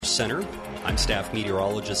Center. I'm staff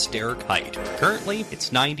meteorologist Derek Height. Currently,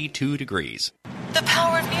 it's 92 degrees. The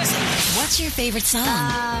power of music. What's your favorite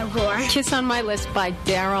song? Roar. Kiss on My List by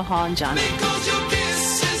Daryl Hall and John.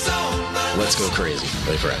 Let's Go Crazy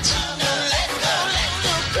by Prince.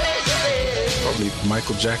 Probably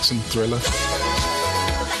Michael Jackson, Thriller.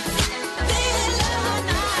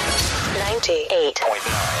 98.9.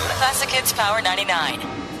 Classic Hits Power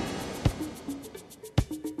 99.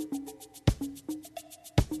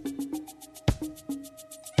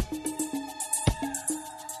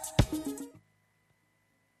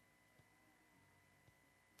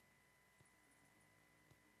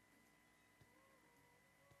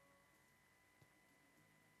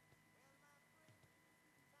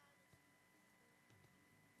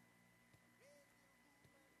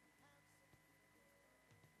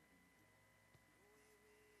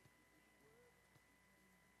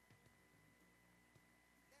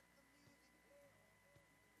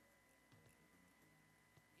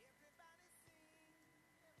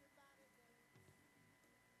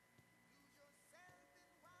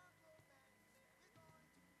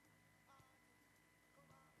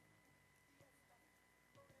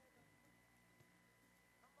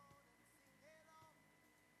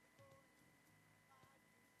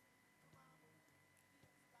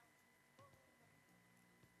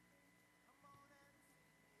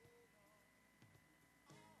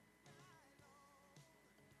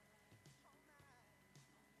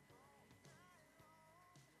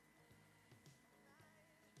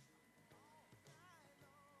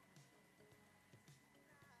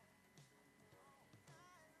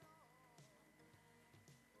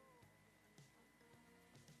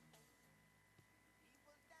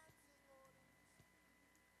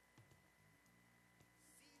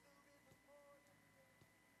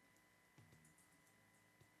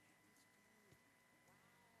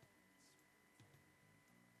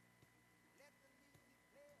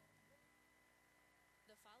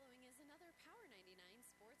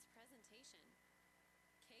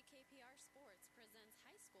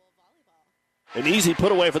 An easy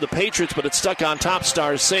put away for the Patriots, but it's stuck on top.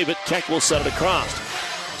 Stars save it. Keck will set it across.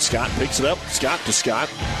 Scott picks it up. Scott to Scott.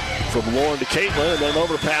 From Lauren to Caitlin, and then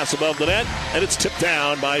over pass above the net, and it's tipped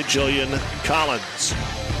down by Jillian Collins.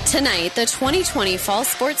 Tonight, the 2020 fall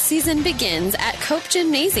sports season begins at Cope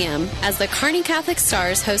Gymnasium as the Kearney Catholic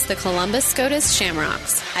Stars host the Columbus Scotus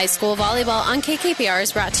Shamrocks. High school volleyball on KKPR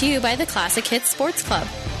is brought to you by the Classic Hits Sports Club.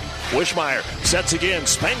 Wishmeyer sets again.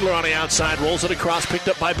 Spangler on the outside, rolls it across, picked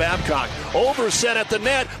up by Babcock. Overset at the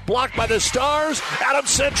net, blocked by the Stars. Adams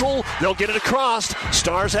Central, they'll get it across.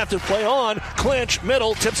 Stars have to play on. Clinch,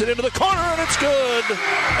 middle, tips it into the corner, and it's good.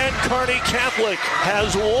 And Kearney Catholic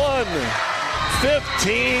has won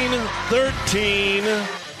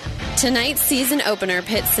 15-13. Tonight's season opener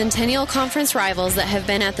pits Centennial Conference rivals that have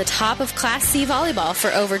been at the top of Class C volleyball for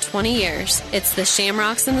over 20 years. It's the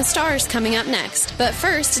Shamrocks and the Stars coming up next. But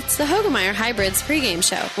first, it's the Hoegemeyer Hybrids pregame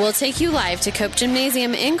show. We'll take you live to Cope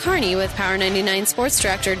Gymnasium in Kearney with Power 99 Sports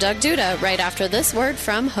Director Doug Duda right after this word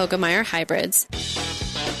from Hoegemeyer Hybrids.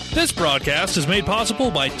 This broadcast is made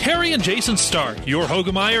possible by Terry and Jason Stark, your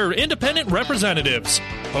Hoegemeyer independent representatives.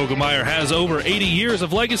 Hoegemeyer has over 80 years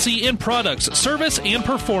of legacy in products, service, and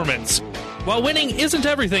performance. While winning isn't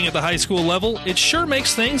everything at the high school level, it sure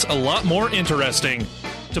makes things a lot more interesting.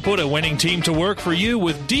 To put a winning team to work for you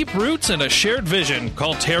with deep roots and a shared vision,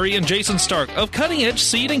 call Terry and Jason Stark of Cutting Edge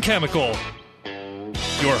Seed and Chemical.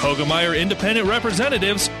 Your Hoegemeyer independent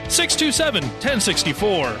representatives,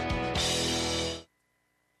 627-1064.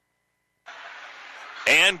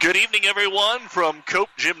 And good evening, everyone, from Cope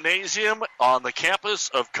Gymnasium on the campus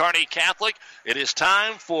of Kearney Catholic. It is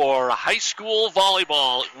time for high school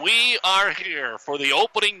volleyball. We are here for the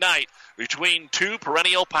opening night between two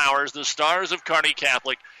perennial powers, the Stars of Kearney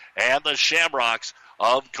Catholic and the Shamrocks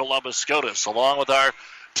of Columbus Scotus. Along with our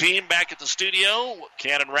team back at the studio,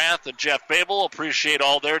 Cannon Rath and Jeff Babel, appreciate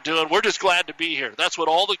all they're doing. We're just glad to be here. That's what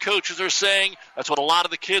all the coaches are saying. That's what a lot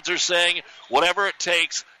of the kids are saying. Whatever it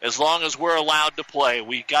takes, as long as we're allowed to play.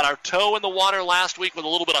 We got our toe in the water last week with a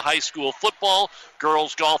little bit of high school football.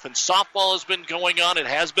 Girls golf and softball has been going on. It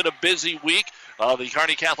has been a busy week. The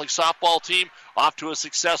Kearney Catholic softball team off to a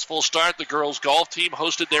successful start. The girls golf team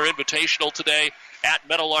hosted their invitational today at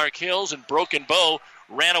Meadowlark Hills, and Broken Bow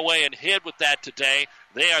ran away and hid with that today.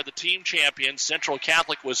 They are the team champions. Central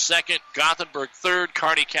Catholic was second, Gothenburg third,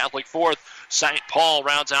 Kearney Catholic fourth. St. Paul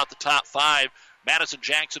rounds out the top five. Madison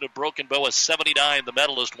Jackson of Broken Bow is 79, the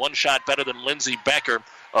medalist, one shot better than Lindsey Becker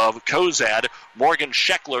of Cozad. Morgan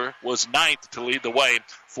Scheckler was ninth to lead the way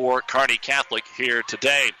for Kearney Catholic here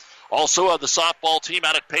today. Also, the softball team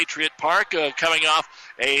out at Patriot Park coming off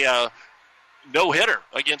a no-hitter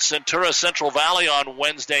against Centura Central Valley on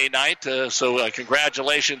Wednesday night. So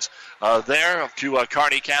congratulations there to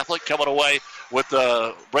Kearney Catholic coming away with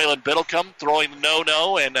Braylon Biddlecombe throwing the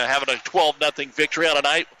no-no and having a 12-0 victory on a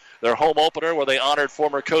night. Their home opener where they honored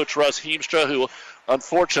former coach Russ Heemstra, who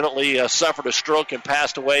unfortunately suffered a stroke and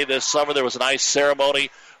passed away this summer. There was a nice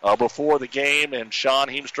ceremony before the game, and Sean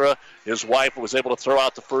Heemstra, his wife, was able to throw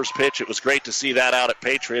out the first pitch. It was great to see that out at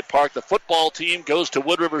Patriot Park. The football team goes to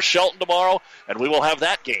Wood River Shelton tomorrow, and we will have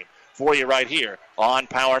that game for you right here on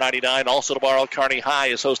Power 99. Also tomorrow, Kearney High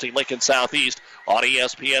is hosting Lincoln Southeast on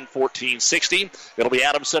ESPN 1460. It'll be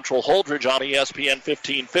Adams Central Holdridge on ESPN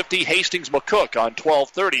 1550. Hastings McCook on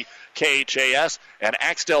 1230 KHAS, and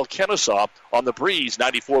Axtell Kennesaw on the Breeze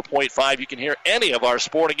 94.5. You can hear any of our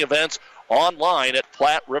sporting events online at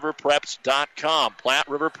PlatteRiverPreps.com.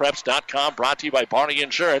 PlatteRiverPreps.com, brought to you by Barney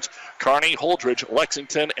Insurance, Kearney, Holdridge,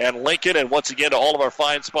 Lexington, and Lincoln. And once again, to all of our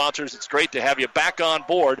fine sponsors, it's great to have you back on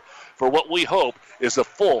board for what we hope is a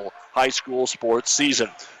full high school sports season.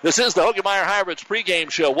 This is the Hogemeyer Hybrids pregame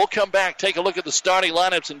show. We'll come back, take a look at the starting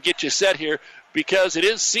lineups, and get you set here because it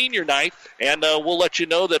is senior night, and we'll let you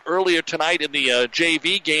know that earlier tonight in the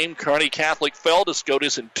JV game, Kearney Catholic fell to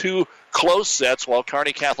Scotus in 2 close sets, while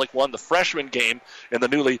Kearney Catholic won the freshman game in the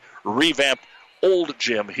newly revamped old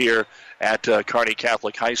gym here at Kearney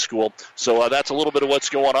Catholic High School. So that's a little bit of what's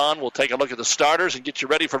going on. We'll take a look at the starters and get you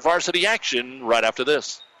ready for varsity action right after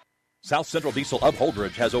this. South Central Diesel of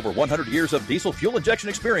Holdridge has over 100 years of diesel fuel injection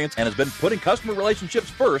experience and has been putting customer relationships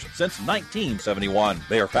first since 1971.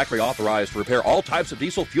 They are factory authorized to repair all types of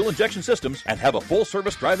diesel fuel injection systems and have a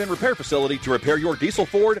full-service drive-in repair facility to repair your diesel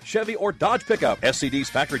Ford, Chevy, or Dodge pickup. SCD's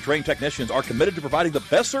factory-trained technicians are committed to providing the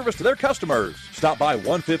best service to their customers. Stop by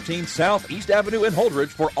 115 South East Avenue in Holdridge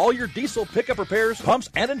for all your diesel pickup repairs, pumps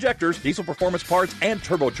and injectors, diesel performance parts, and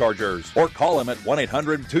turbochargers. Or call them at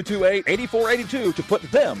 1-800-228-8482 to put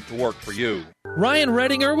them to work for you. Ryan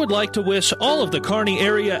Redinger would like to wish all of the Kearney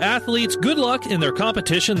area athletes good luck in their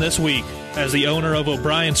competition this week. As the owner of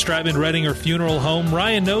O'Brien Stratman Redinger Funeral Home,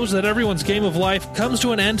 Ryan knows that everyone's game of life comes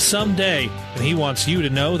to an end someday, and he wants you to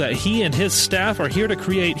know that he and his staff are here to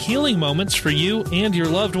create healing moments for you and your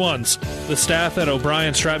loved ones. The staff at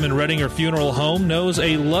O'Brien Stratman Redinger Funeral Home knows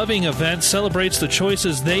a loving event celebrates the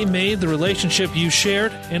choices they made, the relationship you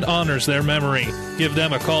shared, and honors their memory. Give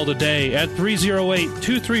them a call today at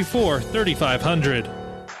 308-234-3500.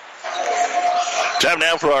 Time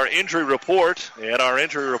now for our injury report, and our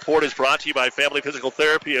injury report is brought to you by Family Physical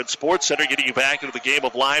Therapy and Sports Center, getting you back into the game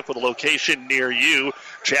of life with a location near you.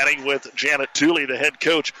 Chatting with Janet Tooley, the head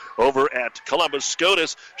coach over at Columbus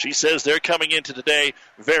Scotus. She says they're coming into today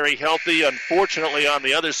very healthy. Unfortunately, on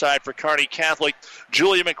the other side for Kearney Catholic,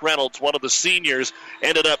 Julia McReynolds, one of the seniors,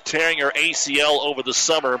 ended up tearing her ACL over the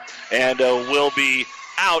summer and will be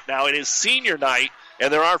out. Now, it is senior night,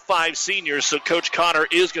 and there are 5 seniors, so Coach Connor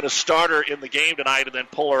is going to start her in the game tonight and then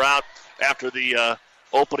pull her out after the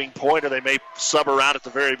opening point, or they may sub her out at the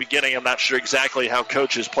very beginning. I'm not sure exactly how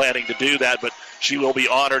Coach is planning to do that, but she will be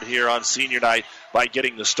honored here on senior night by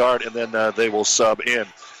getting the start, and then they will sub in.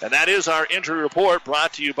 And that is our injury report,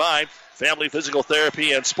 brought to you by Family Physical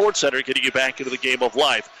Therapy and Sports Center, getting you back into the game of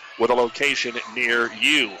life with a location near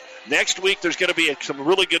you. Next week, there's going to be some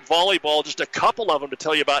really good volleyball, just a couple of them to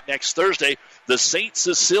tell you about next Thursday. The St.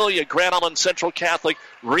 Cecilia Grand Island Central Catholic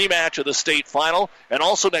rematch of the state final. And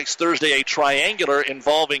also next Thursday, a triangular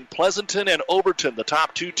involving Pleasanton and Overton, the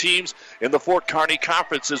top 2 teams in the Fort Kearney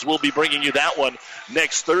conferences. We'll be bringing you that one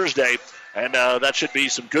next Thursday. And that should be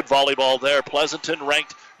some good volleyball there. Pleasanton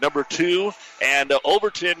ranked number 2, and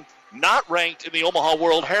Overton not ranked in the Omaha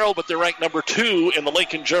World Herald, but they're ranked number 2 in the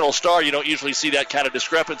Lincoln Journal-Star. You don't usually see that kind of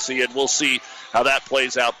discrepancy, and we'll see how that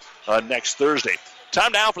plays out next Thursday.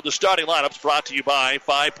 Time now for the starting lineups, brought to you by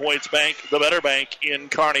 5 Points Bank, the better bank in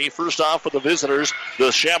Kearney. First off for the visitors, the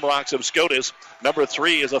Shamrocks of Scotus. Number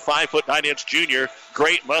 3 is a 5'9" junior,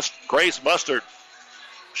 Grace Mustard.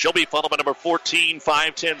 She'll be followed by number 14,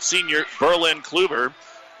 5'10" senior, Berlin Kluber.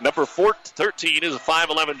 Number 13 is a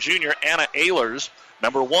 5'11" junior, Anna Ehlers.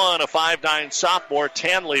 Number 1, a 5'9" sophomore,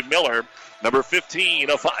 Tanley Miller. Number 15,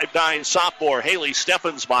 a 5'9" sophomore, Haley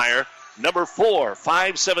Steffensmeyer. Number 4,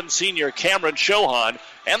 5'7" senior, Cameron Chohan.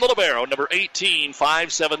 And the libero, number 18,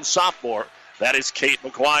 5'7" sophomore, that is Kate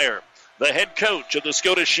McGuire. The head coach of the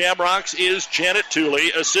Scotus Shamrocks is Janet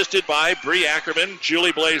Tooley, assisted by Bree Ackerman,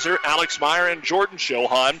 Julie Blazer, Alex Meyer, and Jordan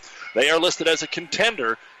Chohan. They are listed as a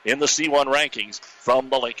contender in the C1 rankings from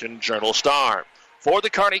the Lincoln Journal-Star. For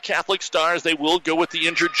the Kearney Catholic Stars, they will go with the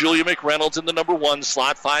injured Julia McReynolds in the number 1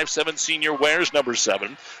 slot. 5'7" senior wears number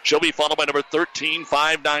 7. She'll be followed by number 13,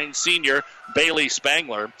 5'9" senior Bailey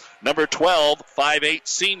Spangler. Number 12, 5'8"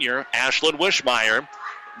 senior Ashlyn Wishmeyer.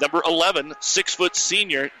 Number 11, 6'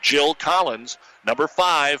 senior Jill Collins. Number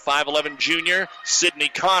 5, 5'11" junior Sydney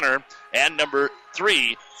Connor. And number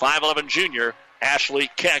 3, 5'11" junior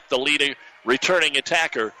Ashley Keck, the leading returning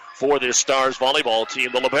attacker for this Stars volleyball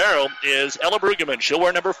team. The libero is Ella Brueggemann. She'll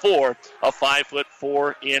wear number 4, a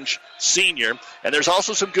 5'4" senior. And there's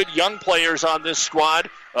also some good young players on this squad.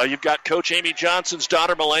 You've got Coach Amy Johnson's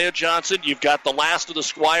daughter, Malaya Johnson. You've got the last of the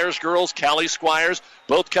Squires girls, Callie Squires,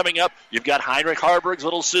 both coming up. You've got Heinrich Harburg's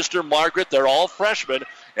little sister, Margaret. They're all freshmen.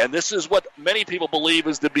 And this is what many people believe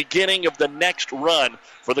is the beginning of the next run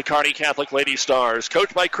for the Kearney Catholic Lady Stars.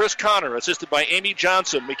 Coached by Chris Connor, assisted by Amy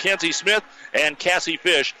Johnson, Mackenzie Smith, and Cassie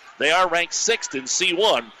Fish. They are ranked 6th in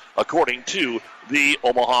C1, according to the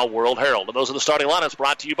Omaha World Herald. And those are the starting lineups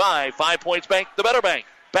brought to you by 5 Points Bank, the Better Bank.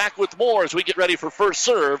 Back with more as we get ready for First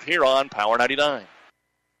Serve here on Power 99.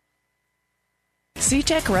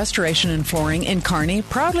 C-Tech Restoration and Flooring in Kearney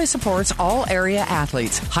proudly supports all area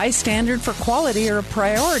athletes. High standard for quality are a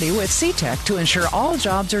priority with C-Tech to ensure all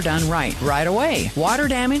jobs are done right away. Water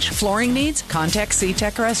damage, flooring needs, contact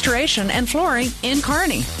C-Tech Restoration and Flooring in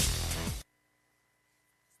Kearney.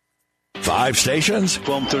 5 stations.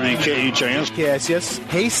 1230 KHIS. KSS.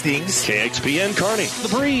 Hastings. KXPN Kearney. The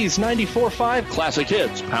Breeze 94.5. Classic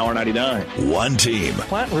Hits. Power 99. One team.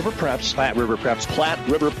 Platte River Preps. Platte River Preps.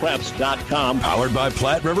 PlatteRiverPreps.com. Powered by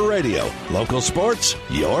Platte River Radio. Local sports,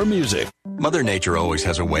 your music. Mother Nature always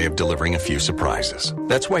has a way of delivering a few surprises.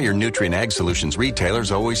 That's why your Nutrien Ag Solutions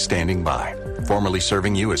retailer's always standing by. Formerly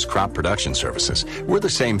serving you as Crop Production Services, we're the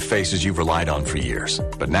same faces you've relied on for years,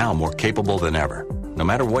 but now more capable than ever. No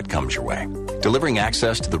matter what comes your way, delivering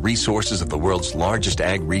access to the resources of the world's largest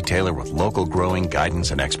ag retailer with local growing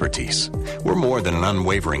guidance and expertise. We're more than an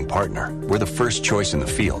unwavering partner. We're the first choice in the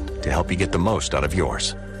field to help you get the most out of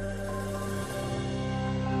yours.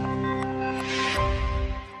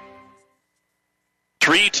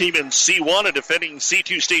 Team in C1, a defending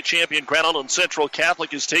C2 state champion Grand Island Central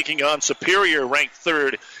Catholic is taking on Superior, ranked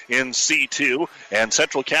 3rd in C2. And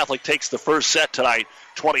Central Catholic takes the first set tonight,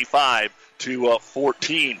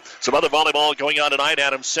 25-14. Some other volleyball going on tonight.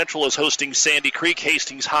 Adams Central is hosting Sandy Creek.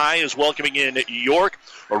 Hastings High is welcoming in York.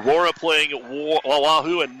 Aurora playing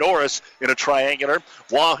Wahoo and Norris in a triangular.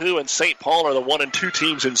 Wahoo and St. Paul are the 1 and 2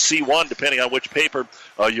 teams in C1, depending on which paper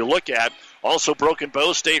you look at. Also, Broken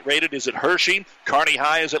Bow State rated is at Hershey. Kearney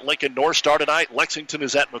High is at Lincoln North Star tonight. Lexington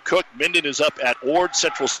is at McCook. Minden is up at Ord.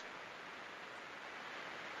 Central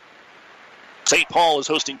St. Paul is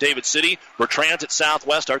hosting David City. Bertrand's at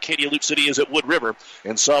Southwest. Arcadia Loop City is at Wood River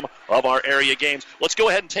in some of our area games. Let's go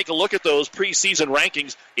ahead and take a look at those preseason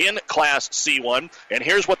rankings in Class C1. And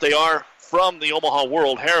here's what they are from the Omaha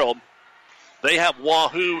World Herald. They have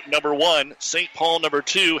Wahoo number 1, St. Paul number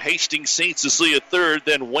 2, Hastings St. Cecilia 3rd,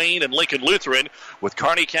 then Wayne and Lincoln Lutheran, with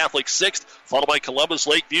Kearney Catholic 6th, followed by Columbus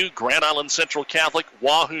Lakeview, Grand Island Central Catholic,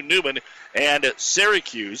 Wahoo Newman, and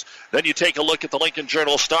Syracuse. Then you take a look at the Lincoln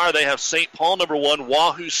Journal-Star. They have St. Paul number 1,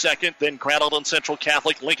 Wahoo 2nd, then Grand Island Central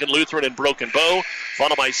Catholic, Lincoln Lutheran, and Broken Bow,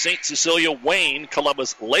 followed by St. Cecilia, Wayne,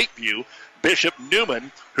 Columbus Lakeview, Bishop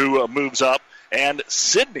Newman, who moves up, and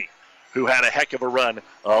Sydney, who had a heck of a run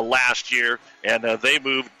last year, and they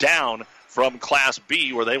moved down from Class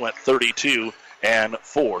B, where they went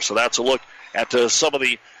 32-4. So that's a look at some of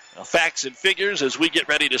the facts and figures as we get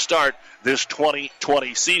ready to start this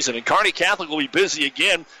 2020 season. And Kearney Catholic will be busy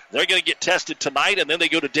again. They're going to get tested tonight, and then they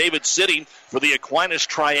go to David City for the Aquinas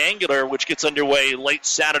Triangular, which gets underway late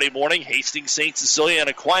Saturday morning. Hastings, St. Cecilia, and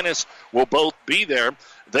Aquinas will both be there.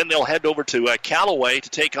 Then they'll head over to Callaway to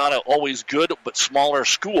take on an always good but smaller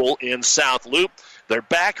school in South Loop. They're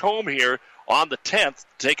back home here on the 10th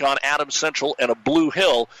to take on Adams Central and a Blue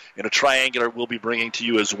Hill in a triangular we'll be bringing to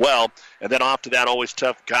you as well. And then off to that always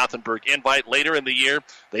tough Gothenburg invite later in the year.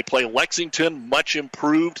 They play Lexington, much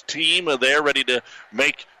improved team. They're ready to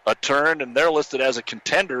make a turn, and they're listed as a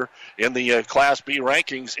contender in the Class B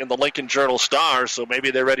rankings in the Lincoln Journal-Star, so maybe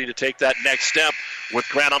they're ready to take that next step with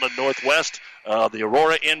Grand Island Northwest. The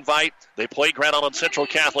Aurora invite. They play Grand Island Central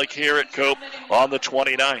Catholic here at Cope on the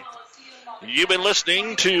 29th. You've been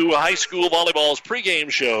listening to High School Volleyball's pregame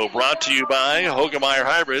show, brought to you by Hogemeyer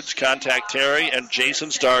Hybrids. Contact Terry and Jason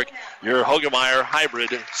Stark, your Hogemeyer Hybrid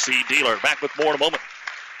seed dealer. Back with more in a moment.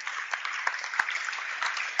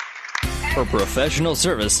 For professional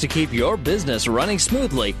service to keep your business running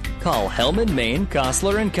smoothly, call Hellman, Main,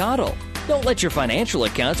 Kostler, and Cottle. Don't let your financial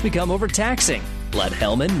accounts become overtaxing. Let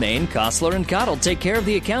Hellman, Maine, Kostler, and Cottle take care of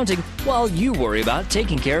the accounting while you worry about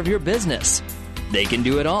taking care of your business. They can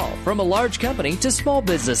do it all, from a large company to small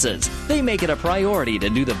businesses. They make it a priority to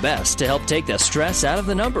do the best to help take the stress out of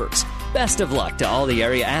the numbers. Best of luck to all the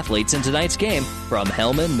area athletes in tonight's game from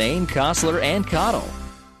Hellman, Maine, Kostler, and Cottle.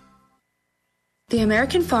 The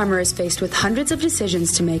American farmer is faced with hundreds of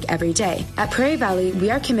decisions to make every day. At Prairie Valley,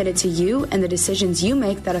 we are committed to you and the decisions you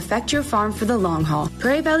make that affect your farm for the long haul.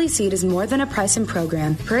 Prairie Valley Seed is more than a price and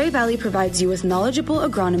program. Prairie Valley provides you with knowledgeable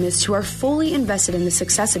agronomists who are fully invested in the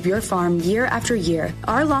success of your farm year after year.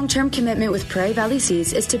 Our long-term commitment with Prairie Valley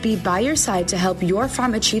Seeds is to be by your side to help your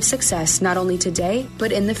farm achieve success not only today,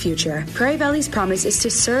 but in the future. Prairie Valley's promise is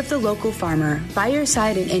to serve the local farmer. By your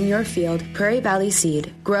side and in your field, Prairie Valley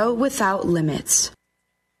Seed. Grow without limits.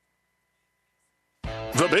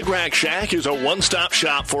 The Big Rack Shack is a one-stop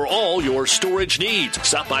shop for all your storage needs.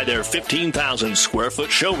 Stop by their 15,000 square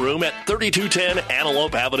foot showroom at 3210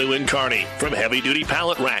 Antelope Avenue in Kearney. From heavy-duty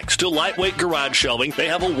pallet racks to lightweight garage shelving, they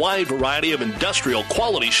have a wide variety of industrial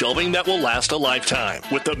quality shelving that will last a lifetime.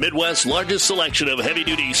 With the Midwest's largest selection of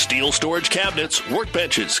heavy-duty steel storage cabinets,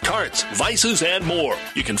 workbenches, carts, vices, and more.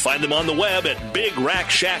 You can find them on the web at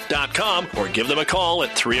BigRackShack.com or give them a call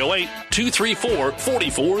at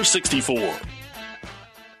 308-234-4464.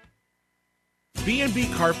 B&B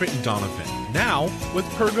Carpet in Donovan, now with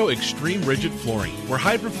Pergo Extreme Rigid Flooring, where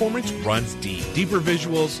high performance runs deep. Deeper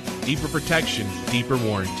visuals, deeper protection, deeper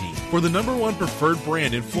warranty. For the #1 preferred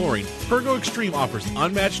brand in flooring, Pergo Extreme offers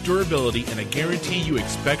unmatched durability and a guarantee you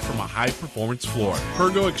expect from a high-performance floor.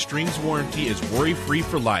 Pergo Extreme's warranty is worry-free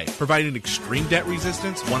for life, providing extreme debt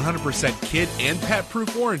resistance, 100% kid and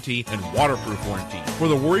pet-proof warranty, and waterproof warranty. For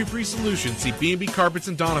the worry-free solution, see B&B Carpets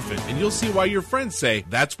in Donovan, and you'll see why your friends say,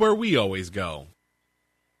 that's where we always go.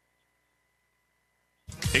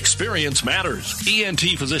 Experience matters.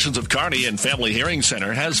 ENT Physicians of Kearney and Family Hearing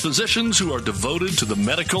Center has physicians who are devoted to the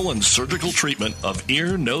medical and surgical treatment of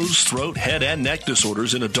ear, nose, throat, head, and neck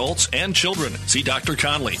disorders in adults and children. See Dr.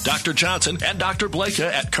 Conley, Dr. Johnson, and Dr.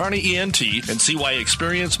 Blaka at Kearney ENT and see why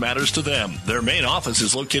experience matters to them. Their main office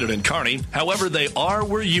is located in Kearney. However, they are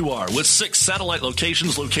where you are. With 6 satellite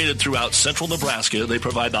locations located throughout central Nebraska, they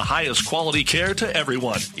provide the highest quality care to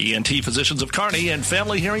everyone. ENT Physicians of Kearney and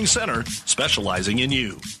Family Hearing Center, specializing in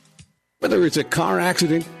you. Whether it's a car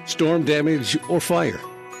accident, storm damage, or fire,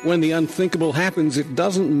 when the unthinkable happens, it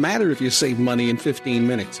doesn't matter if you save money in 15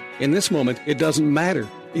 minutes. In this moment, it doesn't matter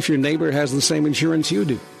if your neighbor has the same insurance you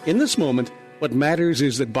do. In this moment, what matters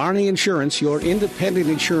is that Barney Insurance, your independent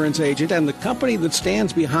insurance agent, and the company that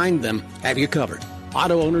stands behind them have you covered.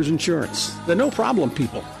 Auto Owners Insurance, the no-problem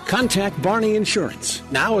people. Contact Barney Insurance,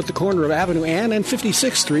 now at the corner of Avenue Ann and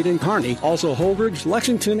 56th Street in Kearney, also Holdridge,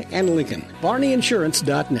 Lexington, and Lincoln.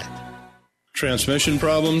 BarneyInsurance.net. Transmission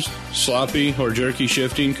problems, sloppy or jerky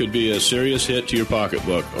shifting could be a serious hit to your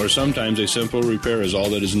pocketbook, or sometimes a simple repair is all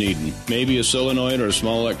that is needed. Maybe a solenoid or a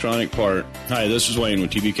small electronic part. Hi, this is Wayne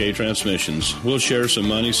with TBK Transmissions. We'll share some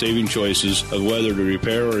money-saving choices of whether to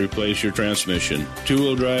repair or replace your transmission.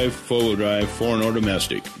 2-wheel drive, 4-wheel drive, foreign or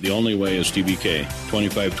domestic. The only way is TBK.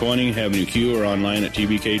 2520 Avenue Q or online at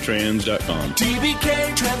tbktrans.com.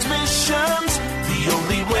 TBK Transmissions, the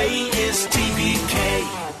only way is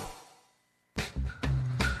TBK.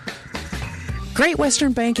 Great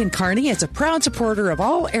Western Bank in Kearney is a proud supporter of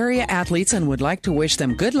all area athletes and would like to wish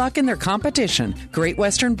them good luck in their competition. Great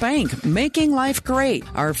Western Bank, making life great.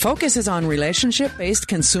 Our focus is on relationship-based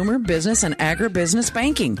consumer, business, and agribusiness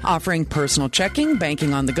banking, offering personal checking,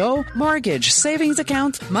 banking on the go, mortgage, savings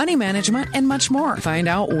accounts, money management, and much more. Find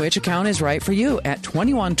out which account is right for you at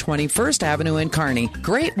 2120 First Avenue in Kearney.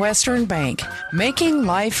 Great Western Bank, making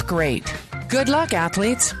life great. Good luck,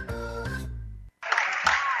 athletes.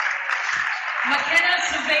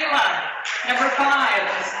 Number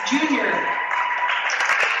 5, junior.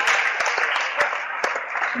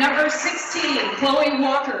 Number 16, Chloe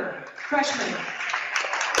Walker, freshman.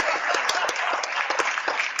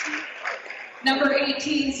 Number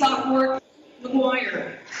 18, sophomore,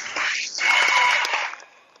 McGuire.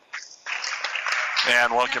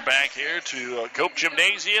 And welcome back here to Cope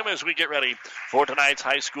Gymnasium as we get ready for tonight's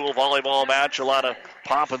high school volleyball match. A lot of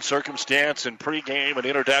pomp and circumstance and pregame and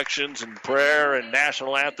introductions and prayer and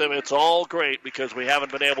national anthem. It's all great because we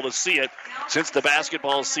haven't been able to see it since the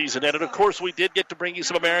basketball season ended. Of course, we did get to bring you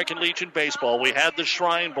some American Legion baseball. We had the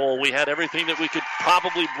Shrine Bowl. We had everything that we could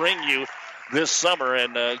probably bring you this summer,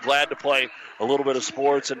 and glad to play a little bit of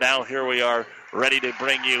sports. And now here we are ready to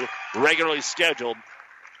bring you regularly scheduled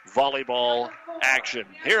volleyball action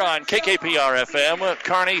here on KKPR-FM,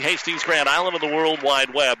 Kearney, Hastings, Grand Island, of the World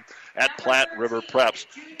Wide Web at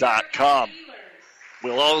PlatteRiverPreps.com.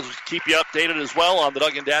 We'll always keep you updated as well on the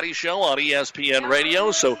Doug and Daddy Show on ESPN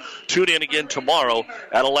Radio. So tune in again tomorrow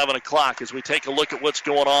at 11 o'clock as we take a look at what's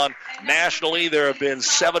going on nationally. There have been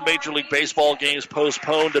 7 Major League Baseball games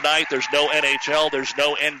postponed tonight. There's no NHL. There's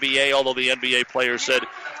no NBA, although the NBA players said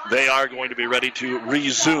they are going to be ready to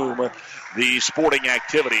resume the sporting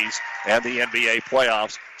activities and the NBA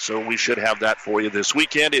playoffs. So we should have that for you this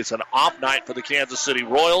weekend. It's an off night for the Kansas City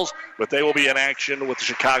Royals, but they will be in action with the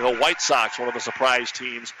Chicago White Sox, one of the surprise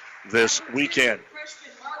teams this weekend.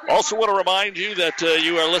 Also want to remind you that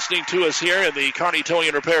you are listening to us here in the Kearney Towing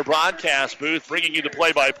and Repair broadcast booth, bringing you the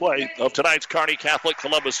play-by-play of tonight's Kearney Catholic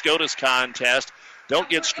Columbus Scotus contest. Don't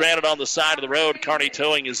get stranded on the side of the road. Kearney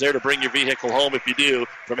Towing is there to bring your vehicle home if you do.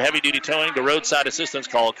 From heavy-duty towing to roadside assistance,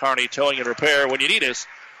 call Kearney Towing and Repair. When you need us,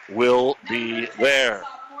 we'll be there.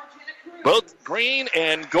 Both green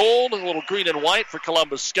and gold, a little green and white for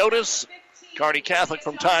Columbus Scotus. Kearney Catholic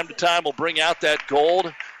from time to time will bring out that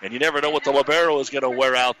gold, and you never know what the libero is going to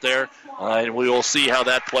wear out there, and we will see how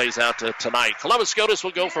that plays out tonight. Columbus Scotus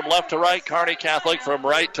will go from left to right, Kearney Catholic from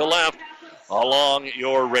right to left along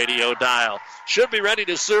your radio dial. Should be ready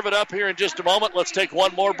to serve it up here in just a moment. Let's take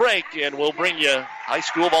one more break, and we'll bring you high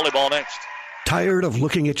school volleyball next. Tired of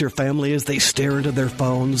looking at your family as they stare into their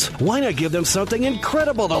phones? Why not give them something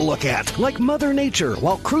incredible to look at, like Mother Nature,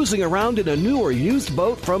 while cruising around in a new or used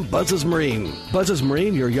boat from Buzz's Marine? Buzz's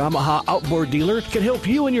Marine, your Yamaha outboard dealer, can help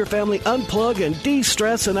you and your family unplug and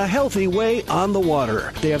de-stress in a healthy way on the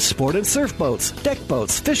water. They have sport and surf boats, deck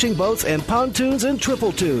boats, fishing boats, and pontoons and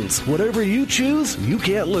triple tunes. Whatever you choose, you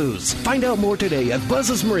can't lose. Find out more today at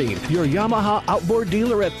Buzz's Marine, your Yamaha outboard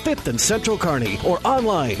dealer at 5th and Central Kearney, or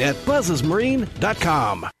online at buzzesmarine.com.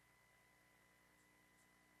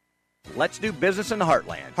 Let's do business in the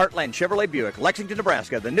Heartland. Heartland Chevrolet Buick, Lexington,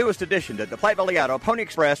 Nebraska, the newest addition to the Platte Valley Auto Pony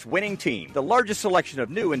Express winning team. The largest selection of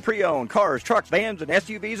new and pre-owned cars, trucks, vans, and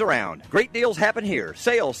SUVs around. Great deals happen here.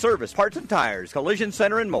 Sales, service, parts and tires, collision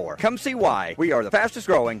center, and more. Come see why. We are the fastest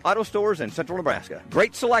growing auto stores in central Nebraska.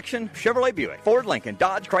 Great selection, Chevrolet Buick, Ford, Lincoln,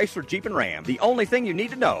 Dodge, Chrysler, Jeep, and Ram. The only thing you need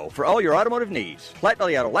to know for all your automotive needs. Platte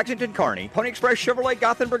Valley Auto, Lexington, Kearney, Pony Express Chevrolet,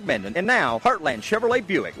 Gothenburg, Menden, and now Heartland Chevrolet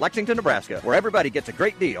Buick, Lexington, Nebraska, where everybody gets a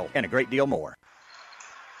great deal and a great deal more.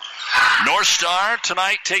 North Star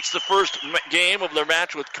tonight takes the first game of their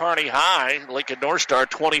match with Kearney High. Lincoln North Star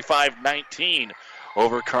 25-19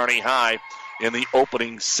 over Kearney High in the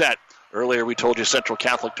opening set. Earlier we told you Central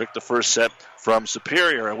Catholic took the first set from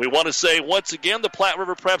Superior. And we want to say once again the Platte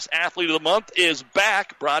River Preps Athlete of the Month is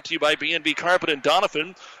back, brought to you by B&B Carpet in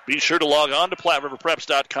Donovan. Be sure to log on to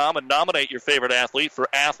PlatteRiverPreps.com and nominate your favorite athlete for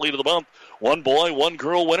Athlete of the Month. One boy, one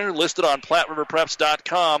girl winner listed on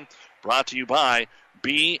PlatteRiverPreps.com, brought to you by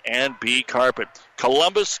B&B Carpet.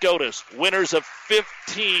 Columbus Scotus, winners of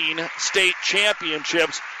 15 state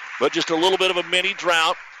championships, but just a little bit of a mini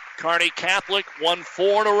drought. Kearney Catholic won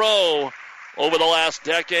 4 in a row over the last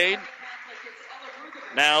decade.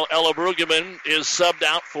 Now Ella Brueggemann is subbed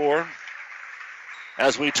out for,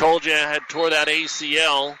 as we told you, had tore that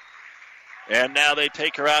ACL. And now they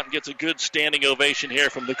take her out and gets a good standing ovation here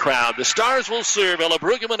from the crowd. The Stars will serve. Ella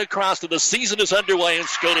Brueggemann across to the season is underway, and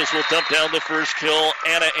Scotus will dump down the first kill.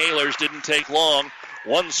 Anna Ehlers didn't take long.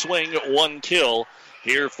 One swing, one kill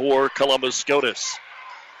here for Columbus Scotus.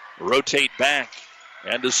 Rotate back,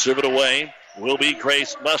 and to serve it away will be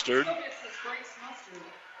Grace Mustard.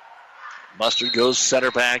 Mustard goes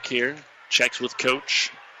center back here. Checks with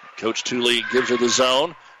Coach. Coach Tooley gives her the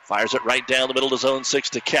zone. Fires it right down the middle of zone 6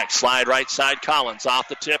 to Keck. Slide right side, Collins off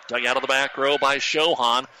the tip. Dug out of the back row by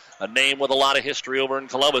Shohan. A name with a lot of history over in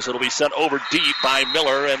Columbus. It'll be sent over deep by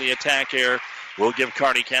Miller, and the attack here will give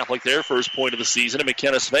Kearney Catholic their first point of the season. And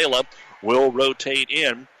McKenna Svela will rotate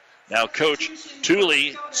in. Now Coach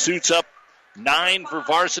Tooley suits up 9 for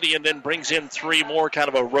varsity and then brings in 3 more, kind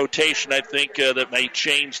of a rotation, I think, that may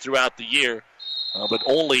change throughout the year. But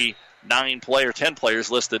only 10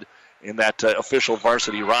 players listed in that official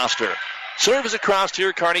varsity roster. Serve is across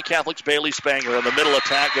here. Kearney Catholic's Bailey Spangler on the middle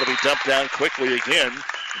attack, going to be dumped down quickly again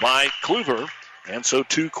by Kluver. And so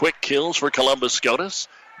 2 quick kills for Columbus Scotus.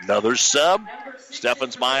 Another sub.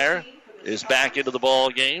 Steffensmeyer is back into the ball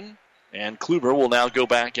game, and Kluver will now go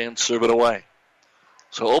back and serve it away.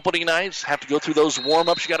 So opening nights, have to go through those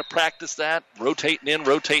warm-ups. You got to practice that, rotating in,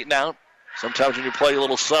 rotating out. Sometimes when you play a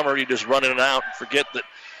little summer, you just run in and out and forget that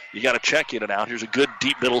you got to check in and out. Here's a good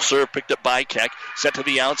deep middle serve picked up by Keck. Set to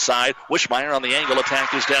the outside. Wishmeyer on the angle.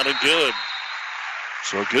 Attack is down and good.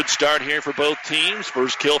 So a good start here for both teams.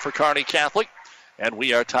 First kill for Kearney Catholic. And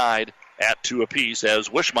we are tied at 2 apiece as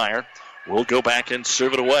Wishmeyer will go back and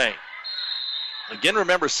serve it away. Again,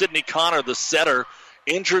 remember Sydney Connor, the setter,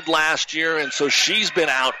 injured last year, and so she's been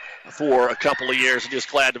out for a couple of years and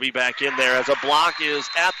just glad to be back in there as a block is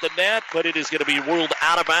at the net, but it is going to be whirled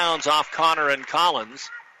out of bounds off Connor and Collins.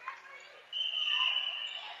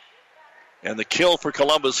 And the kill for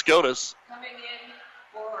Columbus Scotus. Coming in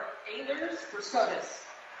for Ehlers for Scotus.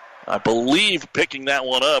 I believe picking that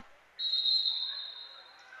one up.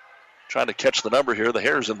 Trying to catch the number here. The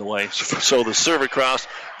hair's in the way. So the serve across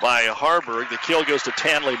by Harburg. The kill goes to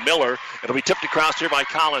Tanley Miller. It'll be tipped across here by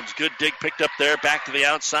Collins. Good dig picked up there. Back to the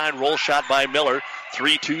outside. Roll shot by Miller.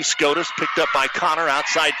 3-2 Scotus. Picked up by Connor.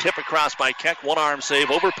 Outside tip across by Keck. One arm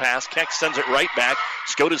save. Overpass. Keck sends it right back.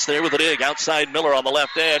 Scotus there with a dig. Outside Miller on the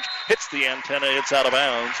left edge. Hits the antenna. It's out of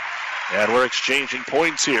bounds. And we're exchanging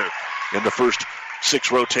points here in the first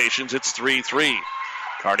 6 rotations. It's 3-3.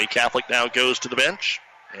 Kearney Catholic now goes to the bench.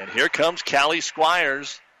 And here comes Callie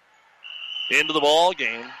Squires into the ball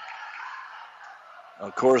game.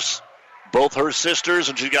 Of course, both her sisters,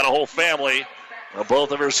 and she's got a whole family,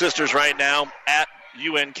 both of her sisters right now at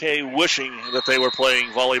UNK wishing that they were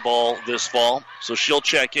playing volleyball this fall. So she'll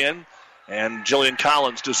check in. And Jillian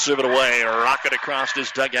Collins to serve it away. Rocket across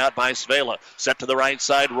his dugout by Svela. Set to the right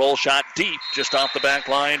side. Roll shot deep just off the back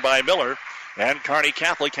line by Miller. And Kearney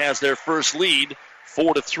Catholic has their first lead,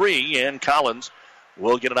 4-3. And Collins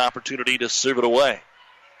will get an opportunity to serve it away.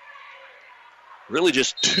 Really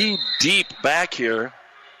just too deep back here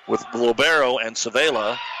with Libero and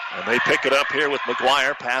Savela. And they pick it up here with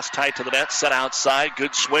McGuire. Pass tight to the net. Set outside.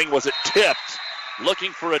 Good swing. Was it tipped?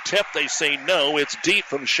 Looking for a tip. They say no. It's deep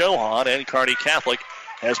from Shohan. And Kearney Catholic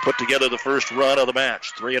has put together the first run of the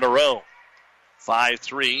match. 3 in a row.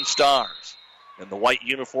 5-3 Stars. And the white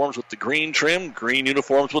uniforms with the green trim. Green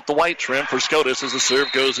uniforms with the white trim for Scotus as the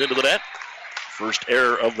serve goes into the net. First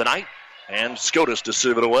error of the night, and Scotus to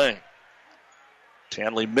serve it away.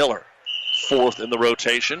 Tanley Miller, 4th in the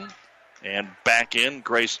rotation, and back in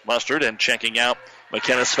Grace Mustard, and checking out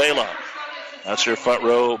McKenna Svela. That's her front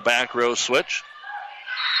row, back row switch.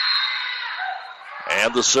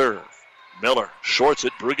 And the serve. Miller shorts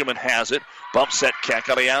it, Brueggemann has it. Bump set Keck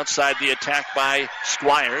on the outside. The attack by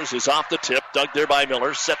Squires is off the tip. Dug there by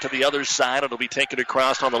Miller. Set to the other side. It'll be taken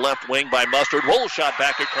across on the left wing by Mustard. Roll shot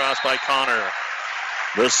back across by Connor.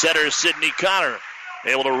 The setter, Sydney Connor,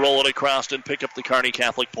 able to roll it across and pick up the Kearney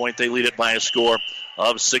Catholic point. They lead it by a score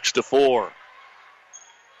of 6-4.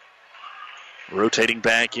 Rotating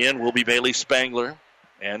back in will be Bailey Spangler.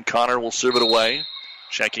 And Connor will serve it away.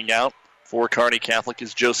 Checking out for Kearney Catholic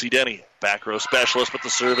is Josie Denny. Back row specialist with the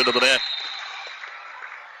serve into the net.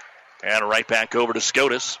 And right back over to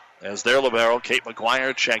Scotus as their libero, Kate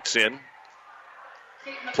McGuire, checks in.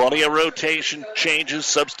 Plenty of rotation changes,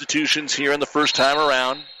 substitutions here in the first time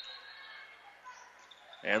around.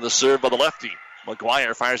 And the serve by the lefty.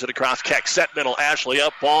 McGuire fires it across. Keck set middle. Ashley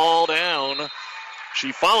up, ball down.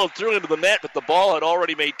 She followed through into the net, but the ball had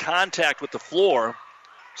already made contact with the floor.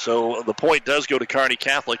 So the point does go to Kearney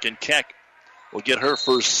Catholic, and Keck will get her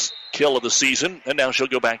first kill of the season, and now she'll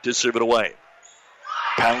go back to serve it away.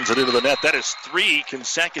 Pounds it into the net. That is 3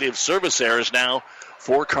 consecutive service errors now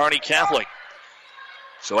for Kearney Catholic.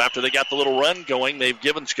 So after they got the little run going, they've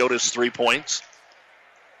given Scotus 3 points.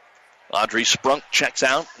 Audrey Sprunk checks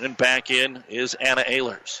out, and back in is Anna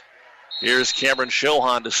Ehlers. Here's Cameron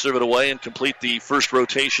Shohan to serve it away and complete the first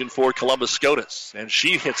rotation for Columbus Scotus, and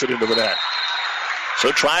she hits it into the net.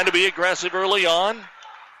 So trying to be aggressive early on.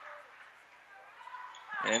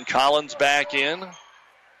 And Collins back in.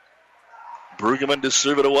 Brueggemann to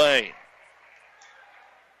serve it away.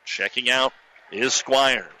 Checking out is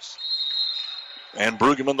Squires. And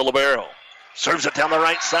Brueggemann, the libero, serves it down the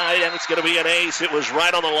right side, and it's going to be an ace. It was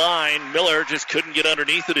right on the line. Miller just couldn't get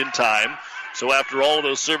underneath it in time. So after all of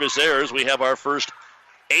those service errors, we have our first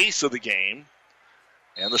ace of the game.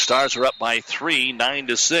 And the Stars are up by 3,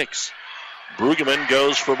 9-6. Brueggemann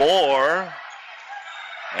goes for more.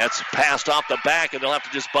 That's passed off the back, and they'll have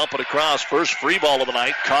to just bump it across. First free ball of the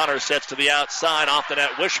night. Connor sets to the outside, off the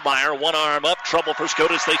net. Wishmeyer, one arm up. Trouble for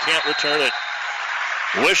Scotus. They can't return it.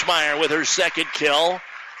 Wishmeyer with her second kill.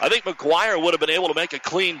 I think McGuire would have been able to make a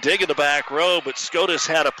clean dig in the back row, but Scotus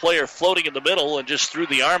had a player floating in the middle and just threw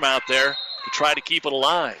the arm out there to try to keep it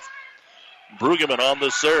alive. Brueggemann on the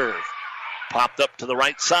serve. Popped up to the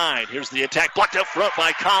right side. Here's the attack. Blocked up front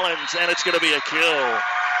by Collins, and it's going to be a kill.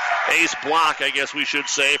 Ace block, I guess we should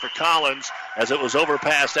say, for Collins as it was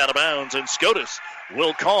overpassed out of bounds, and Scotus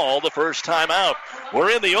will call the first time out.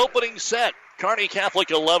 We're in the opening set. Kearney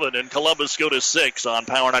Catholic 11 and Columbus Scotus 6 on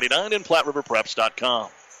Power 99 and PlatteRiverPreps.com.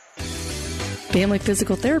 Family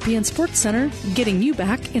Physical Therapy and Sports Center, getting you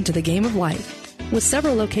back into the game of life with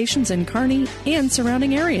several locations in Kearney and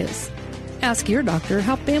surrounding areas. Ask your doctor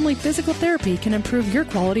how Family Physical Therapy can improve your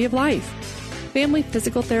quality of life. Family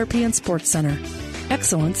Physical Therapy and Sports Center.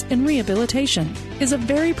 Excellence in Rehabilitation is a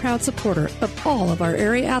very proud supporter of all of our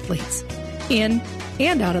area athletes, in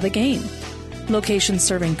and out of the game. Locations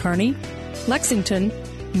serving Kearney, Lexington,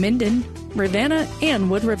 Minden, Ravenna, and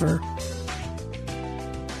Wood River.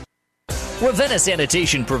 Ravenna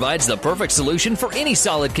Sanitation provides the perfect solution for any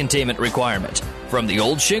solid containment requirement. From the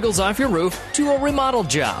old shingles off your roof to a remodel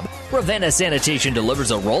job, Ravenna Sanitation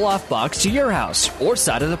delivers a roll-off box to your house or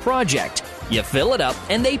side of the project. You fill it up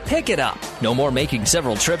and they pick it up. No more making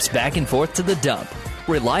several trips back and forth to the dump.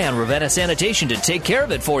 Rely on Ravenna Sanitation to take care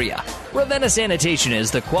of it for you. Ravenna Sanitation is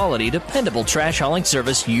the quality, dependable trash hauling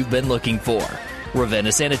service you've been looking for.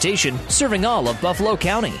 Ravenna Sanitation, serving all of Buffalo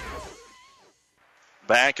County.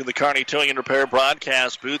 Back in the Kearney Towing and Repair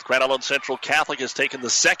broadcast booth, Grand Island Central Catholic has taken the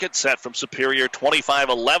second set from Superior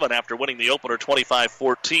 25-11 after winning the opener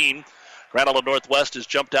 25-14. Grand Island Northwest has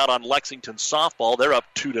jumped out on Lexington softball. They're up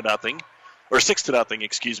 2-0, or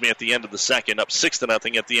 6-0, at the end of the second. Up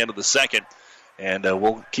 6-0 at the end of the second. And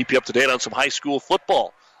we'll keep you up to date on some high school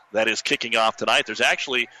football that is kicking off tonight. There's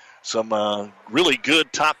actually some really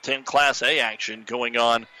good top 10 Class A action going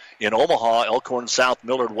on in Omaha. Elkhorn South,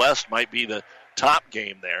 Millard West might be the top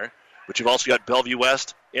game there. But you've also got Bellevue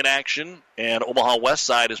West in action, and Omaha West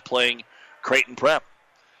Side is playing Creighton Prep.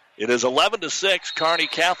 It is 11-6. Kearney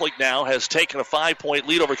Catholic now has taken a 5-point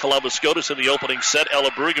lead over Columbus Scotus in the opening set.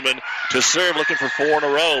 Ella Brueggemann to serve, looking for 4 in a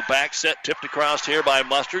row. Back set tipped across here by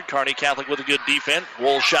Mustard. Kearney Catholic with a good defense.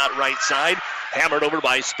 Roll shot right side. Hammered over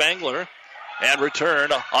by Spangler. And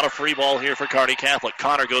return on a free ball here for Kearney Catholic.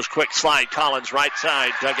 Connor goes quick slide. Collins right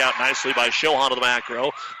side. Dug out nicely by Shohan to the back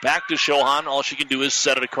row. Back to Shohan. All she can do is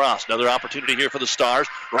set it across. Another opportunity here for the Stars.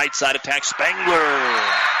 Right side attack. Spangler.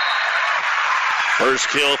 First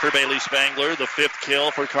kill for Bailey Spangler. The 5th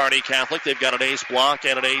kill for Kearney Catholic. They've got an ace block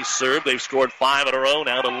and an ace serve. They've scored 5 in a row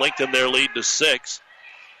now to lengthen their lead to 6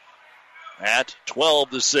 at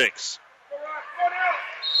 12-6.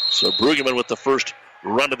 So Brueggemann with the first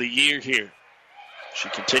run of the year here. She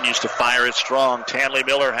continues to fire it strong. Tanley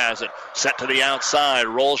Miller has it. Set to the outside.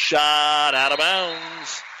 Roll shot out of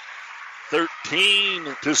bounds.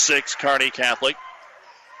 13-6 Kearney Catholic.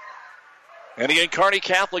 And again, Kearney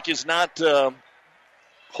Catholic is not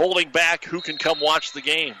holding back who can come watch the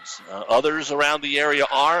games. Others around the area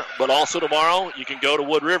are, but also tomorrow you can go to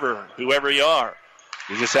Wood River, whoever you are.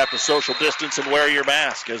 You just have to social distance and wear your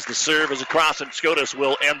mask as the serve is across, and Scotus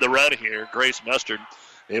will end the run here. Grace Mustard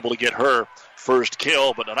able to get her first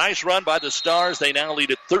kill, but a nice run by the Stars. They now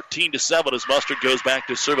lead at 13-7 as Mustard goes back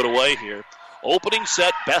to serve it away here. Opening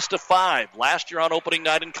set, best of 5. Last year on opening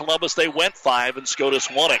night in Columbus, they went 5, and Scotus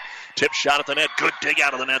won it. Tip shot at the net. Good dig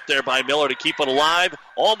out of the net there by Miller to keep it alive.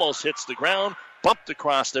 Almost hits the ground. Bumped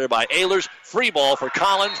across there by Ehlers. Free ball for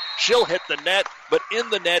Collins. She'll hit the net, but in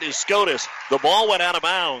the net is Scotus. The ball went out of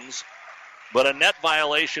bounds, but a net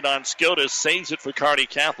violation on Scotus saves it for Kearney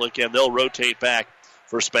Catholic, and they'll rotate back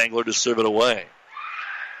for Spangler to serve it away.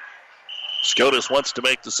 Scotus wants to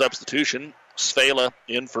make the substitution. Svela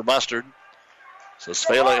in for Mustard. So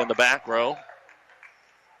Svela in the back row.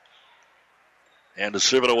 And to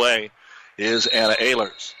serve it away is Anna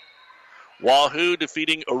Ehlers. Wahoo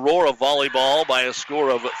defeating Aurora Volleyball by a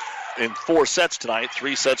score of in 4 sets tonight,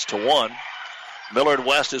 3-1. Millard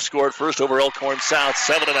West has scored first over Elkhorn South,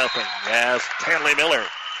 7-0. As Tanley Miller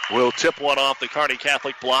will tip one off the Kearney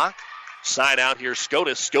Catholic block. Side out here,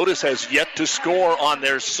 Scotus. Scotus has yet to score on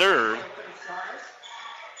their serve.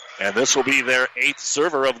 And this will be their 8th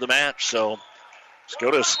server of the match, so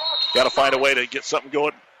Scotus got to find a way to get something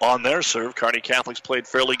going on their serve. Kearney Catholic's played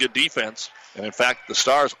fairly good defense. And, in fact, the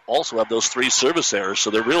Stars also have those 3 service errors,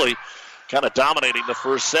 so they're really kind of dominating the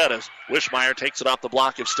first set as Wishmeyer takes it off the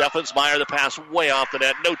block of Steffensmeyer. The pass way off the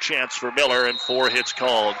net. No chance for Miller, and 4 hits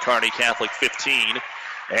called. Kearney Catholic 15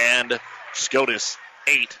 and Scotus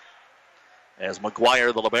 8 as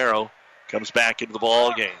McGuire, the libero, comes back into the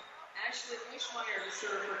ball game. Ashley Wishmeyer to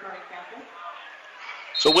serve for Kearney Catholic.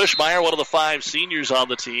 So Wishmeyer, one of the 5 seniors on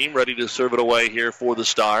the team, ready to serve it away here for the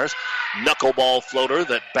Stars. Knuckleball floater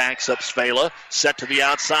that backs up Svela. Set to the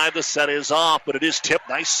outside. The set is off, but it is tipped.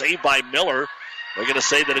 Nice save by Miller. They're going to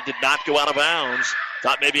say that it did not go out of bounds.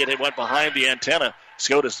 Thought maybe it went behind the antenna.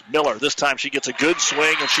 Scotus Miller. This time she gets a good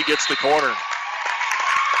swing, and she gets the corner.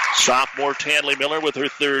 Sophomore Tanley Miller with her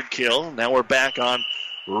 3rd kill. Now we're back on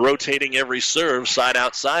rotating every serve, side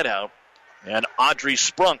out, side out. And Audrey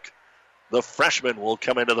Sprunk, the freshman, will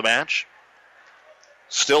come into the match.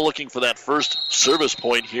 Still looking for that first service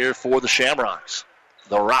point here for the Shamrocks.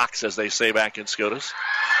 The Rocks, as they say back in Scotus.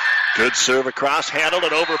 Good serve across, handled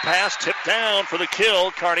and overpass, tipped down for the kill.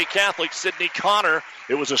 Kearney Catholic, Sydney Connor.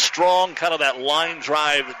 It was a strong kind of that line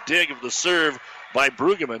drive dig of the serve by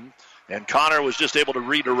Brueggemann, and Connor was just able to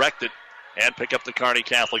redirect it and pick up the Kearney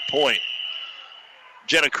Catholic point.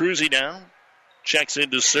 Jenna Cruzy now checks in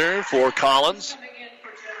to serve for Collins.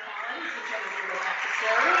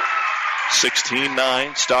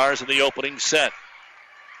 16-9, Stars in the opening set.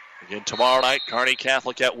 Again, tomorrow night, Kearney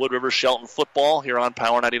Catholic at Wood River Shelton football here on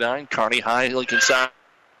Power 99. Kearney High, Lincoln South.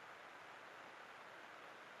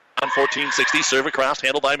 14-60, serve across,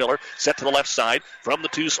 handled by Miller. Set to the left side from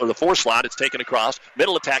the 4 slot. It's taken across.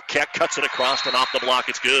 Middle attack, Keck cuts it across and off the block.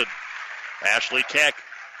 It's good. Ashley Keck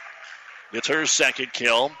gets her second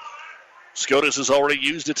kill. Scotus has already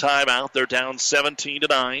used a timeout. They're down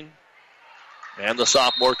 17-9. And the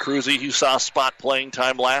sophomore Cruzy, who saw spot playing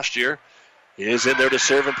time last year, is in there to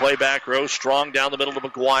serve and play back row. Strong down the middle to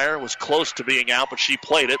McGuire. Was close to being out, but she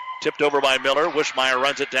played it. Tipped over by Miller. Wishmeyer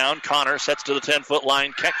runs it down. Connor sets to the 10-foot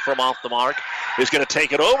line. Keck from off the mark is going to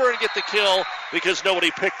take it over and get the kill because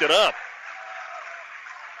nobody picked it up.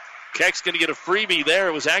 Keck's going to get a freebie there.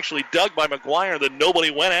 It was actually dug by McGuire, then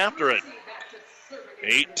nobody went after it.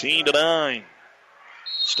 18-9.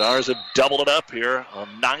 Stars have doubled it up here. A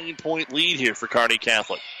 9-point lead here for Kearney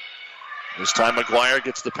Catholic. This time McGuire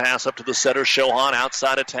gets the pass up to the setter. Shohan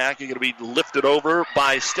outside attack. You're going to be lifted over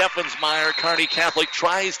by Steffensmeyer. Kearney Catholic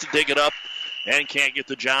tries to dig it up and can't get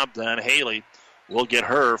the job done. Haley will get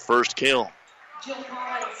her first kill.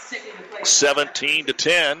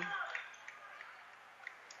 17-10.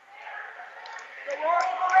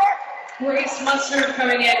 Grace Mustard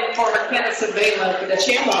coming in for Kenneth Avila for the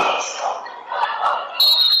Shamrocks.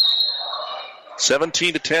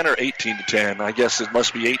 17-10 or 18-10? I guess it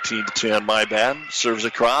must be 18-10. My bad. Serves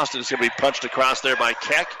across. It's going to be punched across there by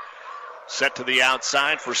Keck. Set to the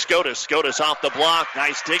outside for Scotus. Scotus off the block.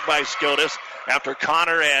 Nice dig by Scotus. After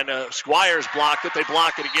Connor and Squires blocked it, they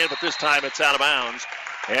block it again, but this time it's out of bounds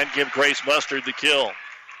and give Grace Mustard the kill.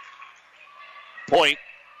 Point.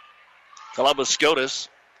 Columbus Scotus,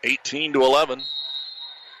 18-11.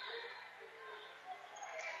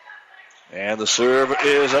 And the serve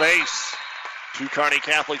is an ace. Two Kearney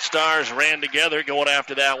Catholic Stars ran together going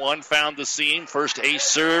after that one. Found the seam. First ace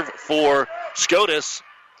serve for Scotus.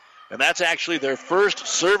 And that's actually their first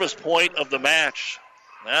service point of the match.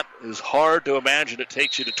 That is hard to imagine. It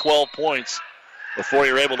takes you to 12 points before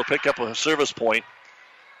you're able to pick up a service point.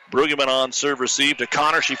 Brueggemann on serve received to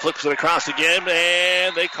Connor. She flips it across again,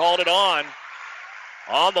 and they called it on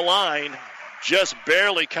the line. Just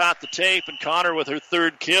barely caught the tape, and Connor with her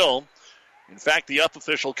third kill. In fact, the up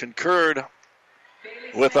official concurred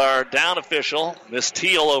with our down official, Miss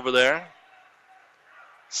Teal over there.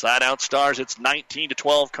 Side out Stars, it's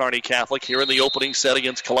 19-12 Kearney Catholic here in the opening set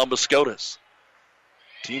against Columbus Scotus.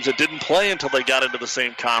 Teams that didn't play until they got into the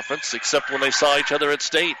same conference, except when they saw each other at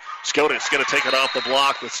state. Scotus going to take it off the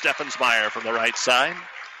block with Steffensmeyer from the right side.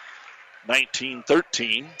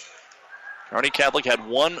 19-13. Kearney Catholic had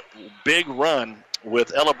one big run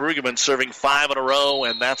with Ella Brueggemann serving 5 in a row,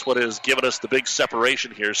 and that's what has given us the big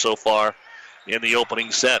separation here so far in the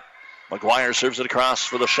opening set. McGuire serves it across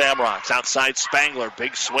for the Shamrocks. Outside Spangler.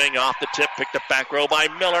 Big swing off the tip. Picked up back row by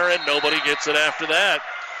Miller, and nobody gets it after that.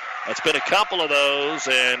 That's been a couple of those,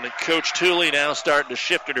 and Coach Tooley now starting to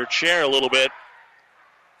shift in her chair a little bit.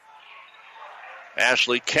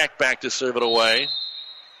 Ashley Keck back to serve it away.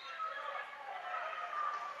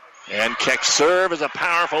 And Keck's serve is a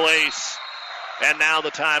powerful ace. And now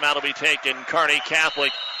the timeout will be taken. Kearney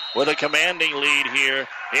Catholic with a commanding lead here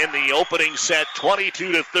in the opening set,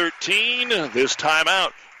 22-13. This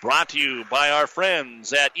timeout brought to you by our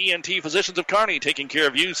friends at ENT Physicians of Kearney, taking care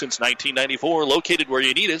of you since 1994, located where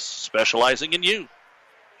you need us, specializing in you.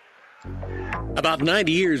 About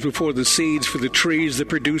 90 years before the seeds for the trees that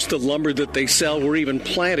produce the lumber that they sell were even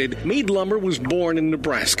planted, Mead Lumber was born in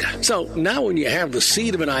Nebraska. So now when you have the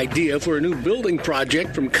seed of an idea for a new building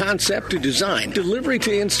project from concept to design, delivery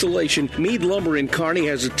to installation, Mead Lumber in Kearney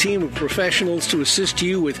has a team of professionals to assist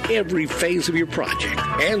you with every phase of your project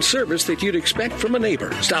and service that you'd expect from a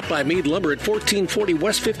neighbor. Stop by Mead Lumber at 1440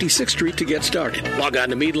 West 56th Street to get started. Log on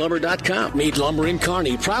to meadlumber.com. Mead Lumber in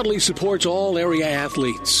Kearney proudly supports all area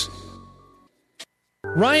athletes.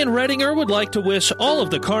 Ryan Redinger would like to wish all of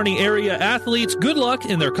the Kearney area athletes good luck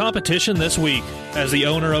in their competition this week. As the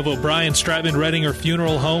owner of O'Brien Stratman Redinger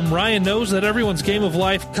Funeral Home, Ryan knows that everyone's game of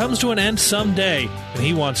life comes to an end someday, and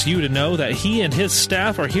he wants you to know that he and his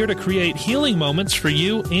staff are here to create healing moments for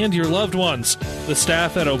you and your loved ones. The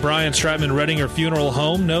staff at O'Brien Stratman Redinger Funeral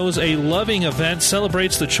Home knows a loving event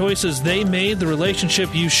celebrates the choices they made, the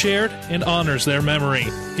relationship you shared, and honors their memory.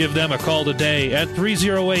 Give them a call today at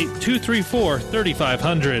 308-234-3500.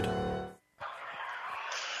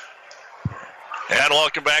 And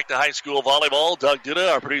welcome back to high school volleyball. Doug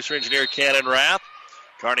Duda, our producer engineer Cannon Rath.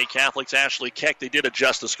 Kearney Catholic's Ashley Keck. They did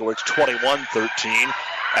adjust the score. It's 21-13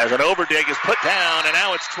 as an overdig is put down, and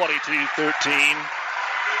now it's 22-13.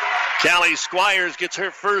 Callie Squires gets her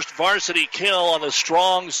first varsity kill on the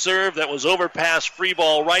strong serve that was overpass free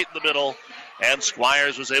ball right in the middle, and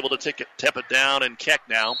Squires was able to tip it down, and Keck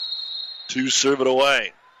now to serve it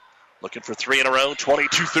away. Looking for three in a row,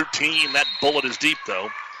 22-13. That bullet is deep, though.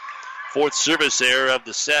 Fourth service error of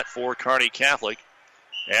the set for Kearney Catholic.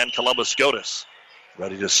 And Columbus Scotus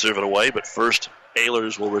ready to serve it away, but first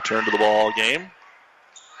Ehlers will return to the ball game.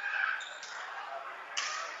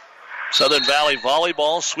 Southern Valley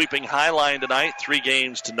Volleyball sweeping Highline tonight,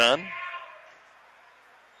 3-0.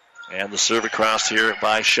 And the serve across here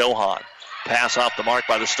by Shohan. Pass off the mark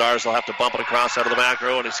by the Stars. They'll have to bump it across out of the back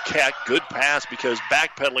row, and it's Keck. Good pass because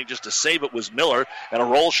backpedaling just to save it was Miller. And a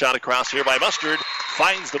roll shot across here by Mustard.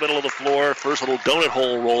 Finds the middle of the floor. First little donut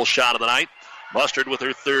hole roll shot of the night. Mustard with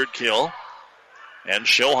her third kill. And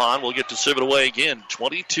Shohan will get to serve it away again.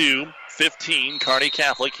 22-15, Kearney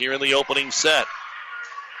Catholic here in the opening set.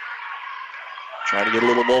 Trying to get a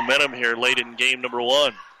little momentum here late in game number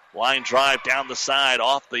one. Line drive down the side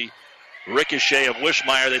off the ricochet of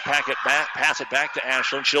Wishmeyer. They pass it back to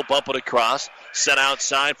Ashland. She'll bump it across. Set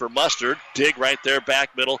outside for Mustard. Dig right there,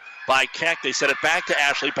 back middle by Keck. They set it back to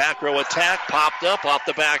Ashley. Back row attack. Popped up off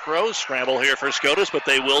the back row. Scramble here for Scotus, but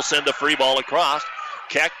they will send a free ball across.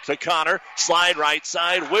 Keck to Connor. Slide right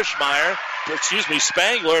side.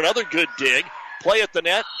 Spangler. Another good dig. Play at the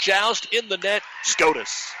net. Joust in the net.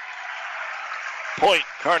 Scotus. Point,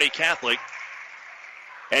 Kearney Catholic.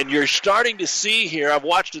 And you're starting to see here, I've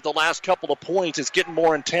watched it the last couple of points, it's getting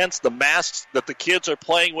more intense. The masks that the kids are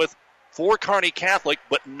playing with for Kearney Catholic,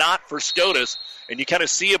 but not for Scotus. And you kind of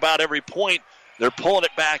see about every point, they're pulling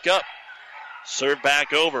it back up. Serve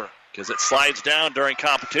back over because it slides down during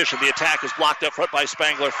competition. The attack is blocked up front by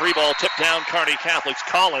Spangler. Free ball tipped down Kearney Catholic's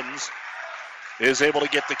Collins is able to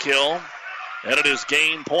get the kill. And it is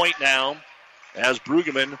game point now as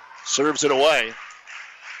Brueggemann serves it away.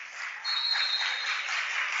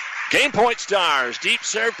 Game point Stars. Deep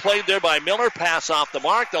serve played there by Miller. Pass off the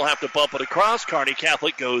mark. They'll have to bump it across. Kearney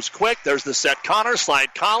Catholic goes quick. There's the set. Connor.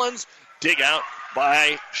 Slide Collins. Dig out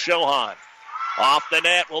by Shohan. Off the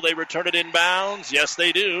net. Will they return it inbounds? Yes,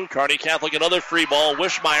 they do. Kearney Catholic another free ball.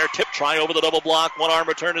 Wishmeyer tip try over the double block. One arm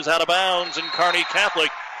return is out of bounds. And Kearney Catholic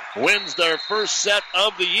wins their first set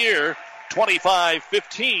of the year.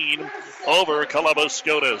 25-15 over Columbus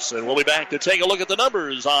Scotus. And we'll be back to take a look at the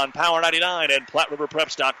numbers on Power 99 and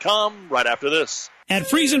PlatteRiverPreps.com right after this. At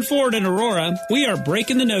Friesen Ford in Aurora, we are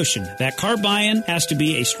breaking the notion that car buying has to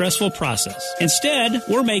be a stressful process. Instead,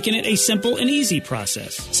 we're making it a simple and easy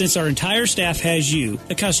process, since our entire staff has you,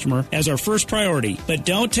 the customer, as our first priority. But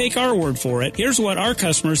don't take our word for it. Here's what our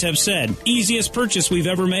customers have said. Easiest purchase we've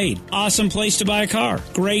ever made. Awesome place to buy a car.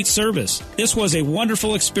 Great service. This was a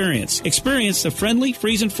wonderful experience. Experience the friendly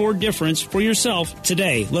Friesen Ford difference for yourself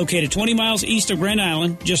today. Located 20 miles east of Grand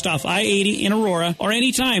Island, just off I-80 in Aurora, or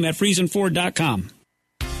anytime at FriesenFord.com.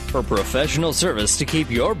 For professional service to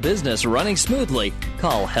keep your business running smoothly,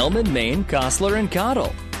 call Hellman, Maine, Kostler, and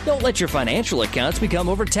Cottle. Don't let your financial accounts become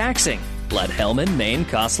overtaxing. Let Hellman, Maine,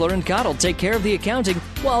 Kostler, and Cottle take care of the accounting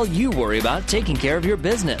while you worry about taking care of your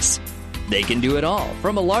business. They can do it all,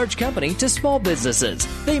 from a large company to small businesses.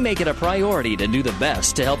 They make it a priority to do the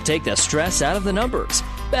best to help take the stress out of the numbers.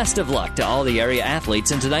 Best of luck to all the area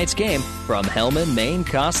athletes in tonight's game from Hellman, Maine,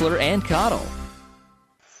 Kostler, and Cottle.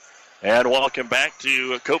 And welcome back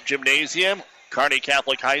to Cope Gymnasium, Kearney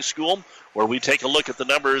Catholic High School, where we take a look at the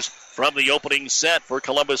numbers from the opening set. For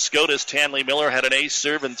Columbus Scotus, Tanley Miller had an ace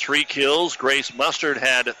serve and 3 kills. Grace Mustard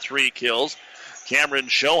had 3 kills. Cameron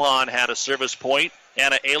Shohan had a service point.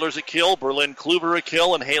 Anna Ehlers a kill. Berlin Kluver a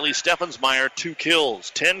kill. And Haley Steffensmeyer 2 kills.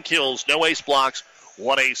 10 kills, no ace blocks,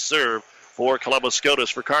 1 ace serve for Columbus Scotus.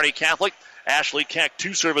 For Kearney Catholic, Ashley Keck,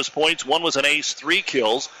 2 service points. 1 was an ace, 3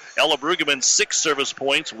 kills. Ella Brueggemann, 6 service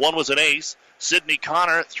points. 1 was an ace. Sydney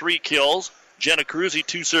Connor, 3 kills. Jenna Cruzy,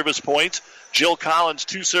 2 service points. Jill Collins,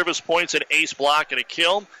 2 service points, an ace block and a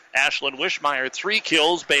kill. Ashlyn Wishmeyer, 3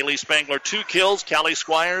 kills. Bailey Spangler, 2 kills. Callie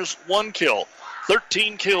Squires, 1 kill.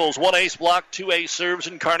 13 kills, 1 ace block, 2 ace serves,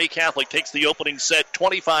 and Kearney Catholic takes the opening set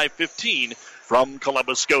 25-15 from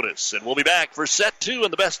Columbus Scotus. And we'll be back for set 2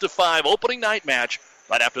 in the best of 5 opening night match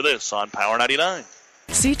right after this on Power 99.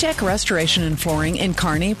 C-Tech Restoration and Flooring in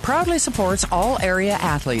Kearney proudly supports all area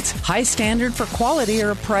athletes. High standard for quality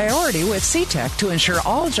are a priority with C-Tech to ensure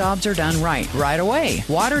all jobs are done right away.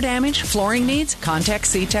 Water damage, flooring needs, contact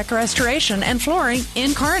C-Tech Restoration and Flooring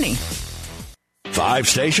in Kearney. 5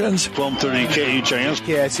 stations. 1230 KHIS.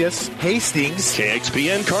 KSS. Hastings.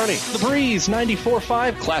 KXPN Kearney. The Breeze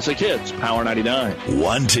 94.5. Classic Hits. Power 99.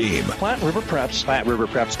 1 team. Platte River Preps. Platte River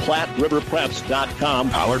Preps. PlatteRiverPreps.com.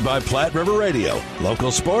 Powered by Platte River Radio.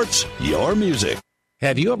 Local sports, your music.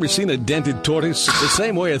 Have you ever seen a dented tortoise? The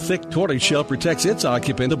same way a thick tortoise shell protects its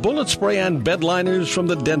occupant, the bullet spray-on bed liners from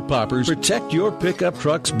the Dent Poppers protect your pickup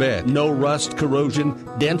truck's bed. No rust, corrosion,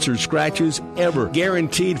 dents, or scratches ever.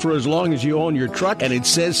 Guaranteed for as long as you own your truck, and it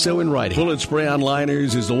says so in writing. Bullet spray-on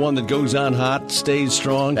liners is the one that goes on hot, stays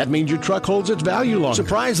strong. That means your truck holds its value longer.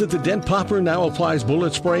 Surprised that the Dent Popper now applies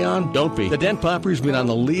bullet spray-on? Don't be. The Dent Popper's been on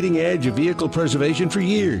the leading edge of vehicle preservation for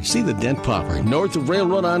years. See the Dent Popper, north of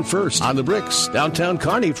Railroad on First, on the Bricks, downtown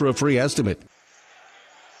Kearney for a free estimate.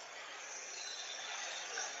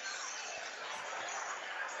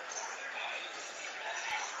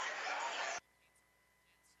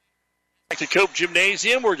 Back to Cope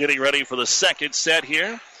Gymnasium. We're getting ready for the second set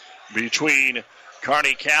here between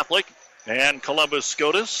Kearney Catholic and Columbus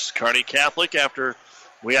Scotus. Kearney Catholic, after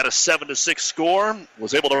we had a 7-6 score,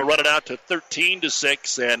 was able to run it out to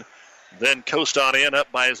 13-6 and then coast on in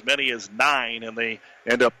up by as many as 9, and they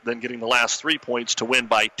end up then getting the last 3 points to win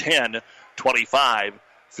by 10,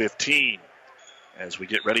 25-15. As we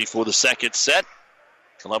get ready for the second set,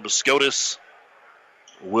 Columbus Scotus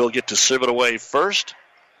will get to serve it away first.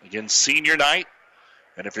 Again, senior night.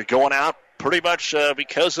 And if you're going out, pretty much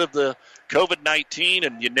because of the COVID-19,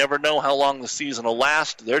 and you never know how long the season will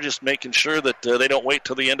last, they're just making sure that they don't wait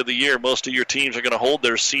till the end of the year. Most of your teams are going to hold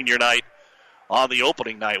their senior night on the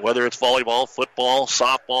opening night, whether it's volleyball, football,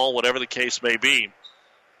 softball, whatever the case may be.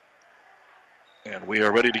 And we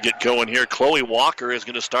are ready to get going here. Chloe Walker is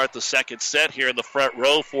going to start the second set here in the front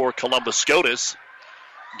row for Columbus Scotus.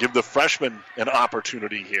 Give the freshman an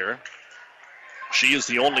opportunity here. She is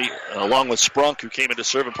the only, along with Sprunk, who came in to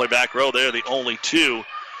serve and play back row, they're the only two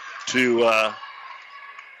to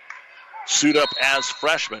suit up as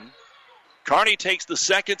freshmen. Kearney takes the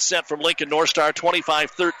second set from Lincoln North Star,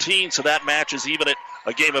 25-13, so that match is even at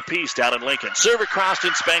a game apiece down in Lincoln. Server crossed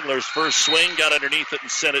in Spangler's first swing, got underneath it and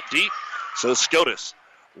sent it deep. So Scotus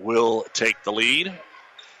will take the lead.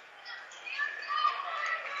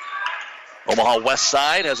 Omaha West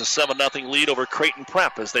Side has a 7-0 lead over Creighton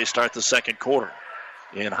Prep as they start the second quarter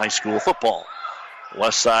in high school football.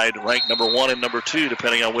 West Side ranked number 1 and number 2,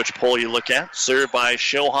 depending on which poll you look at. Served by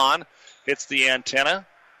Shohan, hits the antenna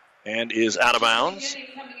and is out of bounds.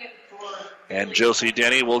 And Josie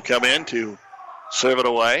Denny will come in to serve it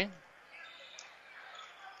away.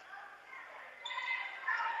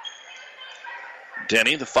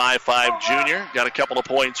 Denny, the 5'5 junior, got a couple of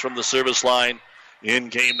points from the service line in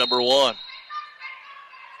game number 1.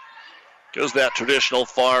 Goes that traditional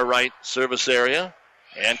far right service area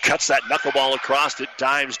and cuts that knuckleball across. It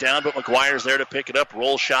dives down, but McGuire's there to pick it up.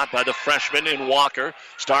 Roll shot by the freshman in Walker.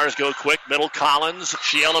 Stars go quick. Middle Collins.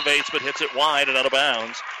 She elevates, but hits it wide and out of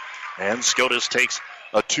bounds. And Scotus takes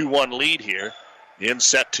a 2-1 lead here in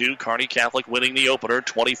set 2. Kearney Catholic winning the opener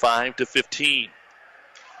 25-15.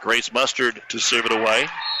 Grace Mustard to serve it away.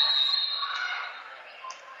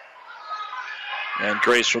 And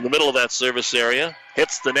Grace from the middle of that service area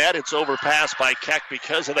hits the net. It's overpassed by Keck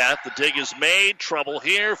because of that. The dig is made. Trouble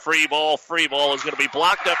here. Free ball. Free ball is going to be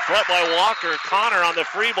blocked up front by Walker. Connor on the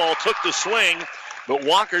free ball took the swing, but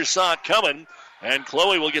Walker saw it coming. And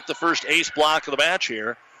Chloe will get the first ace block of the match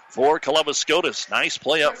here for Columbus Scotus. Nice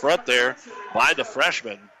play up front there by the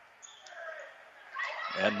freshman.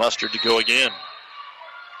 And Mustard to go again.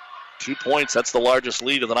 2 points. That's the largest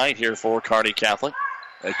lead of the night here for Kearney Catholic.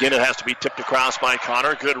 Again, it has to be tipped across by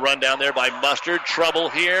Connor. Good run down there by Mustard. Trouble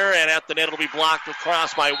here, and at the net it'll be blocked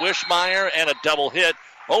across by Wishmeyer, and a double hit.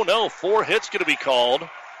 Oh no, 4 hits going to be called.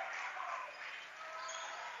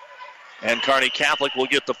 And Kearney Catholic will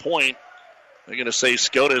get the point. They're going to say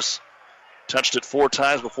Scotus touched it 4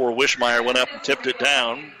 times before Wishmeyer went up and tipped it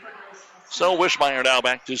down. So Wishmeyer now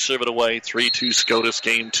back to serve it away. 3-2 Scotus,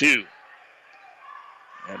 game 2.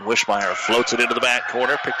 And Wishmeyer floats it into the back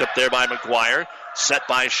corner, picked up there by McGuire. Set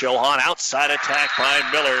by Shohan, outside attack by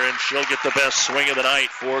Miller, and she'll get the best swing of the night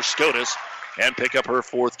for Scotus and pick up her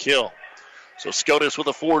 4th kill. So Scotus with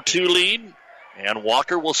a 4-2 lead, and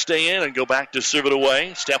Walker will stay in and go back to serve it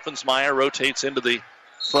away. Steffensmeyer rotates into the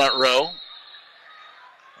front row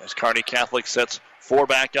as Kearney Catholic sets 4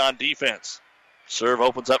 back on defense. Serve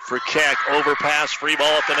opens up for Keck, overpass, free ball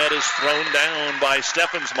at the net is thrown down by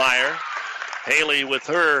Steffensmeyer. Haley with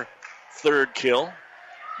her 3rd kill.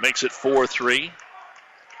 Makes it 4-3.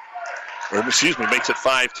 Makes it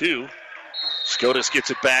 5-2. Scotus gets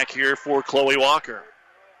it back here for Chloe Walker.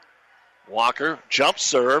 Walker, jump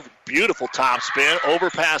serve, beautiful top spin,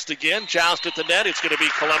 overpassed again, joust at the net. It's going to be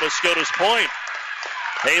Columbus Scotus point.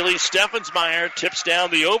 Haley Steffensmeyer tips down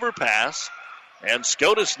the overpass, and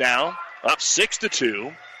Scotus now up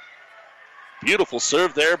 6-2. Beautiful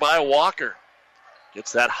serve there by Walker.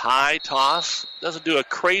 Gets that high toss. Doesn't do a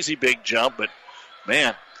crazy big jump, but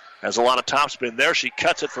man, has a lot of topspin there. She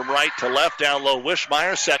cuts it from right to left, down low.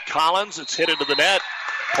 Wishmeyer set Collins. It's hit into the net.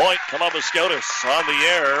 Point Columbus Scotus on the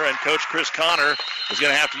air, and Coach Chris Connor is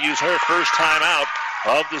going to have to use her first timeout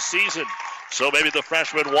of the season. So maybe the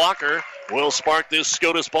freshman Walker will spark this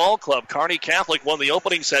Scotus ball club. Kearney Catholic won the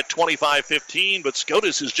opening set 25-15, but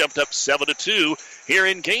Scotus has jumped up 7-2 here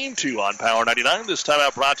in Game 2 on Power 99. This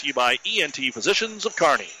timeout brought to you by ENT Physicians of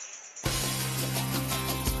Kearney.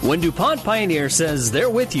 When DuPont Pioneer says they're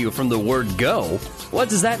with you from the word go, what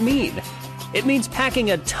does that mean? It means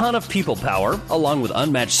packing a ton of people power, along with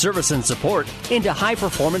unmatched service and support, into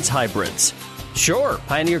high-performance hybrids. Sure,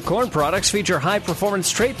 Pioneer Corn products feature high-performance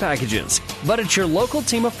trait packages, but it's your local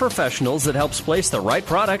team of professionals that helps place the right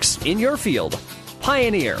products in your field.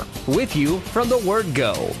 Pioneer, with you from the word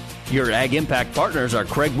go. Your Ag Impact partners are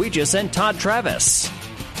Craig Weegis and Todd Travis.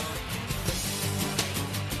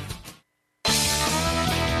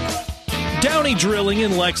 Downey Drilling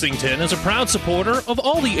in Lexington is a proud supporter of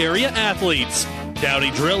all the area athletes.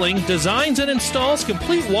 Downey Drilling designs and installs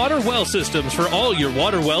complete water well systems for all your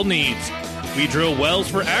water well needs. We drill wells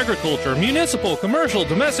for agriculture, municipal, commercial,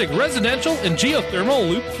 domestic, residential, and geothermal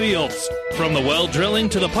loop fields. From the well drilling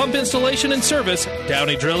to the pump installation and service,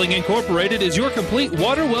 Downey Drilling Incorporated is your complete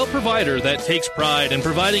water well provider that takes pride in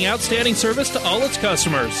providing outstanding service to all its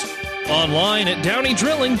customers. Online at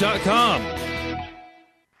downeydrilling.com.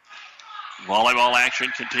 Volleyball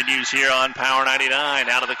action continues here on Power 99.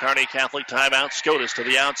 Out of the Kearney Catholic timeout. Scotus to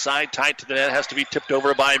the outside. Tight to the net. Has to be tipped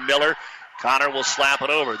over by Miller. Connor will slap it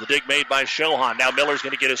over. The dig made by Shohan. Now Miller's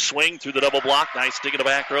going to get a swing through the double block. Nice dig in the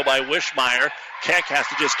back row by Wishmeyer. Keck has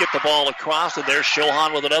to just get the ball across, and there's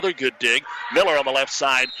Shohan with another good dig. Miller on the left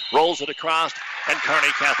side rolls it across, and Kearney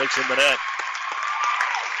Catholic's in the net.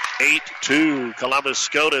 8-2. Columbus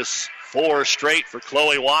Scotus. 4 straight for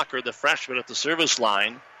Chloe Walker, the freshman at the service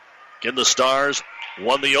line. Again, the Stars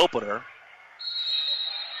won the opener.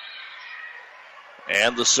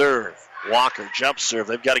 And the serve. Walker, jump serve.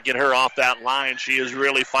 They've got to get her off that line. She is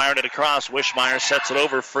really firing it across. Wishmeyer sets it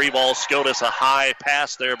over. Free ball Scotus. A high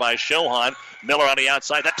pass there by Shohan. Miller on the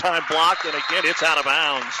outside. That time blocked, and again, it's out of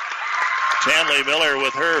bounds. Chanley Miller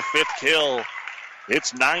with her 5th kill.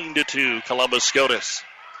 It's 9-2, Columbus Scotus.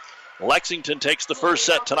 Lexington takes the first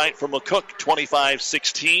set tonight from McCook,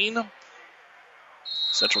 25-16.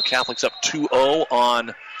 Central Catholic's up 2-0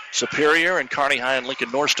 on Superior, and Kearney High and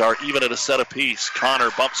Lincoln North Star even at a set apiece. Connor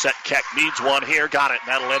bump set. Keck needs one here. Got it.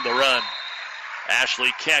 That'll end the run. Ashley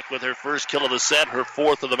Keck with her first kill of the set, her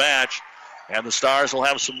 4th of the match. And the Stars will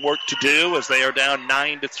have some work to do as they are down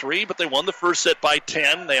 9-3, but they won the first set by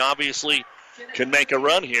 10. They obviously can make a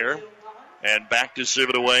run here. And back to serve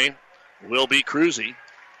it away will be Cruzy.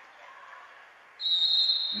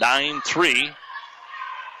 9-3.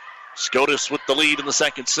 Scotus with the lead in the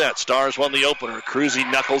second set. Stars won the opener. Cruzy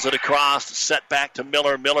knuckles it across. Set back to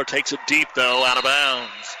Miller. Miller takes it deep, though, out of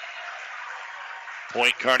bounds.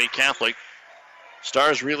 Point Kearney Catholic.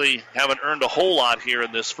 Stars really haven't earned a whole lot here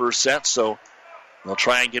in this first set, so they'll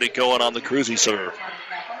try and get it going on the Cruzy serve.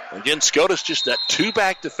 Again, Scotus just that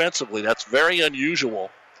 2-back defensively. That's very unusual.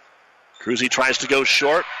 Cruzy tries to go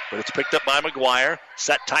short, but it's picked up by McGuire.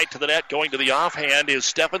 Set tight to the net. Going to the offhand is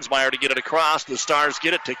Steffensmeyer to get it across. The Stars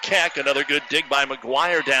get it to Keck. Another good dig by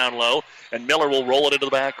McGuire down low, and Miller will roll it into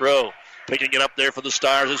the back row. Picking it up there for the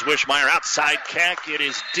Stars is Wishmeyer. Outside Keck. It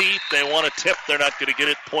is deep. They want a tip. They're not going to get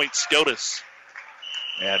it. Point Scotus.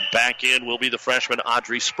 And back in will be the freshman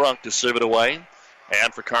Audrey Sprunk to serve it away.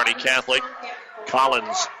 And for Kearney Catholic,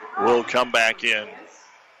 Collins will come back in.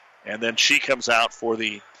 And then she comes out for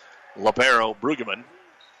the libero Brueggemann.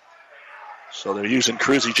 So they're using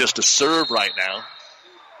Cruzy just to serve right now.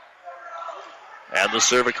 And the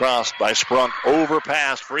serve across by Sprunk.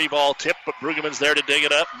 Overpass. Free ball tip, but Brueggemann's there to dig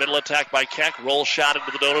it up. Middle attack by Keck. Roll shot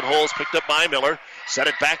into the donut holes. Picked up by Miller. Set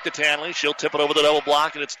it back to Tanley. She'll tip it over the double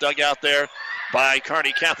block, and it's dug out there by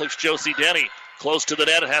Kearney Catholic's Josie Denny. Close to the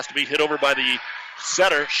net. It has to be hit over by the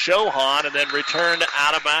setter, Shohan, and then returned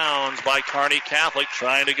out of bounds by Kearney Catholic,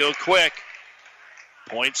 trying to go quick.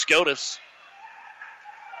 Point Scotus.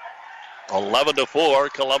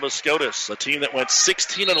 11-4, Columbus Scotus, a team that went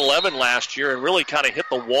 16-11 last year and really kind of hit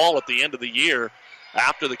the wall at the end of the year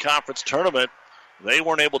after the conference tournament. They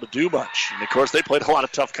weren't able to do much. And, of course, they played a lot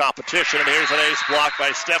of tough competition. And here's an ace block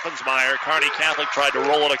by Steffensmeyer. Kearney Catholic tried to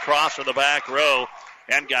roll it across from the back row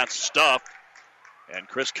and got stuffed. And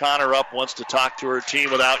Chris Connor up wants to talk to her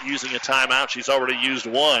team without using a timeout. She's already used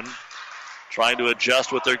one, trying to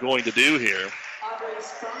adjust what they're going to do here.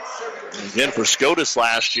 Again, for Scotus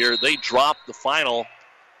last year, they dropped the final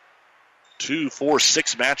 2, 4,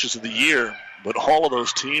 6 matches of the year, but all of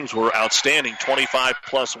those teams were outstanding,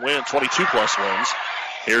 25-plus wins, 22-plus wins.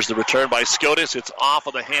 Here's the return by Scotus. It's off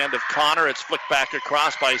of the hand of Connor. It's flicked back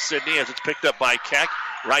across by Sidney as it's picked up by Keck.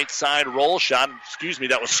 Right side roll shot.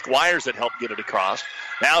 That was Squires that helped get it across.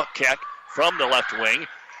 Now Keck from the left wing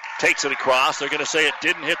takes it across. They're going to say it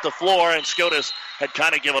didn't hit the floor, and Scotus had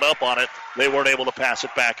kind of given up on it. They weren't able to pass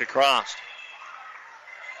it back across.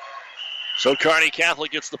 So Kearney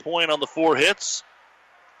Catholic gets the point on the 4 hits.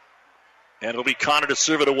 And it'll be Connor to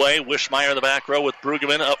serve it away. Wishmeyer in the back row with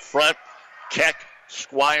Brueggemann up front. Keck,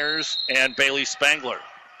 Squires, and Bailey Spangler.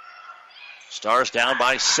 Stars down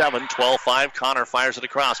by 7, 12-5. Connor fires it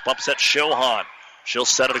across. Bumps at Shohan. She'll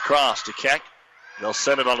set it across to Keck. They'll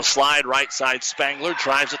send it on a slide. Right side Spangler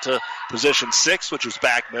drives it to position 6, which is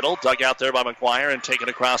back middle. Dug out there by McGuire and taken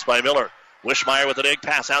across by Miller. Wishmeyer with an egg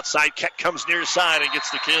pass outside. Keck comes near side and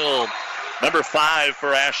gets the kill. Number 5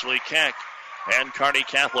 for Ashley Keck. And Kearney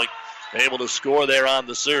Catholic able to score there on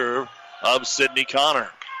the serve of Sidney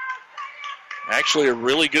Connor. Actually, a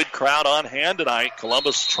really good crowd on hand tonight.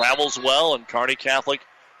 Columbus travels well, and Kearney Catholic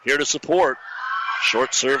here to support.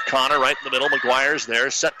 Short serve, Connor right in the middle. McGuire's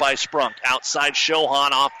there, set by Sprunk. Outside,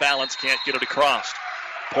 Shohan off balance, can't get it across.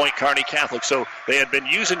 Point Kearney Catholic. So they had been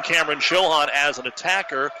using Cameron Shohan as an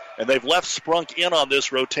attacker, and they've left Sprunk in on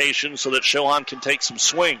this rotation so that Shohan can take some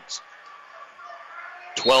swings.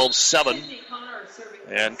 12-7,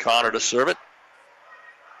 and Connor to serve it.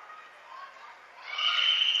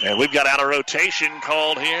 And we've got out of rotation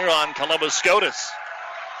called here on Columbus Scotus.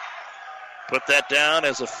 Put that down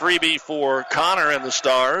as a freebie for Connor and the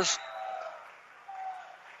Stars.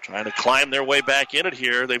 Trying to climb their way back in it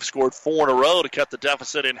here. They've scored 4 in a row to cut the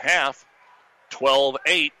deficit in half.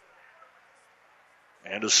 12-8.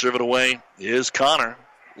 And to serve it away is Connor.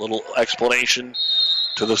 Little explanation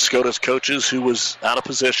to the Scotus coaches who was out of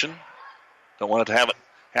position. Don't want it to have it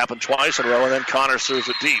happen twice in a row, and then Connor serves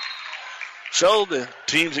it deep. So the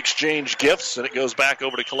teams exchange gifts, and it goes back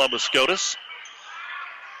over to Columbus Scotus.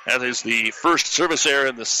 That is the first service error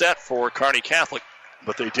in the set for Kearney Catholic,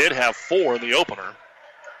 but they did have 4 in the opener.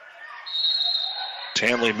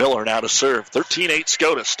 Tanley Miller now to serve. 13-8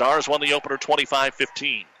 Scotus. Stars won the opener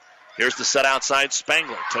 25-15. Here's the set outside.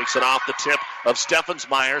 Spangler takes it off the tip of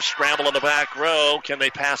Steffensmeyer. Scramble in the back row. Can they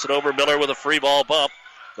pass it over? Miller with a free ball bump.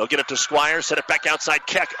 They'll get it to Squires. Set it back outside.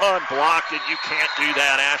 Keck unblocked, and you can't do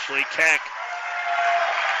that. Ashley Keck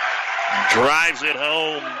drives it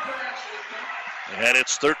home. And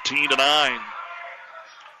it's 13-9. I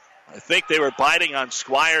think they were biting on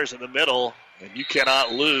Squires in the middle, and you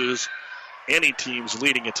cannot lose any team's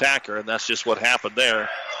leading attacker, and that's just what happened there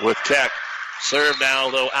with Keck. Serve now,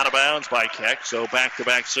 though, out of bounds by Keck, so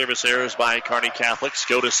back-to-back service errors by Kearney Catholic.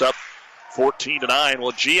 Scotus up 14-9.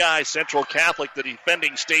 Well, GI Central Catholic, the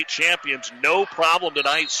defending state champions, no problem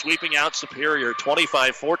tonight, sweeping out Superior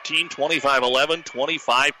 25-14, 25-11,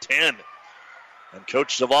 25-10. And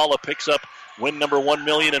Coach Zavala picks up win number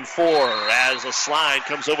 1,000,004 as a slide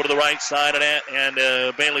comes over to the right side, and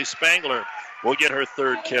Bailey Spangler will get her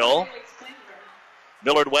 3rd kill.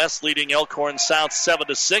 Millard West leading Elkhorn South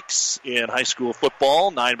 7-6 in high school football.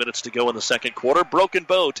 9 minutes to go in the second quarter. Broken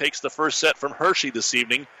Bow takes the first set from Hershey this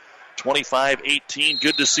evening, 25-18.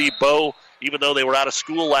 Good to see Bow, even though they were out of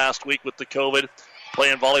school last week with the COVID,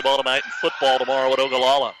 playing volleyball tonight and football tomorrow at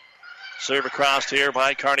Ogallala. Serve across here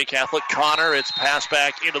by Kearney Catholic. Connor, it's passed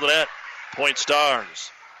back into the net. Point Stars.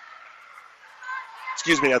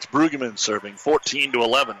 That's Brueggemann serving,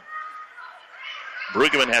 14-11.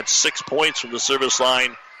 Brueggemann had 6 points from the service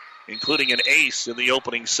line, including an ace in the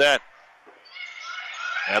opening set.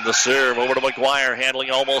 And the serve over to McGuire, handling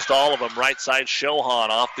almost all of them. Right side, Shohan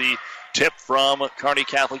off the tip from Kearney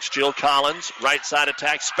Catholic's Jill Collins. Right side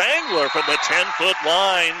attack, Spangler from the 10-foot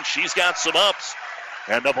line. She's got some ups.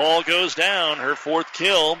 And the ball goes down, her fourth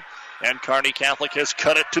kill. And Kearney Catholic has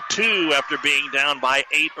cut it to 2 after being down by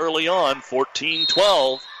 8 early on,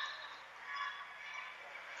 14-12.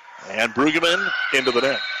 And Brueggemann into the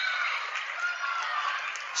net.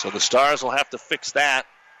 So the Stars will have to fix that.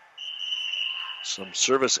 Some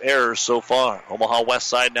service errors so far. Omaha West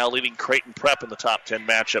Side now leading Creighton Prep in the top 10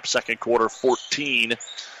 matchup. Second quarter,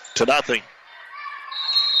 14-0.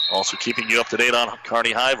 Also keeping you up to date on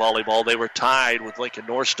Kearney High volleyball. They were tied with Lincoln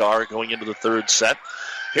North Star going into the third set.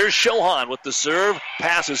 Here's Shohan with the serve.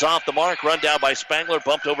 Passes off the mark. Run down by Spangler.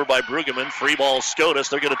 Bumped over by Brueggemann. Free ball Scotus.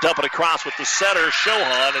 They're going to dump it across with the setter,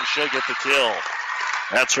 Shohan, and she'll get the kill.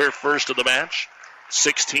 That's her first of the match.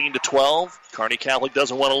 16-12. Kearney Catholic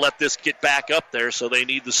doesn't want to let this get back up there, so they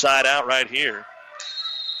need the side out right here.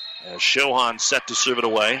 As Shohan set to serve it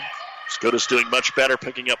away. Scotus doing much better,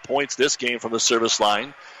 picking up points this game from the service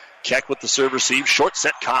line. Keck with the serve receive. Short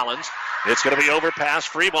set Collins. It's going to be overpass.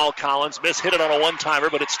 Free ball Collins. Hit it on a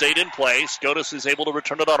one-timer, but it stayed in play. Scotus is able to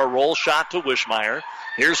return it on a roll shot to Wishmeyer.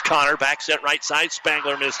 Here's Connor. Back set right side.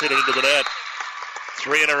 Spangler hit it into the net.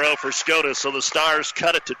 3 in a row for Scotus. So the Stars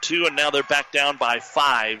cut it to 2, and now they're back down by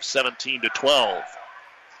 5, 17-12.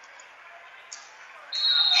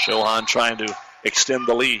 Shohan trying to extend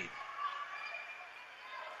the lead.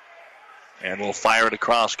 And we'll fire it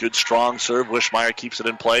across. Good strong serve. Wishmeyer keeps it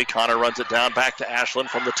in play. Connor runs it down back to Ashland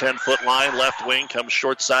from the 10-foot line. Left wing comes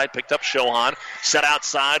short side. Picked up Shohan. Set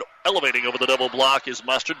outside. Elevating over the double block is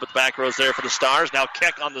Mustard, but the back row's there for the Stars. Now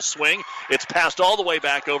Keck on the swing. It's passed all the way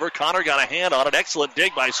back over. Connor got a hand on it. Excellent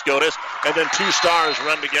dig by Scotus. And then 2 Stars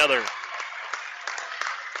run together.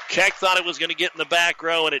 Keck thought it was going to get in the back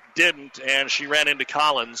row, and it didn't. And she ran into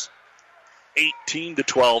Collins.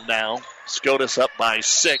 18-12 now. Scotus up by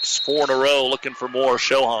 6, 4 in a row, looking for more.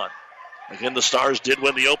 Shohan. Again, the Stars did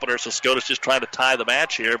win the opener, so Scotus just trying to tie the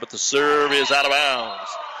match here, but the serve is out of bounds.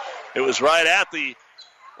 It was right at the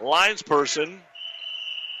linesperson.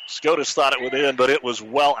 Scotus thought it would in, but it was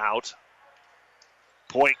well out.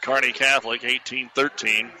 Point Kearney Catholic,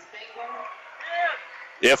 18-13.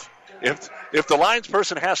 If the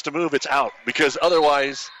linesperson has to move, it's out, because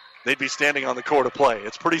otherwise they'd be standing on the court to play.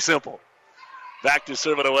 It's pretty simple. Back to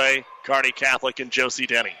serve it away, Kearney Catholic and Josie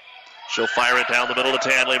Denny. She'll fire it down the middle to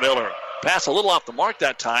Tanley Miller. Pass a little off the mark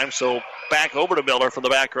that time, so back over to Miller from the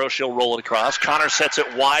back row. She'll roll it across. Connor sets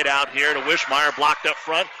it wide out here to Wishmeyer, blocked up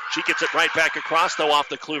front. She gets it right back across, though, off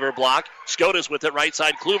the Kluver block. Scotus with it, right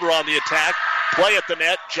side. Kluver on the attack. Play at the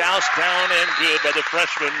net. Joust down and good by the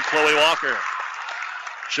freshman, Chloe Walker.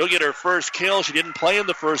 She'll get her first kill. She didn't play in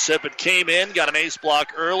the first set, but came in, got an ace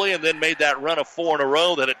block early, and then made that run of 4 in a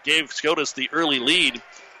row that it gave Scotus the early lead.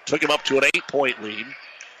 Took him up to an 8-point lead.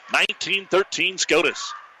 19-13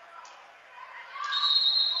 Scotus.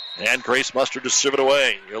 And Grace Mustard to serve it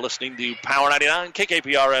away. You're listening to Power 99,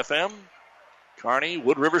 KKPR-FM. Kearney,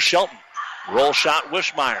 Wood River, Shelton. Roll shot,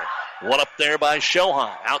 Wishmeyer. One up there by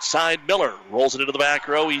Shohan. Outside Miller. Rolls it into the back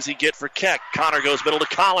row. Easy get for Keck. Connor goes middle to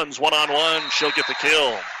Collins. One-on-one. She'll get the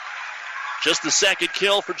kill. Just the second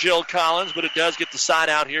kill for Jill Collins, but it does get the side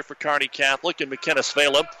out here for Kearney Catholic. And McKenna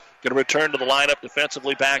Svela going to return to the lineup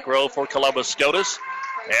defensively, back row for Columbus Scotus.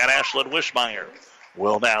 And Ashlyn Wishmeyer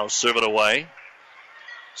will now serve it away.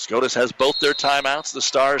 Scotus has both their timeouts. The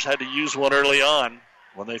Stars had to use one early on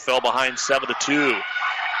when they fell behind 7-2.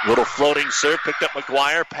 Little floating serve, picked up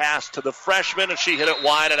McGuire, passed to the freshman, and she hit it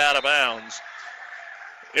wide and out of bounds.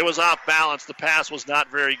 It was off balance. The pass was not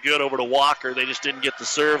very good over to Walker. They just didn't get the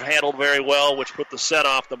serve handled very well, which put the set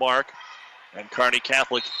off the mark. And Kearney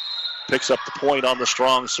Catholic picks up the point on the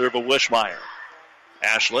strong serve of Wishmeyer.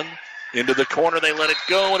 Ashland into the corner. They let it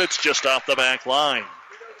go, and it's just off the back line.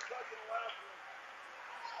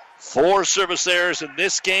 4 service errors in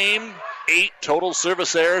this game. 8 total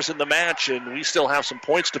service errors in the match, and we still have some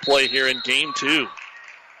points to play here in game 2.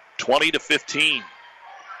 20-15.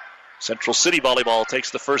 Central City Volleyball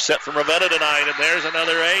takes the first set from Ravenna tonight, and there's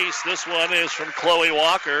another ace. This one is from Chloe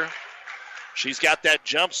Walker. She's got that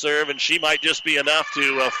jump serve, and she might just be enough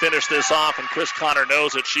to finish this off, and Chris Connor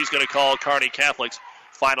knows it. She's going to call Kearney Catholic's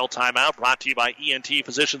final timeout, brought to you by ENT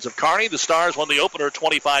Physicians of Kearney. The Stars won the opener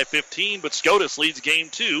 25-15, but Scotus leads game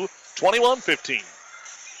 2 21-15.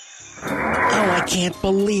 Oh, I can't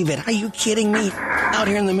believe it. Are you kidding me? Out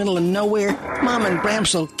here in the middle of nowhere? Mom and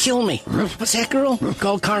Bramps will kill me. What's that, girl?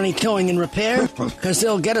 Call Kearney Towing and Repair? Because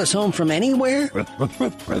they'll get us home from anywhere?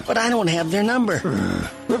 But I don't have their number.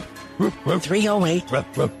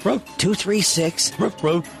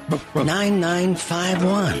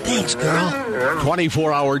 308-236-9951. Thanks, girl.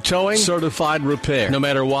 24-hour towing, certified repair. No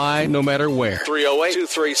matter why, no matter where.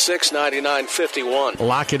 308-236-9951.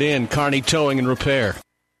 Lock it in, Kearney Towing and Repair.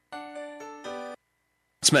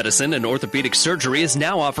 Medicine and Orthopedic Surgery is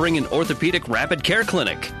now offering an orthopedic rapid care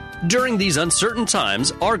clinic. During these uncertain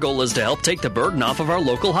times, our goal is to help take the burden off of our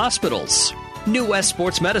local hospitals. New West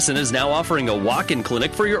Sports Medicine is now offering a walk-in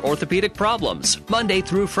clinic for your orthopedic problems, Monday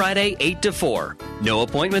through Friday, 8 to 4. No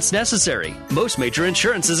appointments necessary. Most major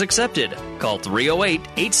insurance is accepted. Call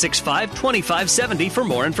 308-865-2570 for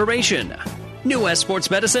more information. New West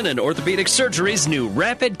Sports Medicine and Orthopedic Surgery's new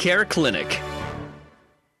Rapid Care Clinic.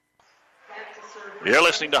 You're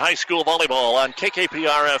listening to High School Volleyball on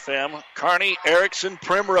KKPR-FM, Kearney, Erickson,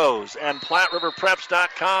 Primrose, and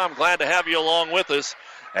PlatteRiverPreps.com. Glad to have you along with us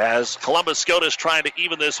as Columbus Scotus trying to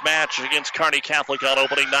even this match against Kearney Catholic on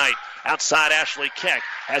opening night. Outside, Ashley Keck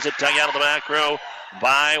has it dug out of the back row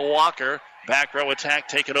by Walker. Back row attack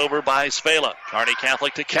taken over by Svela. Kearney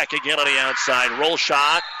Catholic to Keck again on the outside. Roll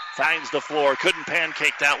shot, finds the floor. Couldn't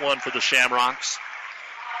pancake that one for the Shamrocks.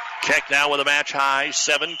 Keck now with a match high,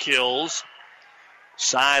 7 kills.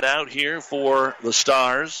 Side out here for the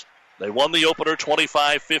Stars. They won the opener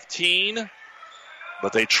 25-15,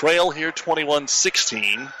 but they trail here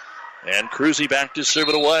 21-16. And Cruzy back to serve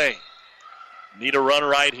it away. Need a run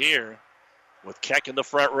right here with Keck in the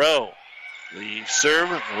front row. The serve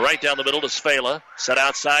right down the middle to Svela. Set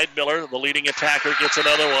outside Miller. The leading attacker gets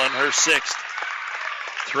another one, her 6th.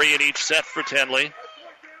 3 in each set for Tenley.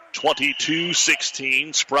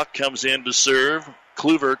 22-16. Spruck comes in to serve.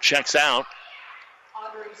 Kluver checks out.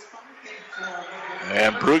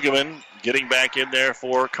 And Brueggemann getting back in there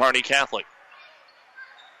for Kearney Catholic.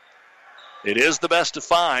 It is the best of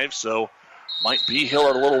 5, so might be here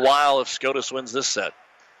in a little while if Scotus wins this set.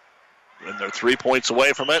 And they're 3 points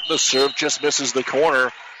away from it. The serve just misses the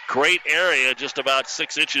corner. Great area, just about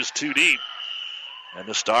 6 inches too deep. And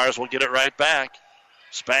the Stars will get it right back.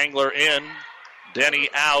 Spangler in. Denny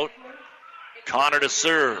out. Connor to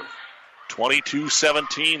serve.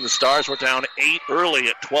 22-17. The Stars were down 8 early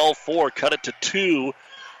at 12-4. Cut it to 2.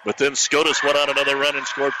 But then Scotus went on another run and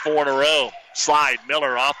scored 4 in a row. Slide.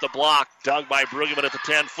 Miller off the block. Dug by Brueggemann at the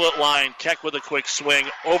 10-foot line. Keck with a quick swing.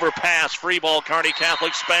 Overpass. Free ball. Kearney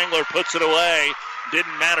Catholic. Spangler puts it away.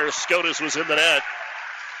 Didn't matter. Scotus was in the net.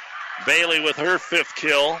 Bailey with her 5th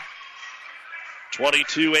kill.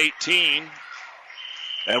 22-18.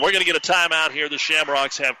 And we're going to get a timeout here. The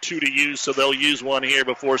Shamrocks have 2 to use, so they'll use one here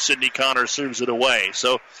before Sydney Connor serves it away.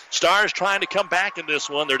 So Stars trying to come back in this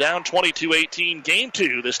one. They're down 22-18. Game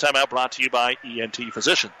 2, this timeout brought to you by ENT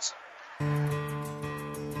Physicians.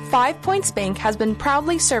 5 Points Bank has been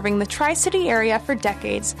proudly serving the Tri-City area for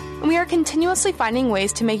decades, and we are continuously finding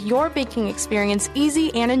ways to make your banking experience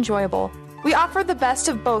easy and enjoyable. We offer the best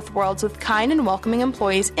of both worlds with kind and welcoming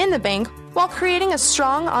employees in the bank while creating a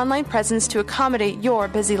strong online presence to accommodate your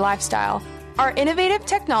busy lifestyle. Our innovative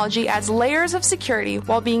technology adds layers of security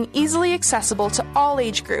while being easily accessible to all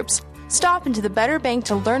age groups. Stop into the Better Bank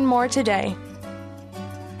to learn more today.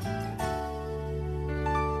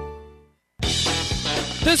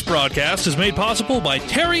 This broadcast is made possible by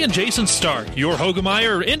Terry and Jason Stark, your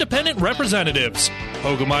Hogemeyer independent representatives.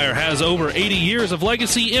 Hogemeyer has over 80 years of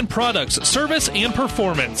legacy in products, service, and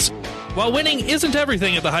performance. While winning isn't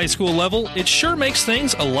everything at the high school level, it sure makes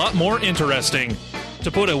things a lot more interesting.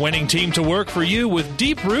 To put a winning team to work for you with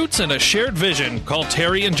deep roots and a shared vision, call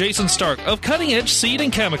Terry and Jason Stark of Cutting Edge Seed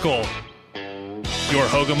and Chemical. Your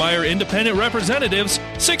Hogemeyer independent representatives,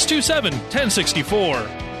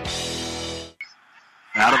 627-1064.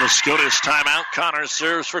 Out of the Scotus timeout, Connor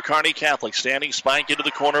serves for Kearney Catholic. Standing spike into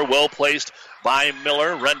the corner, well placed by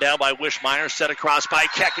Miller. Run down by Wishmeyer, set across by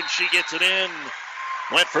Keck, and she gets it in.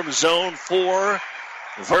 Went from zone 4,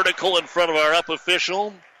 vertical in front of our up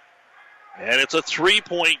official. And it's a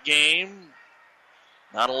 3-point game.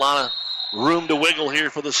 Not a lot of room to wiggle here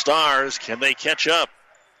for the Stars. Can they catch up?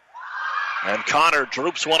 And Connor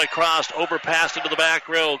droops one across, overpassed into the back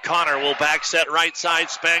row. Connor will back set right side.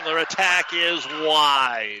 Spangler attack is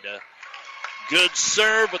wide. Good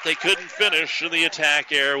serve, but they couldn't finish. And the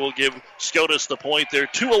attack error will give Scotus the point. They're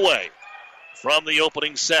 2 away from the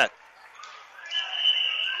opening set.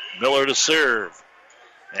 Miller to serve.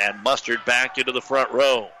 And Mustard back into the front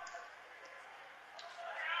row.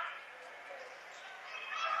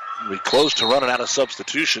 We close to running out of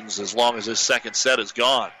substitutions as long as this second set is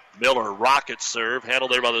gone. Miller, rocket serve,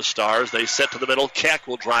 handled there by the Stars. They set to the middle. Keck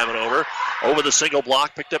will drive it over the single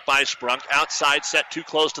block, picked up by Sprunk. Outside set, too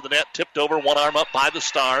close to the net, tipped over, one arm up by the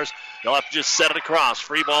Stars. They'll have to just set it across.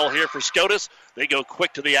 Free ball here for Scotus. They go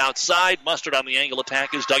quick to the outside. Mustard on the angle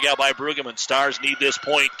attack is dug out by Brueggemann. Stars need this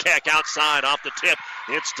point. Keck outside off the tip.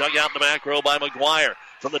 It's dug out in the back row by McGuire.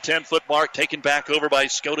 From the 10-foot mark, taken back over by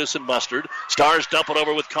Scotus and Mustard. Stars dump it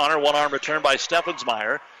over with Connor. One arm return by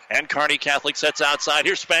Steffensmeyer. And Kearney Catholic sets outside.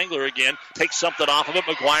 Here's Spangler again. Takes something off of it.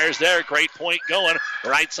 McGuire's there. Great point going.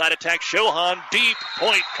 Right side attack. Shohan. Deep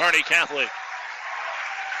point. Kearney Catholic.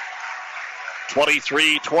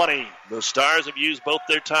 23-20. The Stars have used both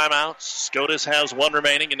their timeouts. Scotus has one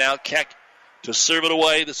remaining, and now Keck to serve it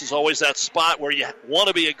away. This is always that spot where you want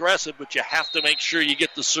to be aggressive, but you have to make sure you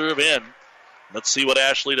get the serve in. Let's see what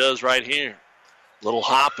Ashley does right here. Little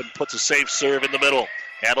hop and puts a safe serve in the middle.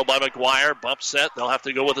 Handled by McGuire. Bump set. They'll have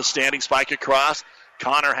to go with a standing spike across.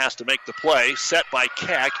 Connor has to make the play. Set by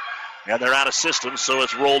Keck. And they're out of system, so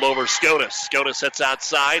it's rolled over Scotus. Scotus sets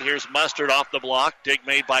outside. Here's Mustard off the block. Dig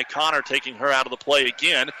made by Connor, taking her out of the play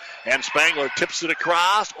again. And Spangler tips it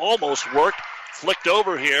across. Almost worked. Flicked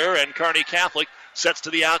over here, and Kearney Catholic sets to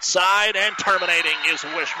the outside, and terminating is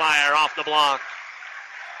Wishmeyer off the block.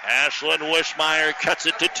 Ashlyn Wishmeyer cuts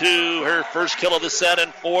it to 2. Her first kill of the set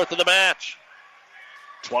and 4th of the match.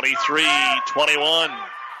 23-21.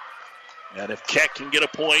 And if Keck can get a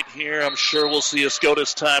point here, I'm sure we'll see a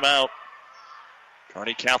Scotus timeout.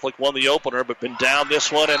 Kearney Catholic won the opener, but been down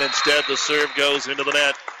this one, and instead the serve goes into the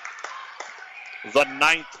net. The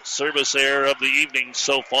 9th service error of the evening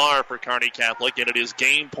so far for Kearney Catholic, and it is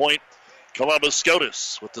game point Columbus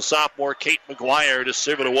Scotus with the sophomore Kate McGuire to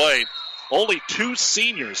serve it away. Only 2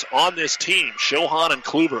 seniors on this team, Shohan and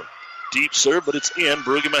Kluber. Deep serve, but it's in.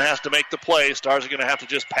 Brueggemann has to make the play. Stars are going to have to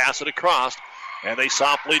just pass it across. And they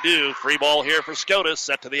softly do. Free ball here for Scotus.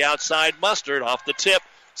 Set to the outside. Mustard off the tip.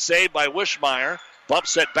 Saved by Wishmeyer. Bump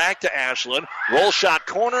set back to Ashlyn. Roll shot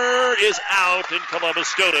corner is out. And Columbus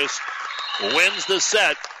Scotus wins the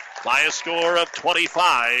set by a score of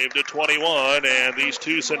 25-21. And these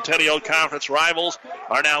two Centennial Conference rivals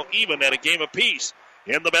are now even at a game apiece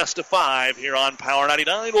in the best of 5 here on Power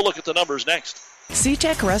 99. We'll look at the numbers next.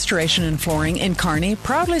 C-Tech Restoration and Flooring in Kearney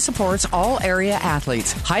proudly supports all area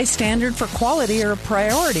athletes. High standard for quality are a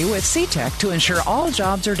priority with C-Tech to ensure all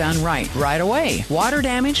jobs are done right away. Water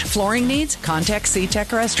damage, flooring needs, contact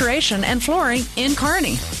C-Tech Restoration and Flooring in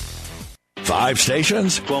Kearney. 5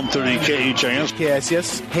 stations. 1230 KHIS.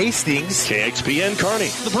 KSS. Hastings. KXPN Kearney.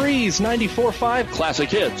 The Breeze 94.5. Classic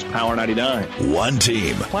Hits. Power 99. 1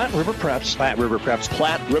 team. Platte River Preps. Platte River Preps.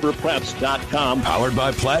 PlatteRiverPreps.com. Powered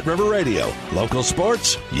by Platte River Radio. Local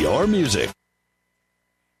sports, your music.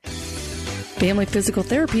 Family Physical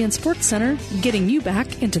Therapy and Sports Center, getting you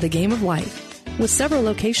back into the game of life. With several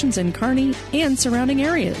locations in Kearney and surrounding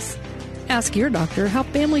areas. Ask your doctor how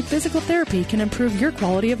Family Physical Therapy can improve your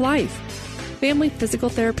quality of life. Family Physical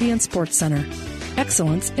Therapy and Sports Center.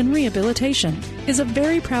 Excellence in rehabilitation is a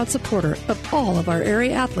very proud supporter of all of our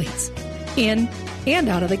area athletes, in and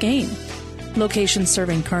out of the game. Locations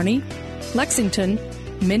serving Kearney, Lexington,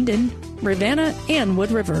 Minden, Ravenna, and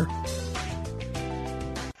Wood River.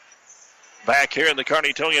 Back here in the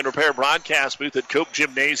Kearney Towing and Repair broadcast booth at Cope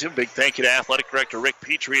Gymnasium. Big thank you to Athletic Director Rick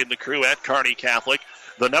Petrie and the crew at Kearney Catholic.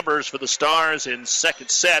 The numbers for the Stars in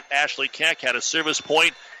second set. Ashley Keck had a service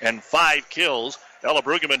point and 5 kills. Ella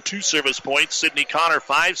Brueggemann, 2 service points. Sydney Connor,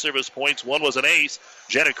 5 service points. 1 was an ace.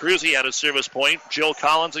 Jenna Cruzy had a service point. Jill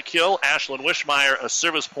Collins, a kill. Ashlyn Wishmeyer, a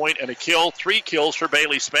service point and a kill. 3 kills for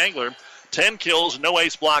Bailey Spangler. 10 kills, no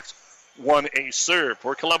ace blocks, 1 ace serve.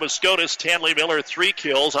 For Columbus Scotus, Tanley Miller, 3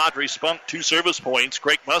 kills. Audrey Spunk, 2 service points.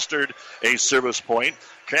 Greg Mustard, a service point.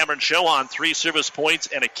 Cameron Shohan, 3 service points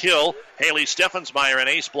and a kill. Haley Steffensmeyer, an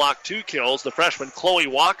ace block, 2 kills. The freshman Chloe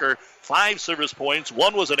Walker, 5 service points.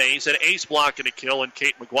 1 was an ace block and a kill. And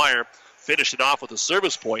Kate McGuire finished it off with a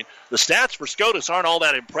service point. The stats for Scotus aren't all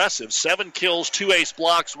that impressive. 7 kills, 2 ace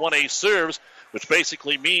blocks, 1 ace serves, which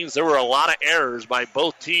basically means there were a lot of errors by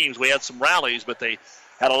both teams. We had some rallies, but they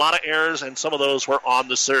had a lot of errors, and some of those were on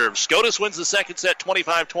the serve. Scotus wins the second set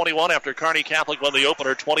 25-21 after Kearney Catholic won the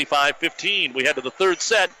opener 25-15. We head to the third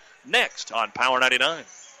set next on Power 99.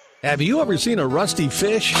 Have you ever seen a rusty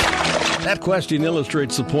fish? That question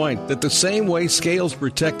illustrates the point that the same way Scales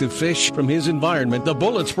protect the fish from his environment, the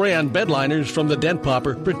bullet spray-on bed liners from the Dent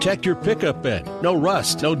Popper protect your pickup bed. No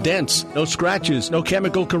rust, no dents, no scratches, no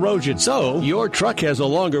chemical corrosion. So, your truck has a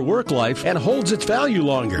longer work life and holds its value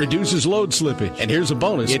longer, reduces load slippage. And here's a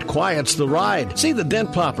bonus, it quiets the ride. See the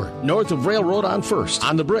Dent Popper, north of Railroad on 1st,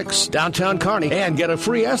 on the Bricks, downtown Kearney, and get a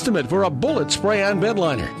free estimate for a bullet spray-on bed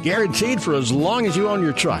liner. Guaranteed for as long as you own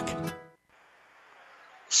your truck.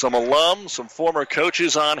 Some alums, some former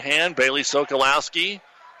coaches on hand. Bailey Sokolowski,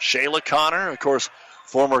 Shayla Connor, of course,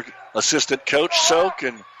 former assistant coach Sok,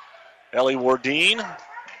 and Ellie Wardeen,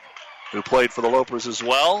 who played for the Lopers as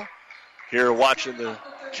well. Here watching the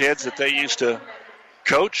kids that they used to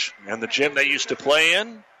coach and the gym they used to play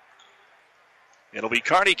in. It'll be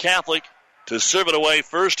Kearney Catholic to serve it away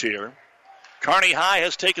first here. Kearney High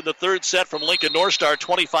has taken the third set from Lincoln North Star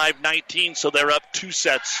 25-19, so they're up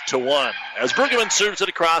 2-1. As Brueggemann serves it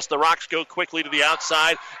across, the Rocks go quickly to the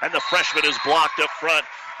outside, and the freshman is blocked up front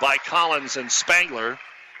by Collins and Spangler.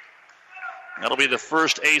 That'll be the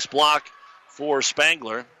first ace block for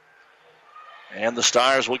Spangler. And the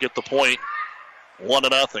Stars will get the point,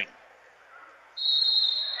 1-0.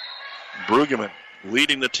 Brueggemann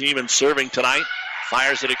leading the team in serving tonight.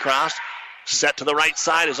 Fires it across. Set to the right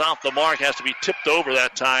side is off the mark. Has to be tipped over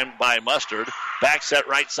that time by Mustard. Back set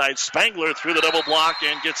right side. Spangler through the double block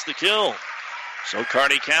and gets the kill. So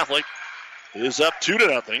Kearney Catholic is up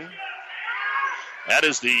 2-0. That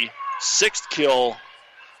is the 6th kill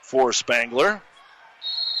for Spangler.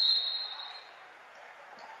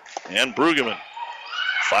 And Brueggemann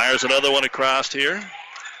fires another one across here.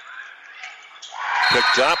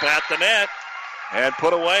 Picked up at the net and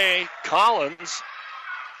put away. Collins.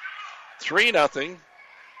 3-0.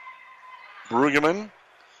 Brueggemann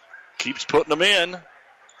keeps putting them in.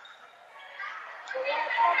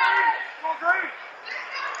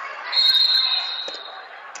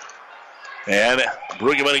 And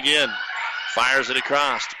Brueggemann again fires it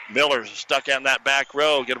across. Miller's stuck on that back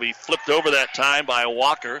row. Going to be flipped over that time by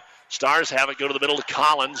Walker. Stars have it go to the middle to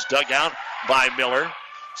Collins. Dug out by Miller.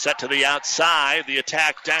 Set to the outside. The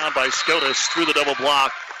attack down by Scotus. Through the double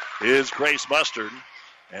block is Grace Mustard.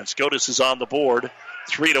 And Scotus is on the board,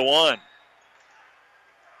 3-1.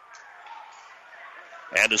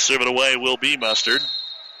 And to serve it away will be Mustard.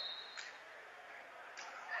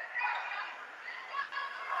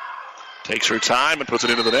 Takes her time and puts it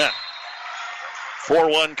into the net.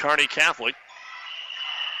 4-1 Kearney Catholic.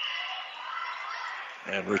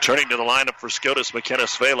 And returning to the lineup for Scotus, McKenna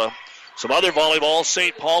Svela. Some other volleyball.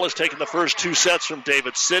 St. Paul has taken the first 2 sets from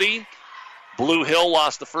David City. Blue Hill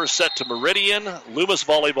lost the first set to Meridian. Loomis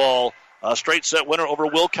Volleyball, a straight set winner over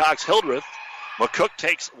Wilcox Hildreth. McCook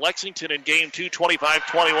takes Lexington in game 2,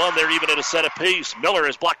 25-21. They're even at a set apiece. Miller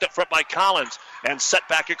is blocked up front by Collins and set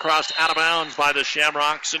back across out of bounds by the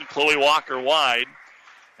Shamrocks and Chloe Walker wide.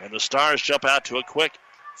 And the Stars jump out to a quick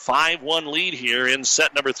 5-1 lead here in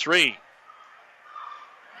set number 3.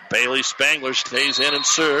 Bailey Spangler stays in and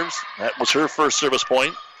serves. That was her first service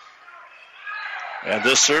point. And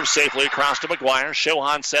this serve safely across to McGuire.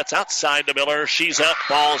 Shohan sets outside to Miller. She's up,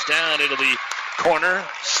 balls down into the corner.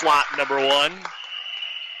 Slot number 1.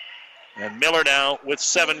 And Miller now with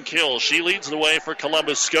 7 kills. She leads the way for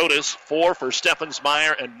Columbus Scotus. 4 for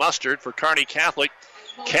Steffensmeyer and Mustard for Kearney Catholic.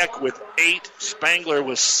 Keck with 8. Spangler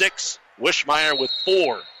with 6. Wishmeyer with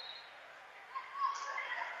 4.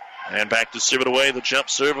 And back to serve it away, the jump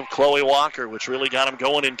serve of Chloe Walker, which really got him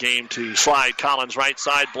going in game 2. Slide, Collins, right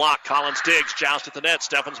side, block. Collins digs, joust at the net.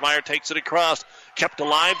 Steffensmeyer takes it across. Kept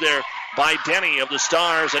alive there by Denny of the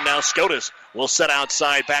Stars, and now Scotus will set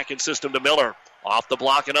outside, back in system to Miller. Off the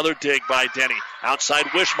block, another dig by Denny. Outside,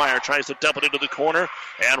 Wishmeyer tries to dump it into the corner,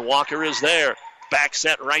 and Walker is there. Back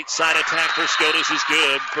set, right side attack for Scotus is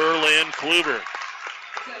good. Berlin Kluver.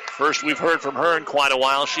 First we've heard from her in quite a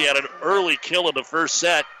while. She had an early kill in the first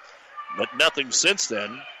set, but nothing since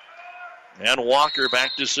then. And Walker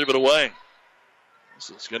back to serve it away. This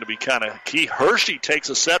is going to be kind of key. Hershey takes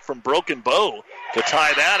a set from Broken Bow to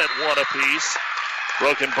tie that at 1 apiece.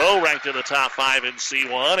 Broken Bow ranked in the top 5 in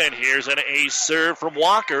C1. And here's an ace serve from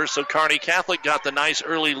Walker. So Kearney Catholic got the nice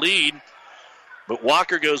early lead. But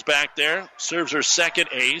Walker goes back there, serves her second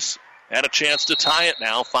ace, and a chance to tie it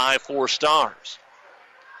now, 5-4 Stars.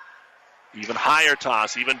 Even higher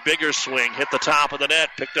toss, even bigger swing. Hit the top of the net.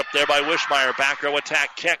 Picked up there by Wishmeyer. Back row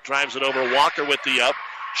attack. Keck drives it over. Walker with the up.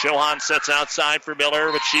 Shohan sets outside for Miller,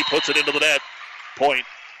 but she puts it into the net. Point.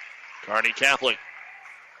 Kearney Catholic.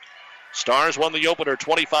 Stars won the opener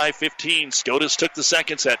 25-15. Scotus took the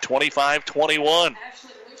second set 25-21.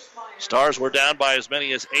 Stars were down by as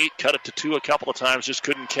many as 8. Cut it to 2 a couple of times. Just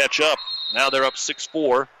couldn't catch up. Now they're up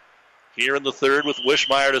 6-4. Here in the third with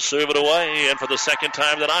Wishmeyer to serve it away. And for the second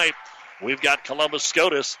time tonight, we've got Columbus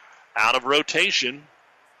Scotus out of rotation.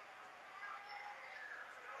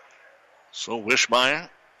 So Wishmeyer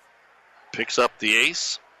picks up the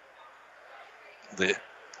ace.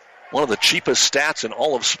 One of the cheapest stats in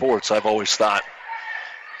all of sports, I've always thought,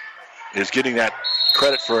 is getting that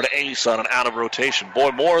credit for an ace on an out of rotation.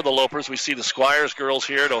 Boy, more of the Lopers. We see the Squires girls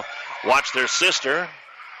here to watch their sister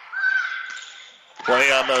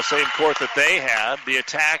play on the same court that they had. The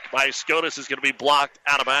attack by Scotus is going to be blocked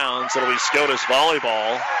out of bounds. It'll be Scotus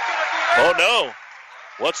volleyball. Oh no.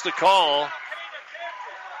 What's the call?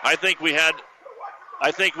 I think we had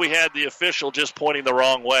the official just pointing the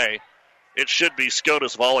wrong way. It should be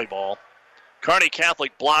Scotus volleyball. Kearney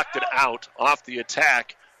Catholic blocked it out off the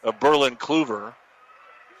attack of Berlin Kluver.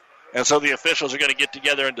 And so the officials are going to get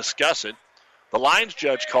together and discuss it. The lines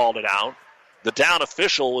judge called it out. The down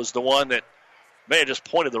official was the one that may have just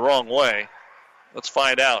pointed the wrong way. Let's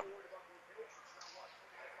find out.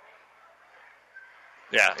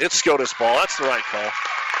 Yeah, it's Scotus ball. That's the right call.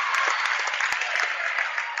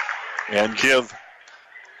 And give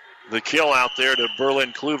the kill out there to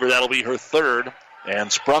Berlin Kluver. That'll be her third. And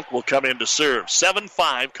Sprunk will come in to serve.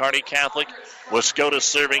 7-5, Kearney Catholic with Scotus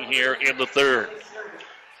serving here in the third.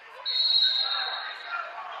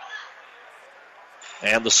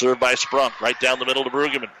 And the serve by Sprunk right down the middle to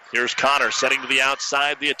Brueggemann. Here's Connor setting to the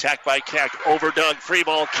outside. The attack by Keck. Over Doug. Free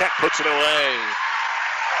ball. Keck puts it away.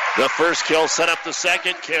 The first kill set up the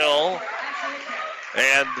second kill.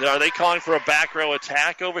 And are they calling for a back row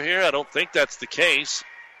attack over here? I don't think that's the case.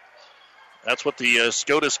 That's what the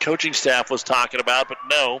Scotus coaching staff was talking about, but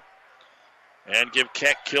no. And give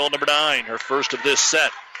Keck kill number 9, her first of this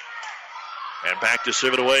set. And back to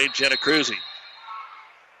serve it away, Jenna Cruzy.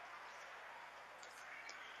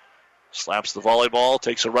 Slaps the volleyball,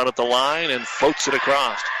 takes a run at the line, and floats it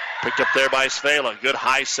across. Picked up there by Svela. Good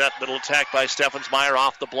high set middle attack by Steffensmeyer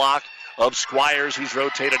off the block of Squires, who's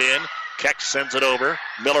rotated in. Keck sends it over.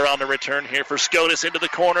 Miller on the return here for Scotus into the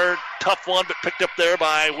corner. Tough one, but picked up there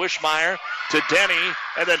by Wishmeyer to Denny,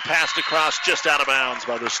 and then passed across just out of bounds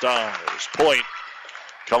by the Stars. Point,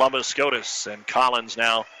 Columbus Scotus, and Collins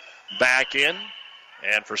now back in.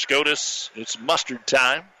 And for Scotus, it's Mustard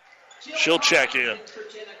time. She'll check in.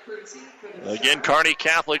 Again, Kearney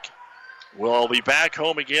Catholic will be back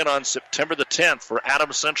home again on September the 10th for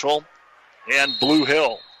Adams Central and Blue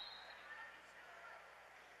Hill.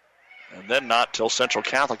 And then not till Central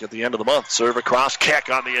Catholic at the end of the month. Serve across, Keck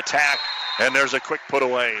on the attack, and there's a quick put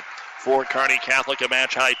away for Kearney Catholic. A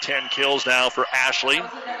match-high 10 kills now for Ashley.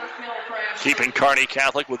 Keeping Kearney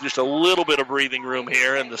Catholic with just a little bit of breathing room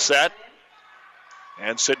here in the set.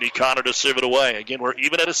 And Sydney Connor to serve it away. Again, we're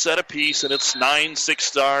even at a set apiece, and it's 9-6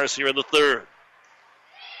 Stars here in the third.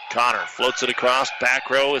 Connor floats it across. Back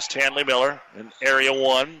row is Tanley Miller in area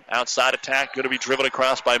 1. Outside attack going to be driven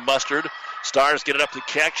across by Mustard. Stars get it up to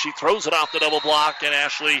Keck. She throws it off the double block, and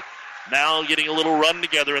Ashley now getting a little run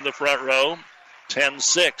together in the front row.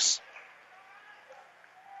 10-6.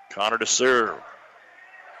 Connor to serve.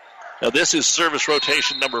 Now, this is service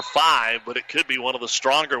rotation number 5, but it could be one of the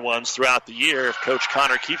stronger ones throughout the year if Coach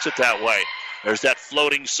Connor keeps it that way. There's that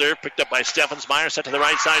floating serve picked up by Steffensmeyer, set to the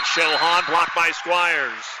right side. Shohan blocked by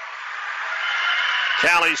Squires.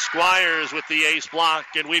 Callie Squires with the ace block,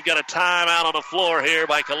 and we've got a timeout on the floor here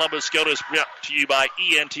by Columbus Scotus, brought to you by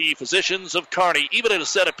ENT Physicians of Kearney. Even at a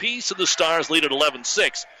set apiece, and the Stars lead at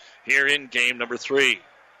 11-6 here in game number 3.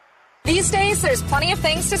 These days, there's plenty of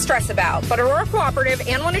things to stress about, but Aurora Cooperative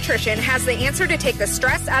Animal Nutrition has the answer to take the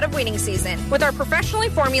stress out of weaning season with our professionally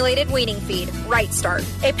formulated weaning feed, Right Start,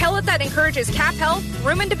 a pellet that encourages calf health,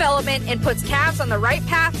 rumen development, and puts calves on the right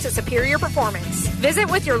path to superior performance. Visit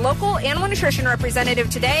with your local animal nutrition representative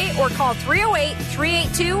today or call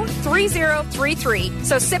 308-382-3033.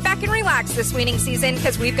 So sit back and relax this weaning season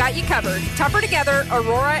because we've got you covered. Tougher together,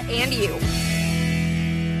 Aurora and you.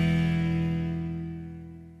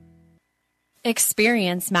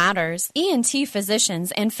 Experience matters. ENT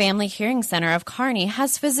Physicians and Family Hearing Center of Kearney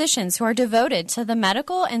has physicians who are devoted to the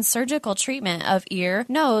medical and surgical treatment of ear,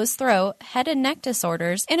 nose, throat, head and neck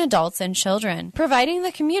disorders in adults and children, providing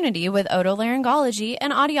the community with otolaryngology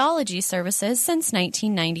and audiology services since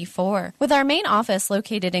 1994. With our main office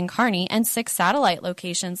located in Kearney and 6 satellite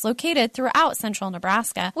locations located throughout central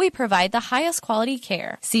Nebraska, we provide the highest quality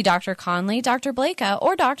care. See Dr. Conley, Dr. Blaka,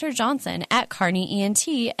 or Dr. Johnson at Kearney ENT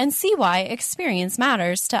and see why experience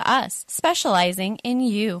matters to us, specializing in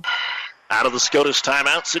you. Out of the Scotus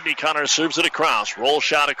timeout, Sydney Connor serves it across. Roll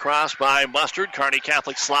shot across by Mustard. Kearney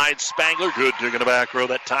Catholic slides Spangler. Good dig in the back row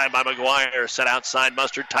that time by McGuire. Set outside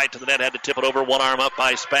Mustard, tight to the net. Had to tip it over. One arm up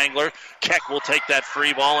by Spangler. Keck will take that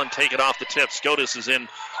free ball and take it off the tip. Scotus is in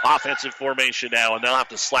offensive formation now, and they'll have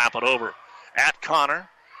to slap it over. At Connor,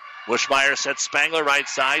 Wishmeyer sets Spangler right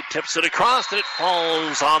side, tips it across, and it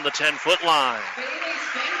falls on the 10-foot line.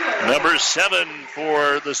 Number 7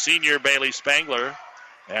 for the senior Bailey Spangler.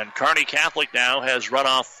 And Kearney Catholic now has run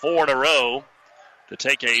off 4 in a row to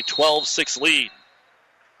take a 12-6 lead.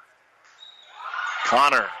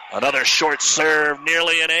 Connor, another short serve,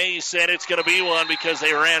 nearly an ace, and it's going to be one because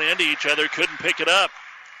they ran into each other, couldn't pick it up.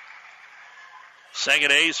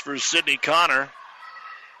 Second ace for Sydney Connor.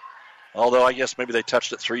 Although I guess maybe they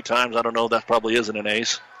touched it 3 times. I don't know. That probably isn't an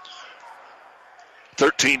ace.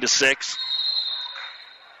 13-6.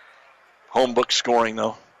 Home book scoring,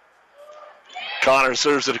 though. Connor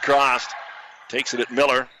serves it across. Takes it at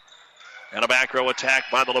Miller. And a back row attack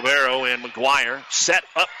by the libero in McGuire. Set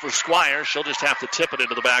up for Squire. She'll just have to tip it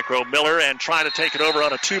into the back row. Miller and trying to take it over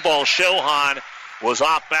on a 2-ball. Shohan was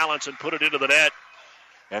off balance and put it into the net.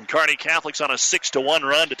 And Kearney Catholic's on a 6-1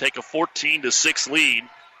 run to take a 14-6 lead.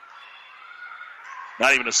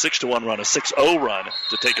 Not even a 6-1 run, a 6-0 run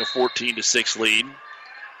to take a 14-6 lead.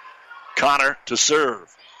 Connor to serve.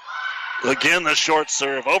 Again, the short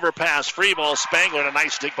serve. Overpass, free ball. Spangler, and a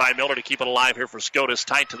nice dig by Miller to keep it alive here for Scotus.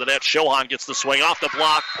 Tight to the net. Shohan gets the swing off the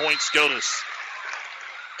block. Point Scotus.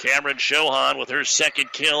 Cameron Shohan with her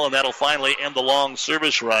second kill, and that'll finally end the long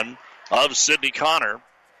service run of Sydney Connor.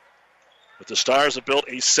 But the Stars have built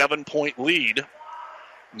a 7-point lead.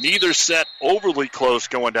 Neither set overly close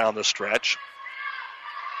going down the stretch.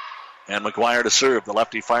 And McGuire to serve. The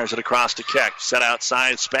lefty fires it across to Keck. Set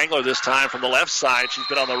outside. Spangler this time from the left side. She's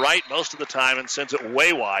been on the right most of the time and sends it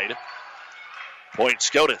way wide. Point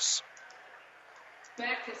Scotus.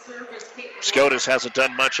 Scotus hasn't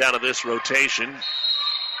done much out of this rotation.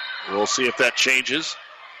 We'll see if that changes.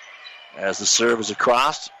 As the serve is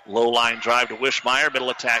across. Low line drive to Wishmeyer. Middle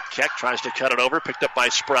attack. Keck tries to cut it over. Picked up by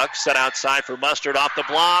Spruck. Set outside for Mustard off the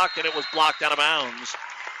block. And it was blocked out of bounds.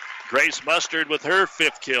 Grace Mustard with her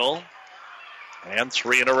 5th kill. And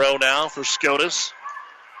 3 in a row now for Scotus.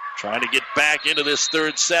 Trying to get back into this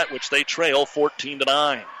third set, which they trail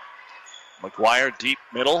 14-9. McGuire deep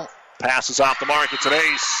middle. Passes off the mark. It's an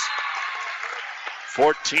ace.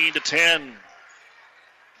 14-10.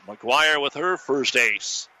 McGuire with her first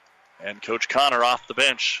ace. And Coach Connor off the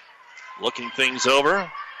bench looking things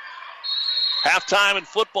over. Halftime in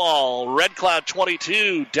football. Red Cloud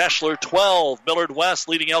 22, Deschler 12. Millard West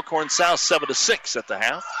leading Elkhorn South 7-6 at the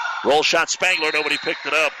half. Roll shot Spangler. Nobody picked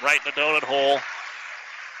it up. Right in the donut hole.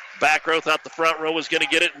 Back row thought the front row was going to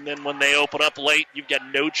get it, and then when they open up late, you've got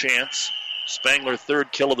no chance. Spangler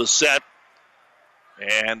 3rd kill of the set.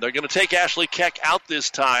 And they're going to take Ashley Keck out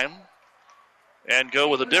this time and go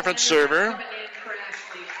with a different server.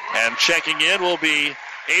 And checking in will be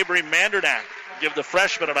Avery Mandernack. Give the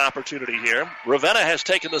freshman an opportunity here. Ravenna has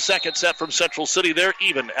taken the second set from Central City. They're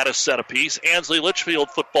even at a set apiece. Ansley Litchfield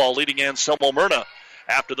football leading Anselmo Myrna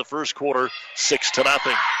after the first quarter,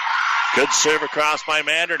 6-0. Good serve across by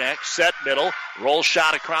Mandernack. Set middle. Roll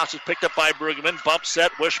shot across is picked up by Brueggemann. Bump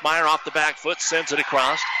set. Wishmeyer off the back foot. Sends it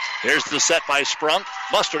across. Here's the set by Sprunk.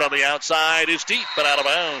 Mustard on the outside is deep but out of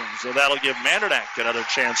bounds. And that'll give Mandernack another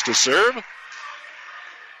chance to serve.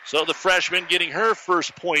 So the freshman getting her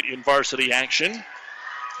first point in varsity action.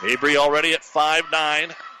 Avery already at 5'9".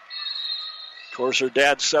 Of course, her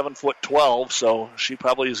dad's 7'12", so she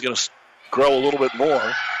probably is going to grow a little bit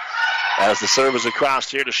more. As the serve is across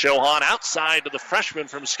here to Shohan. Outside to the freshman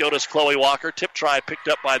from Scotus, Chloe Walker. Tip try picked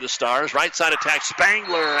up by the Stars. Right side attack.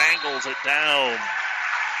 Spangler angles it down.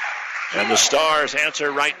 And the Stars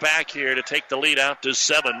answer right back here to take the lead out to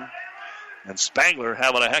 7. And Spangler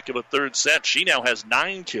having a heck of a third set. She now has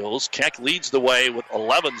 9 kills. Keck leads the way with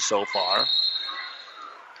 11 so far.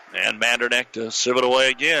 And Mandernack to serve it away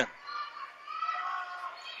again.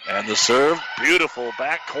 And the serve, beautiful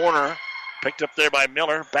back corner. Picked up there by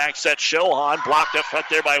Miller. Back set Shohan. Blocked up front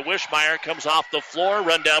there by Wishmeyer. Comes off the floor.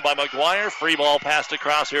 Run down by McGuire. Free ball passed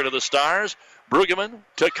across here to the Stars. Brueggemann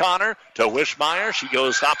to Connor to Wishmeyer. She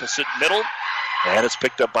goes opposite middle. And it's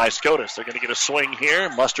picked up by Scotus. They're going to get a swing here.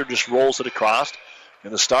 Mustard just rolls it across.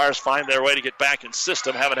 And the Stars find their way to get back in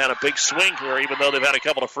system. Haven't had a big swing here, even though they've had a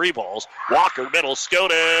couple of free balls. Walker, middle.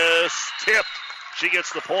 Scotus tipped. She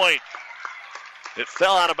gets the point. It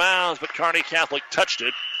fell out of bounds, but Kearney Catholic touched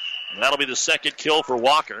it. And that'll be the second kill for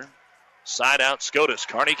Walker. Side out Scotus.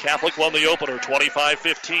 Kearney Catholic won the opener,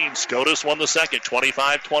 25-15. Scotus won the second,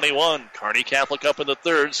 25-21. Kearney Catholic up in the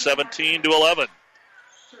third, 17-11.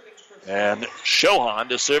 And Shohan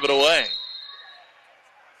to serve it away.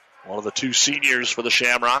 One of the 2 seniors for the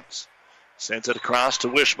Shamrocks. Sends it across to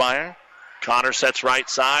Wishmeyer. Connor sets right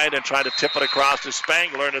side and trying to tip it across to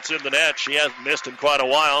Spangler, and it's in the net. She hasn't missed in quite a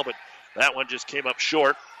while, but that one just came up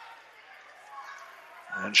short.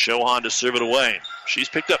 And Shohan to serve it away. She's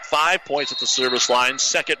picked up 5 points at the service line,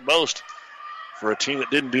 second most for a team that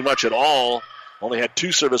didn't do much at all. Only had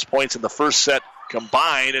 2 service points in the first set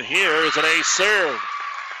combined, and here is an ace serve.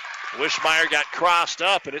 Wishmeyer got crossed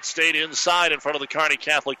up, and it stayed inside in front of the Kearney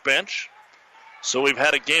Catholic bench. So we've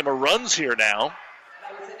had a game of runs here now.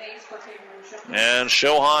 And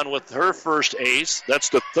Shohan with her first ace. That's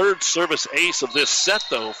the 3rd service ace of this set,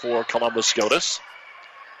 though, for Columbus Scotus.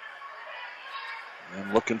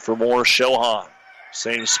 And looking for more Shohan.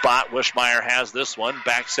 Same spot. Wishmeyer has this one.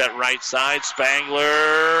 Back set right side.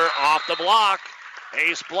 Spangler off the block.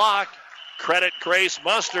 Ace block. credit Grace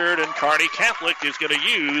Mustard, and Kearney Catholic is going to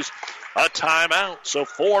use a timeout. So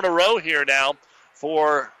 4 in a row here now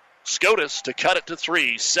for Scotus to cut it to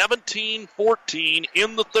 3. 17-14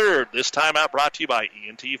 in the third. This timeout brought to you by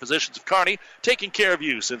ENT Physicians of Kearney, taking care of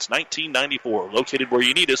you since 1994. Located where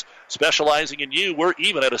you need us, specializing in you. We're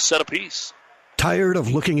even at a set apiece. Tired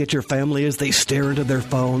of looking at your family as they stare into their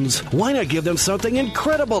phones? Why not give them something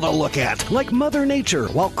incredible to look at, like Mother Nature,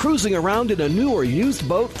 while cruising around in a new or used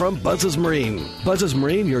boat from Buzz's Marine? Buzz's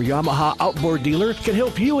Marine, your Yamaha outboard dealer, can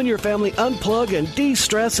help you and your family unplug and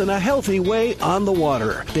de-stress in a healthy way on the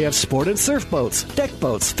water. They have sport and surf boats, deck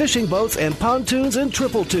boats, fishing boats, and pontoons and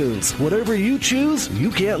triple tunes. Whatever you choose, you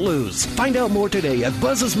can't lose. Find out more today at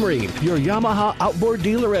Buzz's Marine, your Yamaha outboard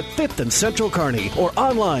dealer at 5th and Central Kearney, or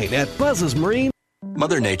online at Buzz's Marine.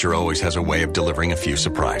 Mother Nature always has a way of delivering a few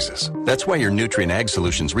surprises. That's why your Nutrient Ag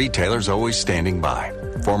Solutions retailer is always standing by.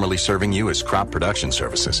 Formerly serving you as Crop Production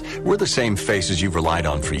Services, we're the same faces you've relied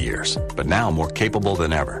on for years, but now more capable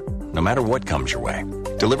than ever, no matter what comes your way.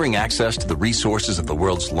 Delivering access to the resources of the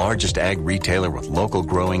world's largest ag retailer with local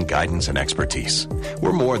growing guidance and expertise.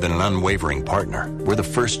 We're more than an unwavering partner. We're the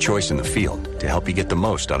first choice in the field to help you get the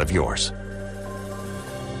most out of yours.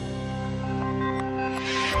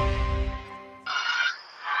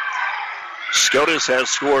 Scotus has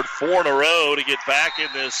scored 4 in a row to get back in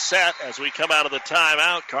this set. As we come out of the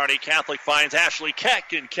timeout, Kearney Catholic finds Ashley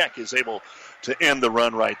Keck, and Keck is able to end the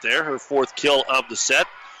run right there. Her 4th kill of the set,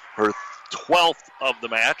 her 12th of the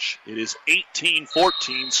match. It is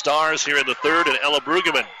 18-14 Stars here in the third, and Ella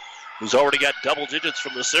Brueggemann, who's already got double digits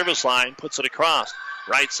from the service line, puts it across.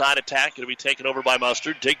 Right side attack going to be taken over by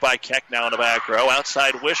Mustard. Dig by Keck now in the back row.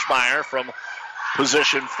 Outside Wishmeyer from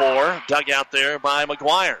position 4, dug out there by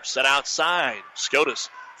McGuire. Set outside. Scotus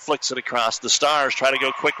flicks it across. The Stars try to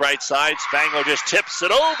go quick right side. Spangler just tips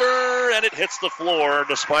it over, and it hits the floor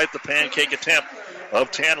despite the pancake attempt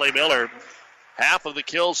of Tanley Miller. Half of the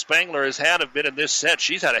kills Spangler has had have been in this set.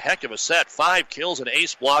 She's had a heck of a set. 5 kills, an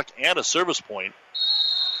ace block, and a service point.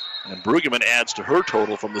 And Brueggemann adds to her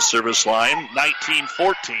total from the service line.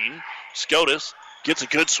 19-14. Scotus gets a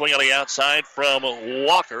good swing on the outside from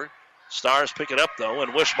Walker. Stars pick it up, though,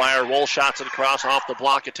 and Wishmeyer roll shots it across off the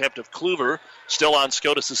block attempt of Kluver. Still on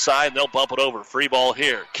Scotus' side, and they'll bump it over. Free ball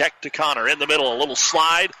here. Keck to Connor in the middle. A little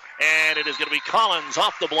slide, and it is going to be Collins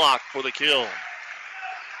off the block for the kill.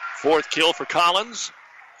 4th kill for Collins.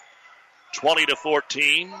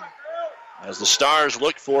 20-14. As the Stars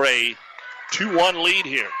look for a 2-1 lead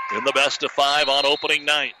here in the best of 5 on opening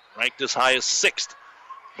night. Ranked as high as 6th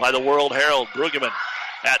by the World Herald. Brueggemann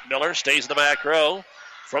at Miller. Stays in the back row.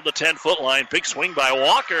 From the 10-foot line, big swing by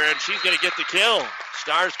Walker, and she's going to get the kill.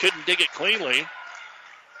 Stars couldn't dig it cleanly.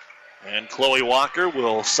 And Chloe Walker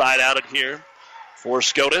will side out it here for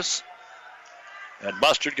Scotus. And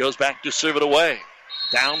Mustard goes back to serve it away.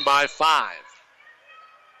 Down by 5.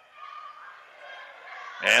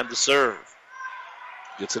 And the serve.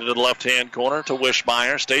 Gets it into the left-hand corner to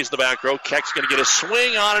Wishmeyer. Stays in the back row. Keck's going to get a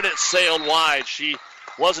swing on it. It sailed wide. She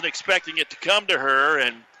wasn't expecting it to come to her,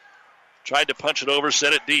 and tried to punch it over,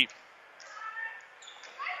 set it deep.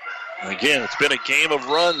 Again, it's been a game of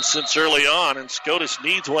runs since early on, and Scotus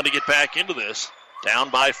needs one to get back into this.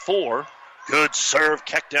 Down by 4. Good serve.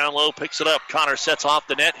 Keck down low, picks it up. Connor sets off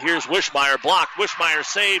the net. Here's Wishmeyer. Blocked. Wishmeyer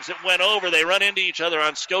saves. It went over. They run into each other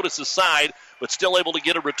on Scotus' side, but still able to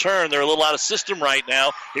get a return. They're a little out of system right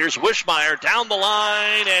now. Here's Wishmeyer down the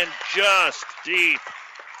line and just deep.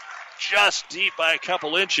 Just deep by a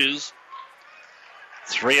couple inches.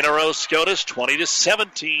 3 in a row, Scotus,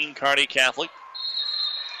 20-17, Kearney Catholic.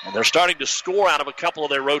 And they're starting to score out of a couple of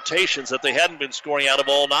their rotations that they hadn't been scoring out of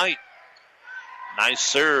all night. Nice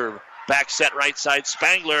serve. Back set right side,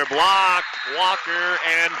 Spangler blocked. Walker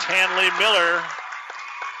and Tanley Miller.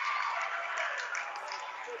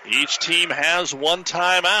 Each team has one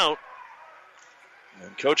timeout.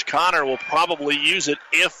 And Coach Connor will probably use it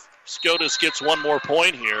if Scotus gets one more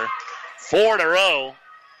point here. 4 in a row.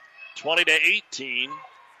 20-18.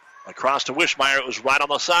 Across to Wishmeyer. It was right on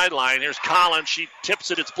the sideline. Here's Collins. She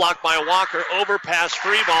tips it. It's blocked by Walker. Overpass,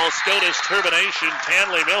 free ball. Scotus termination.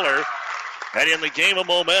 Tanley Miller. And in the game of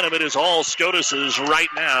momentum, it is all Scotus's right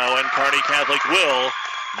now. And Kearney Catholic will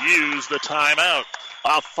use the timeout.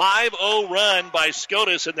 A 5-0 run by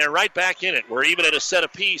Scotus, and they're right back in it. We're even at a set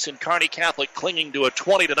apiece, and Kearney Catholic clinging to a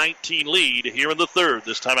 20-19 lead here in the third.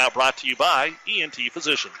 This timeout brought to you by ENT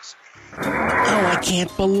Physicians. Oh, I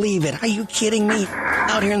can't believe it. Are you kidding me?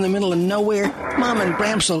 Out here in the middle of nowhere, Mom and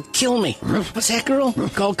Bramps will kill me. What's that, girl?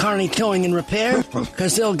 Call Kearney Towing and Repair?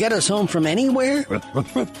 Because they'll get us home from anywhere?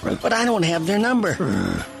 But I don't have their number.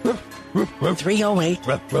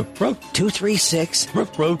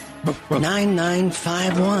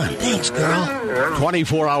 308-236-9951. Thanks, girl.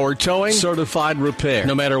 24-hour towing, certified repair.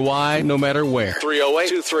 No matter why, no matter where.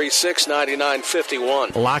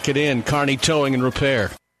 308-236-9951. Lock it in, Kearney Towing and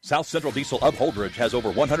Repair. South Central Diesel of Holdridge has over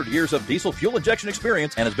 100 years of diesel fuel injection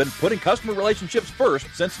experience and has been putting customer relationships first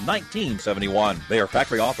since 1971. They are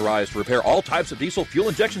factory authorized to repair all types of diesel fuel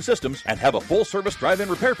injection systems and have a full-service drive-in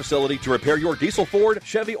repair facility to repair your diesel Ford,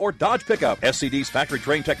 Chevy, or Dodge pickup. SCD's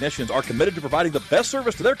factory-trained technicians are committed to providing the best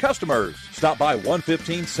service to their customers. Stop by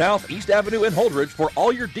 115 South East Avenue in Holdridge for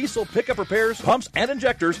all your diesel pickup repairs, pumps and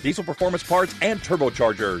injectors, diesel performance parts, and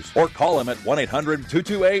turbochargers. Or call them at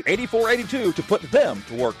 1-800-228-8482 to put them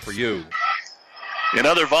to work for you. In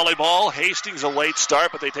other volleyball, Hastings a late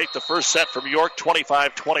start, but they take the first set from York,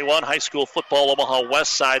 25-21. High school football, Omaha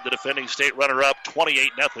West Side, the defending state runner-up,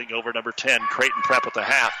 28-0 over number 10, Creighton Prep at the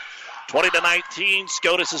half. 20-19,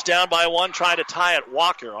 Scotus is down by one, trying to tie it.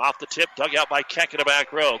 Walker off the tip, dug out by Keck in the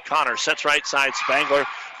back row. Connor sets right side, Spangler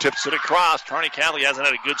tips it across. Kearney Catholic hasn't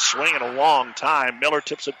had a good swing in a long time. Miller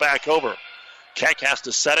tips it back over. Keck has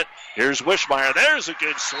to set it. Here's Wishmeyer. There's a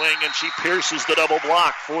good swing, and she pierces the double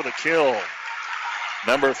block for the kill.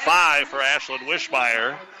 Number 5 for Ashlyn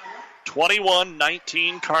Wishmeyer.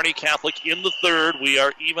 21-19, Kearney Catholic in the third. We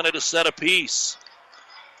are even at a set apiece.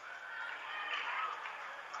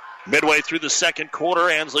 Midway through the second quarter,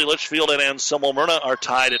 Ansley Litchfield and Anselmo Myrna are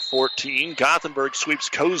tied at 14. Gothenburg sweeps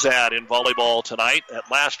Cozad in volleyball tonight. At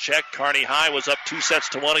last check, Kearney High was up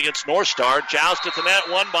 2-1 against North Star. Joust at the net,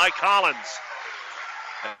 won by Collins.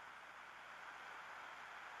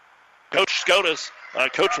 Coach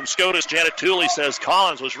from Scotus, Janet Tooley, says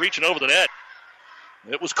Collins was reaching over the net.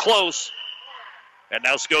 It was close. And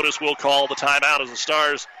now Scotus will call the timeout as the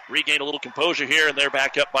Stars regain a little composure here, and they're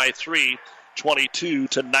back up by 3,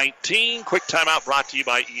 22-19. Quick timeout brought to you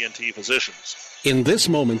by ENT Physicians. In this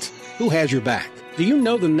moment, who has your back? Do you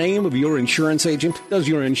know the name of your insurance agent? Does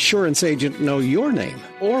your insurance agent know your name?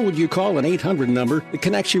 Or would you call an 800 number that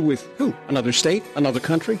connects you with who? Another state? Another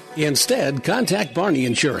country? Instead, contact Barney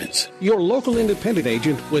Insurance, your local independent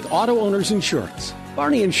agent with auto owner's insurance.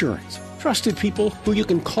 Barney Insurance. Trusted people who you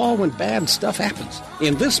can call when bad stuff happens.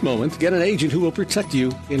 In this moment, get an agent who will protect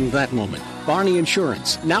you in that moment. Barney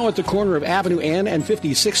Insurance, now at the corner of Avenue N and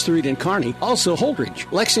 56th Street in Kearney, also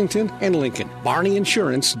Holdridge, Lexington, and Lincoln.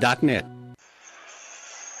 BarneyInsurance.net.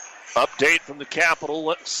 Update from the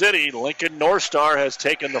capital city. Lincoln North Star has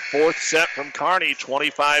taken the fourth set from Kearney,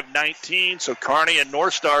 25-19. So Kearney and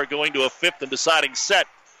North Star going to a fifth and deciding set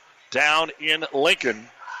down in Lincoln.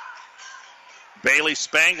 Bailey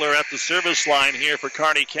Spangler at the service line here for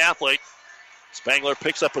Kearney Catholic. Spangler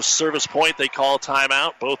picks up a service point. They call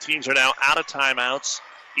timeout. Both teams are now out of timeouts.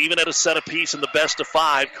 Even at a set apiece in the best of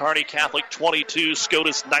 5. Kearney Catholic 22,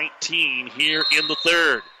 Scotus 19 here in the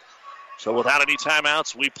third. So without any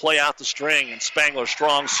timeouts, we play out the string. And Spangler,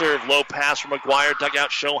 strong serve, low pass from McGuire, dug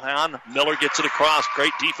out Shohan. Miller gets it across.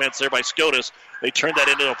 Great defense there by Scotus. They turn that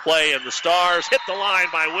into a play, and the Stars hit the line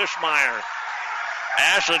by Wishmeyer.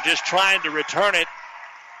 Ashland just trying to return it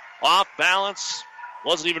off balance.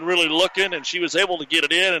 Wasn't even really looking, and she was able to get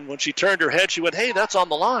it in. And when she turned her head, she went, hey, that's on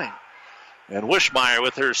the line. And Wishmeyer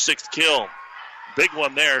with her 6th kill. Big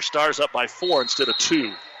one there. Stars up by 4 instead of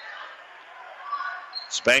 2.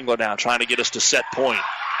 Spangler now trying to get us to set point.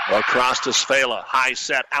 Across to Svala. High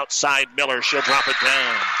set outside Miller. She'll drop it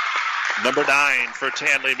down. Number 9 for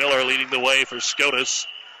Tanley Miller leading the way for Scotus.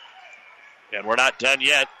 And we're not done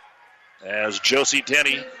yet as Josie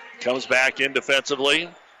Denny comes back in defensively.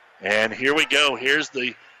 And here we go. Here's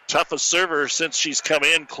the toughest server since she's come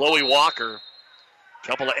in, Chloe Walker.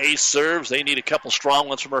 Couple of ace serves. They need a couple strong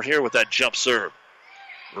ones from her here with that jump serve.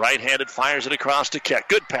 Right-handed fires it across to Keck.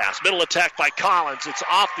 Good pass. Middle attack by Collins. It's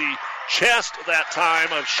off the chest that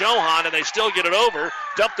time of Shohan, and they still get it over.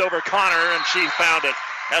 Dumped over Connor, and she found it.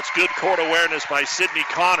 That's good court awareness by Sydney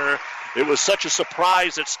Connor. It was such a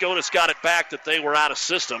surprise that Scotus got it back that they were out of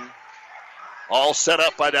system. All set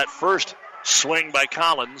up by that first swing by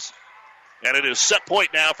Collins. And it is set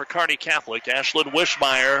point now for Kearney Catholic. Ashlyn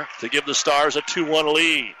Wishmeyer to give the Stars a 2-1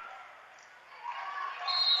 lead.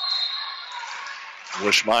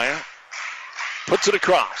 Wishmeyer puts it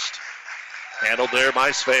across. Handled there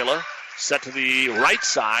by Svala. Set to the right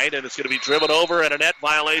side, and it's going to be driven over, and a net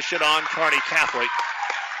violation on Kearney Catholic.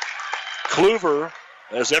 Kluver,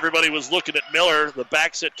 as everybody was looking at Miller, the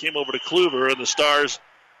back set came over to Kluver, and the Stars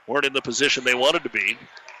weren't in the position they wanted to be.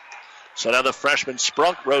 So now the freshman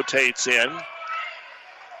Sprunk rotates in.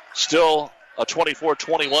 Still a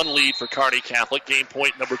 24-21 lead for Kearney Catholic. Game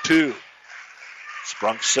point number 2.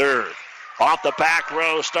 Sprunk serve. Off the back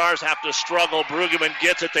row, Stars have to struggle. Brueggemann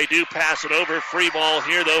gets it. They do pass it over. Free ball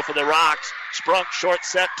here, though, for the Rocks. Sprunk, short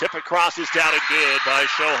set, tip across is down and good by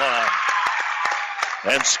Shohan.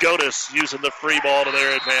 And Scotus using the free ball to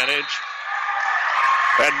their advantage.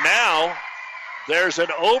 And now there's an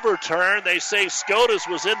overturn. They say Scotus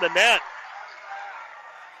was in the net.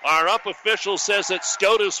 Our up official says that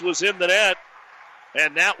Scotus was in the net.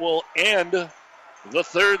 And that will end the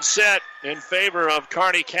third set in favor of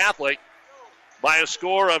Kearney Catholic by a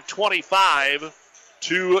score of 25-21.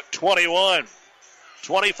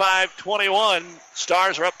 25-21.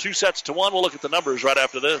 Stars are up 2-1. We'll look at the numbers right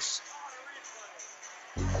after this.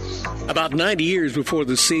 About 90 years before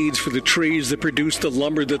the seeds for the trees that produce the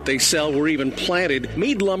lumber that they sell were even planted,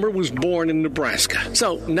 Mead Lumber was born in Nebraska.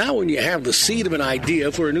 So now when you have the seed of an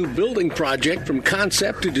idea for a new building project from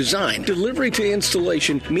concept to design, delivery to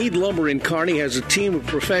installation, Mead Lumber in Kearney has a team of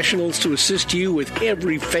professionals to assist you with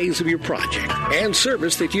every phase of your project and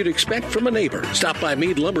service that you'd expect from a neighbor. Stop by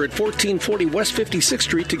Mead Lumber at 1440 West 56th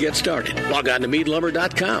Street to get started. Log on to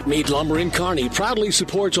meadlumber.com. Mead Lumber in Kearney proudly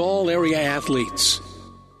supports all area athletes.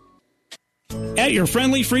 At your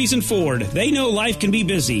friendly Friesen Ford, they know life can be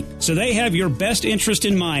busy, so they have your best interest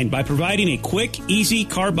in mind by providing a quick, easy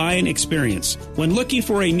car buying experience. When looking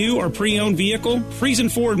for a new or pre-owned vehicle,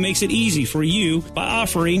 Friesen Ford makes it easy for you by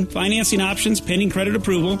offering financing options pending credit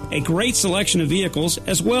approval, a great selection of vehicles,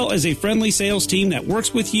 as well as a friendly sales team that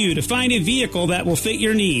works with you to find a vehicle that will fit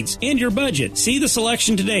your needs and your budget. See the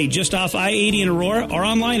selection today just off I-80 in Aurora or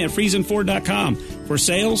online at FriesenFord.com. For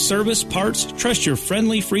sales, service, parts, trust your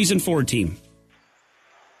friendly Friesen Ford team.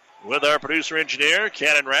 With our producer-engineer,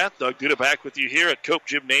 Cannon Rath, Doug Duda back with you here at Cope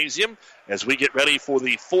Gymnasium as we get ready for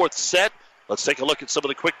the fourth set. Let's take a look at some of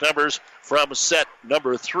the quick numbers from set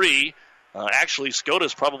number 3. Actually,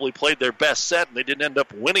 Scotus probably played their best set, and they didn't end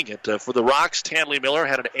up winning it. For the Rocks, Tanley Miller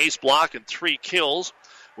had an ace block and 3 kills.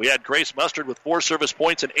 We had Grace Mustard with 4 service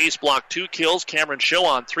points and ace block, 2 kills. Cameron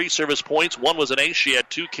Show 3 service points. 1 was an ace. She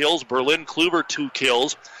had 2 kills. Berlin Kluber, 2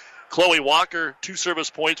 kills. Chloe Walker, 2 service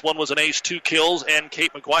points, 1 was an ace, 2 kills, and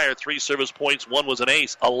Kate McGuire, 3 service points, 1 was an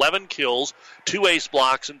ace. 11 kills, 2 ace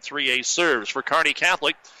blocks, and 3 ace serves. For Kearney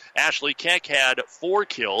Catholic, Ashley Keck had 4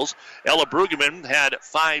 kills. Ella Brueggemann had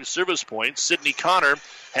 5 service points. Sydney Connor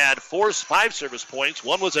had 5 service points.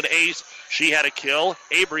 1 was an ace. She had a kill.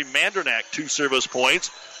 Avery Mandernack, 2 service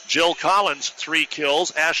points. Jill Collins, 3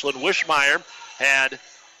 kills. Ashlyn Wishmeyer had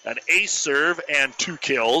an ace serve and 2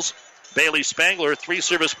 kills. Bailey Spangler, 3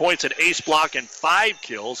 service points, an ace block, and 5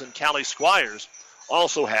 kills. And Callie Squires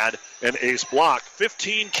also had an ace block.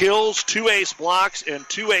 15 kills, 2 ace blocks, and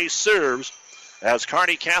 2 ace serves as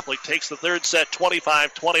Kearney Catholic takes the third set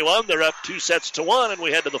 25-21. They're up 2-1, and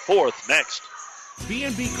we head to the fourth next.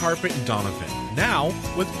 B&B Carpet in Donovan, now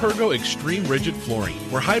with Pergo Extreme Rigid Flooring,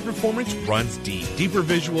 where high performance runs deep. Deeper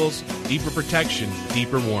visuals, deeper protection,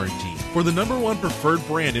 deeper warranty. For the #1 preferred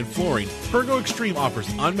brand in flooring, Pergo Extreme offers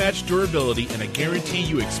unmatched durability and a guarantee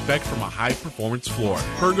you expect from a high-performance floor.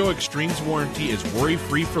 Pergo Extreme's warranty is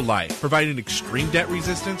worry-free for life, providing extreme debt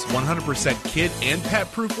resistance, 100% kid and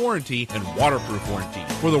pet-proof warranty, and waterproof warranty.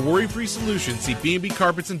 For the worry-free solution, see B&B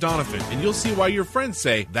Carpets in Donovan, and you'll see why your friends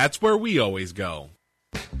say, that's where we always go.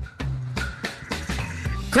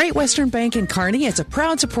 Great Western Bank in Kearney is a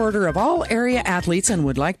proud supporter of all area athletes and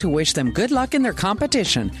would like to wish them good luck in their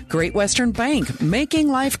competition. Great Western Bank, making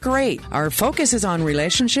life great. Our focus is on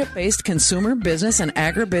relationship-based consumer, business, and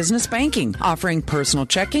agribusiness banking, offering personal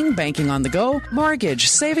checking, banking on the go, mortgage,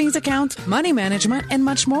 savings accounts, money management, and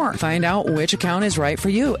much more. Find out which account is right for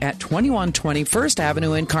you at 2120 First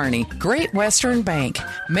Avenue in Kearney. Great Western Bank,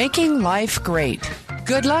 making life great.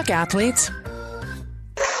 Good luck, athletes.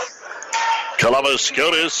 Columbus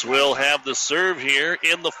Scotus will have the serve here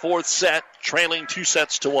in the fourth set, trailing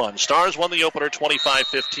 2-1. Stars won the opener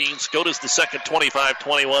 25-15. Scotus the second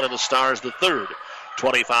 25-21, and the Stars the third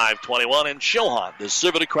 25-21. And Shohan to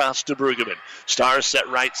serve it across to Brueggemann. Stars set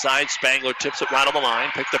right side. Spangler tips it right on the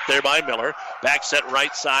line. Picked up there by Miller. Back set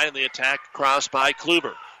right side, and the attack across by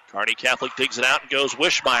Kluber. Kearney Catholic digs it out and goes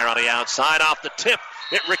Wishmeyer on the outside. Off the tip,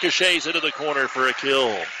 it ricochets into the corner for a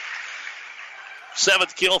kill.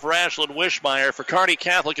 7th kill for Ashlyn Wishmeyer. For Kearney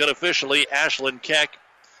Catholic, unofficially, Ashley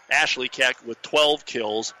Keck with 12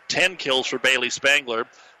 kills. 10 kills for Bailey Spangler.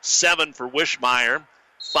 7 for Wishmeyer.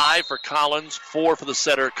 5 for Collins. 4 for the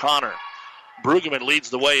setter, Connor. Brueggemann leads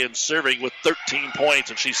the way in serving with 13 points,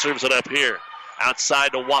 and she serves it up here.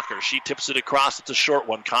 Outside to Walker. She tips it across. It's a short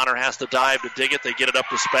one. Connor has to dive to dig it. They get it up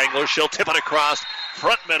to Spangler. She'll tip it across.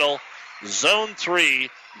 Front middle. Zone 3.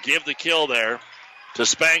 Give the kill there to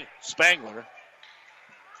Spangler.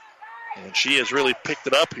 And she has really picked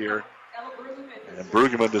it up here And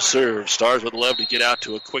Brueggemann to serve. Stars would love to get out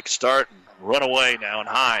to a quick start and run away now and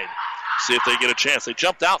hide. See if they get a chance. They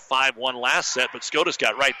jumped out 5-1 last set, but Scotus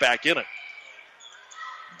got right back in it.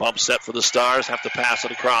 Bump set for the Stars. Have to pass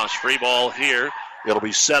it across. Free ball here. It'll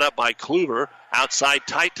be set up by Kluver. Outside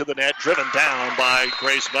tight to the net. Driven down by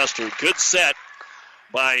Grace Mustard. Good set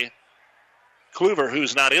by Kluver,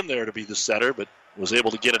 who's not in there to be the setter, but was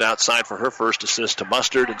able to get it outside for her first assist to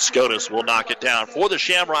Mustard, and Scotus will knock it down. For the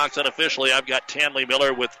Shamrocks, unofficially, I've got Tanley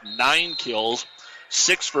Miller with 9 kills,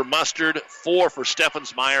 6 for Mustard, 4 for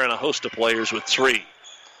Steffensmeyer, and a host of players with 3.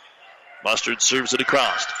 Mustard serves it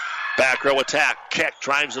across. Back row attack. Keck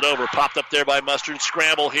drives it over. Popped up there by Mustard.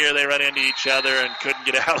 Scramble here. They run into each other and couldn't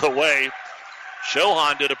get out of the way.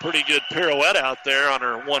 Shohan did a pretty good pirouette out there on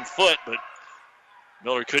her 1 foot, but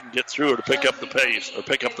Miller couldn't get through her to pick up the pace or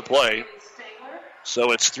pick up the play.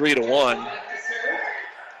 So it's 3-1.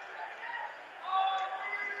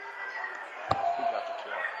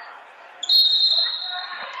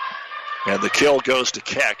 And the kill goes to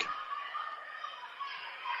Keck.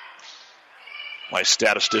 My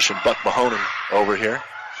statistician, Buck Mahoney, over here.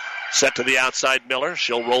 Set to the outside, Miller.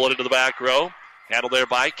 She'll roll it into the back row. Handled there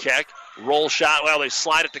by Keck. Roll shot. Well, they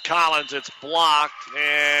slide it to Collins. It's blocked,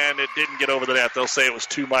 and it didn't get over the net. They'll say it was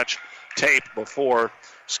too much tape before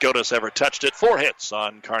Scotus ever touched it. 4 hits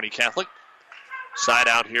on Kearney Catholic. Side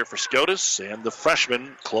out here for Scotus, and the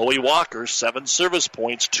freshman, Chloe Walker, 7 service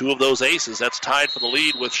points, 2 of those aces. That's tied for the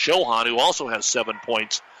lead with Shohan, who also has 7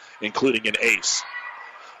 points, including an ace.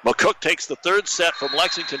 McCook takes the 3rd set from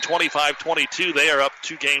Lexington, 25-22. They are up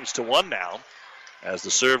 2-1 now as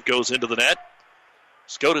the serve goes into the net.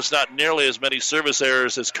 Scotus not nearly as many service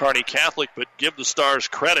errors as Kearney Catholic, but give the Stars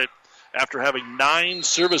credit. After having 9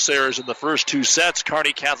 service errors in the first 2 sets,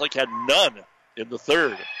 Kearney Catholic had none in the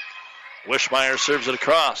 3rd. Wishmeyer serves it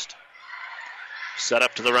across. Set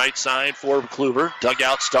up to the right side for Kluver.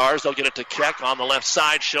 Dugout Stars. They'll get it to Keck on the left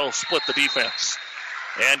side. She'll split the defense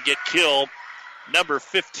and get killed. Number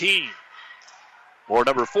 14,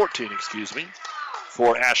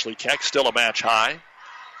 for Ashley Keck. Still a match high.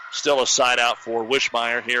 Still a side out for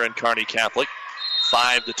Wishmeyer here in Kearney Catholic.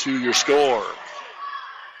 5-2 your score.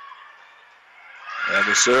 And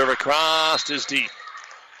the serve across is deep.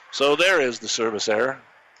 So there is the service error.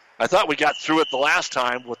 I thought we got through it the last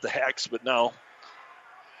time with the Hex, but no.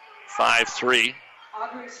 5-3.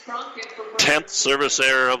 10th service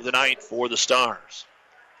error of the night for the Stars.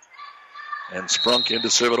 And Sprunk in to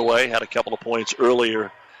serve it away. Had a couple of points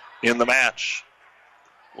earlier in the match.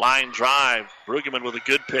 Line drive. Brueggemann with a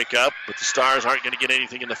good pickup, but the Stars aren't going to get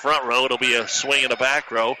anything in the front row. It'll be a swing in the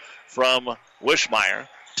back row from Wishmeyer.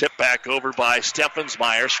 Tip back over by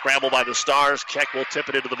Steffensmeyer. Scramble by the Stars. Keck will tip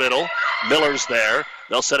it into the middle. Miller's there.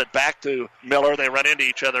 They'll set it back to Miller. They run into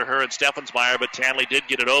each other, her and Steffensmeyer, but Tanley did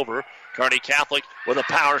get it over. Kearney Catholic with a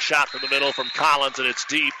power shot from the middle from Collins, and it's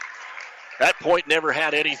deep. That point never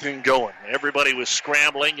had anything going. Everybody was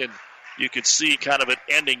scrambling, and you could see kind of it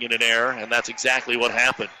ending in an error, and that's exactly what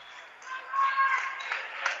happened.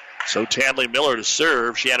 So Tanley Miller to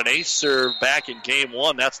serve. She had an ace serve back in game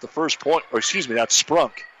 1. That's the first point. Or excuse me, that's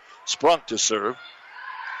Sprunk. Sprunk to serve.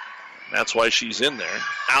 That's why she's in there.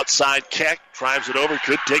 Outside Keck drives it over.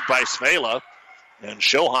 Good dig by Svela. And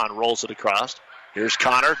Shohan rolls it across. Here's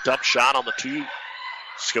Connor. Dump shot on the 2.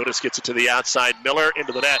 Scotus gets it to the outside. Miller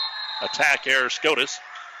into the net. Attack error Scotus.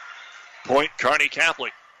 Point Kearney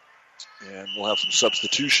Catholic. And we'll have some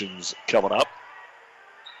substitutions coming up.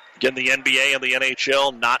 Again, the NBA and the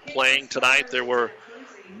NHL not playing tonight. There were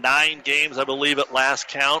 9 games, I believe, at last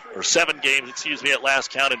count, or 7 games, at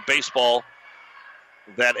last count in baseball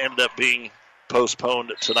that ended up being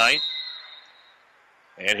postponed tonight.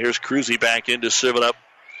 And here's Cruzy back in to serve it up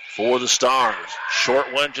for the Stars.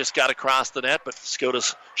 Short one just got across the net, but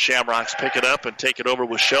Scotus Shamrocks pick it up and take it over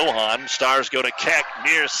with Shohan. Stars go to Keck.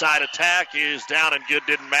 Near side attack is down and good.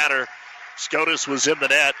 Didn't matter. Scotus was in the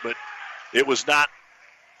net, but it was not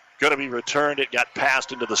going to be returned. It got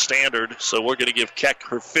passed into the standard, so we're going to give Keck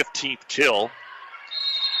her 15th kill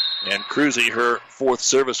and Cruzy her 4th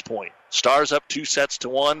service point. Stars up 2-1,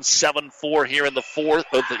 7-4 here in the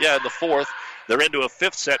 4th. They're into a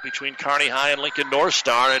 5th set between Kearney High and Lincoln North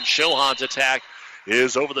Star, and Shohan's attack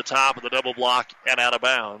is over the top of the double block and out of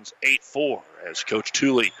bounds. 8-4 as Coach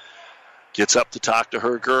Tooley gets up to talk to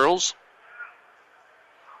her girls.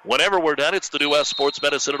 Whenever we're done, it's the New West Sports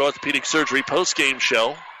Medicine and Orthopedic Surgery post-game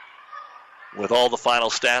show with all the final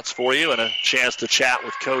stats for you and a chance to chat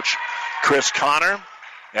with Coach Chris Connor.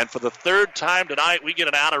 And for the 3rd time tonight, we get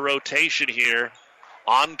an out-of-rotation here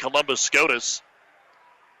on Columbus Scotus.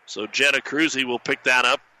 So Jenna Cruzy will pick that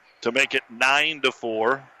up to make it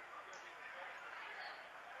 9-4.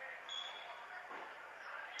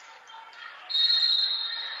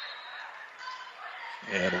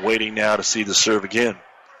 And waiting now to see the serve again.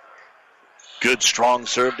 Good, strong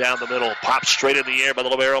serve down the middle. Popped straight in the air by the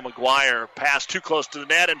libero, McGuire. Pass too close to the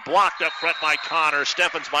net and blocked up front by Connor.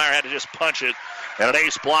 Steffensmeyer had to just punch it. And an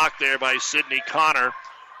ace block there by Sydney Connor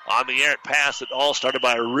on the errant pass that all started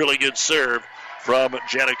by a really good serve from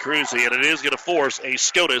Jenna Cruzy. And it is going to force a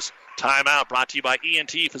Scotus timeout, brought to you by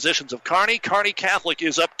ENT Physicians of Kearney. Kearney Catholic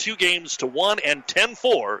is up 2-1 and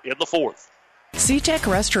 10-4 in the fourth. C-Tech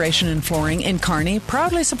Restoration and Flooring in Kearney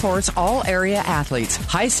proudly supports all area athletes.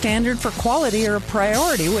 High standard for quality are a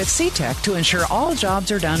priority with C-Tech to ensure all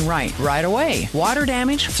jobs are done right away. Water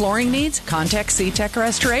damage, flooring needs, contact C-Tech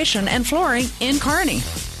Restoration and Flooring in Kearney.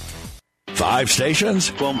 5 stations.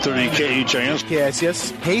 1230 KHIS.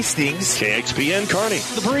 KSS. Hastings. KXPN Kearney.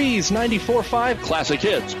 The Breeze 94.5 Classic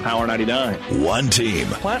Hits. Power 99. 1 team.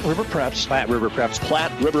 Platte River Preps. Platte River Preps.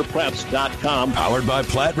 PlatteRiverPreps.com. Powered by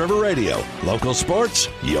Platte River Radio. Local sports,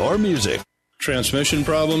 your music. Transmission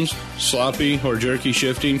problems, sloppy or jerky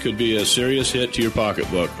shifting could be a serious hit to your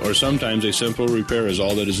pocketbook, or sometimes a simple repair is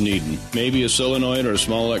all that is needed. Maybe a solenoid or a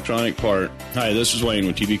small electronic part. Hi, this is Wayne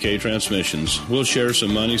with TBK Transmissions. We'll share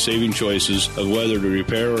some money-saving choices of whether to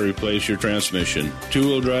repair or replace your transmission.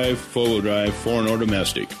 2-wheel drive, 4-wheel drive, foreign or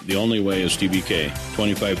domestic. The only way is TBK.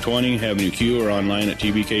 2520 Avenue Q or online at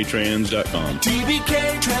tbktrans.com.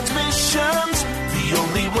 TBK Transmissions, the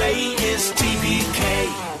only way is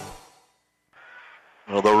TBK.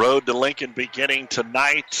 Well, the road to Lincoln beginning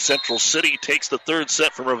tonight. Central City takes the third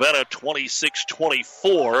set from Ravenna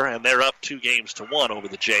 26-24, and they're up 2-1 over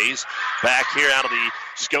the Jays. Back here out of the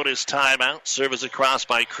Scotus timeout. Serve is across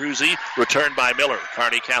by Cruzy, returned by Miller.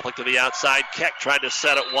 Kearney Catholic to the outside. Keck tried to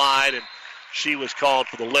set it wide, and she was called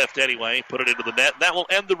for the lift anyway. Put it into the net. That will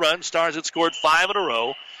end the run. Stars had scored 5 in a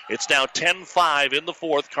row. It's now 10-5 in the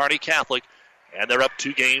fourth. Kearney Catholic, and they're up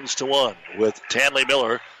 2-1 with Tanley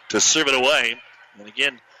Miller to serve it away. And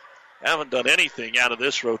again, haven't done anything out of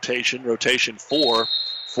this rotation. Rotation 4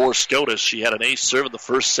 for Scotus. She had an ace serve in the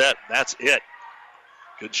first set. That's it.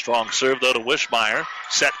 Good strong serve, though, to Wishmeyer.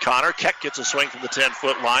 Set Connor. Keck gets a swing from the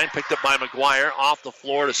 10-foot line. Picked up by McGuire. Off the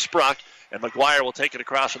floor to Spruck. And McGuire will take it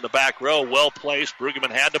across from the back row. Well placed.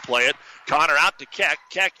 Brueggemann had to play it. Connor out to Keck.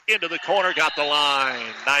 Keck into the corner. Got the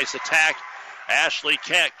line. Nice attack. Ashley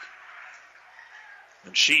Keck.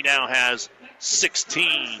 And she now has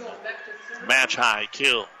 16 match-high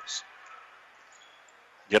kills.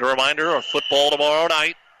 Get a reminder of football tomorrow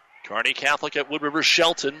night. Kearney Catholic at Wood River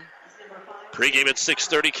Shelton. Pregame at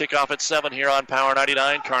 6:30, kickoff at 7 here on Power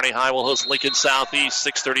 99. Kearney High will host Lincoln Southeast.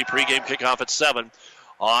 6:30 pregame, kickoff at 7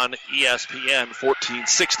 on ESPN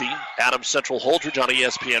 1460. Adams Central Holdridge on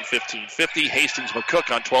ESPN 1550. Hastings McCook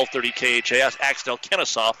on 1230 KHAS. Axtell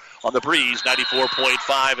Kennesaw on the Breeze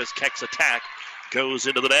 94.5 as Keck's attack goes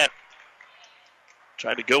into the net.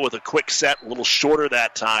 Tried to go with a quick set, a little shorter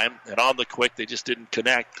that time. And on the quick, they just didn't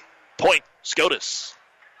connect. Point, Scotus.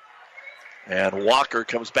 And Walker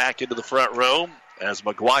comes back into the front row as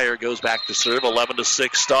McGuire goes back to serve.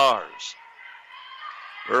 11-6 Stars.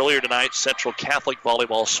 Earlier tonight, Central Catholic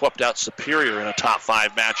Volleyball swept out Superior in a top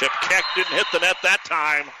 5 matchup. Keck didn't hit the net that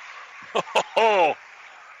time. Oh,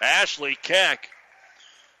 Ashley Keck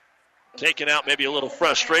taking out maybe a little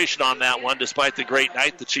frustration on that one, despite the great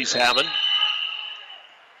night that she's having.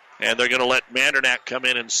 And they're going to let Mandernack come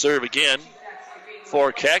in and serve again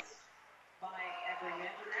for Keck.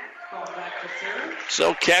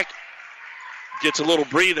 So Keck gets a little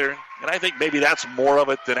breather, and I think maybe that's more of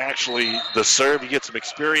it than actually the serve. You get some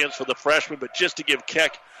experience for the freshman, but just to give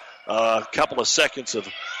Keck a couple of seconds of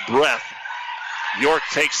breath. York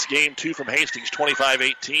takes game 2 from Hastings,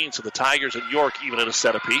 25-18, so the Tigers and York even at a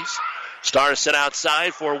set apiece. Stars set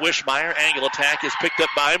outside for Wishmeyer. Angle attack is picked up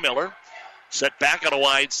by Miller. Set back on a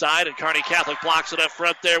wide side, and Kearney Catholic blocks it up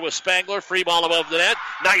front there with Spangler. Free ball above the net.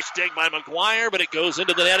 Nice dig by McGuire, but it goes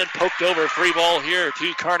into the net and poked over. Free ball here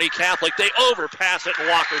to Kearney Catholic. They overpass it, and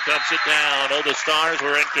Walker dumps it down. Oh, the Stars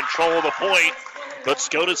were in control of the point, but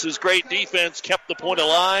Scotus' great defense kept the point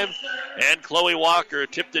alive, and Chloe Walker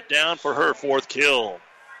tipped it down for her 4th kill.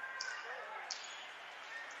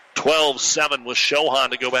 12-7 with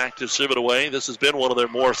Shohan to go back to serve it away. This has been one of their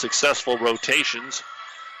more successful rotations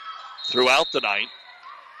throughout the night.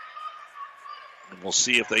 And we'll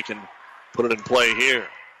see if they can put it in play here.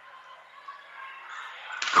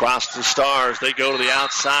 Cross the Stars. They go to the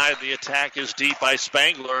outside. The attack is deep by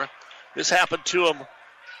Spangler. This happened to them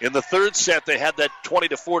in the third set. They had that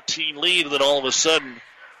 20-14 lead, and then all of a sudden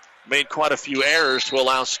made quite a few errors to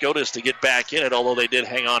allow Scotus to get back in it, although they did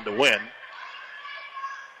hang on to win.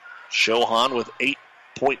 Shohan with 8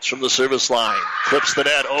 points from the service line. Clips the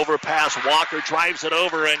net, overpass. Walker drives it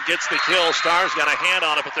over and gets the kill. Stars got a hand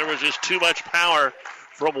on it, but there was just too much power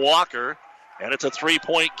from Walker. And it's a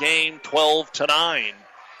 3-point game, 12-9.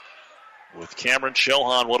 With Cameron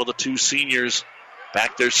Shohan, one of the two seniors,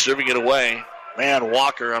 back there serving it away. Man,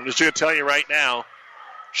 Walker, I'm just going to tell you right now,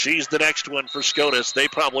 she's the next one for Scotus. They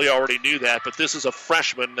probably already knew that, but this is a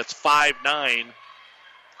freshman that's 5'9",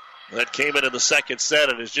 that came in the second set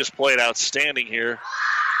and has just played outstanding here.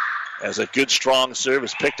 As a good, strong serve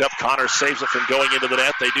is picked up. Connor saves it from going into the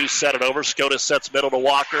net. They do set it over. Scotus sets middle to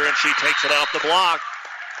Walker, and she takes it off the block.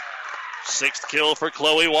 6th kill for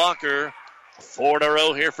Chloe Walker. 4 in a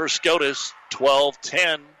row here for Scotus.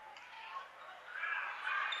 12-10.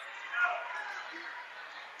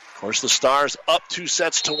 Of course, the Stars up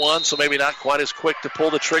 2-1, so maybe not quite as quick to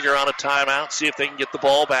pull the trigger on a timeout. See if they can get the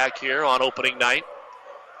ball back here on opening night.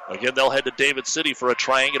 Again, they'll head to David City for a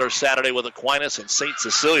triangular Saturday with Aquinas and St.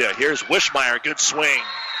 Cecilia. Here's Wishmeyer. Good swing.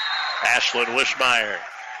 Ashlyn Wishmeyer.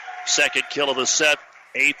 2nd kill of the set.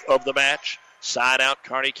 8th of the match. Side out,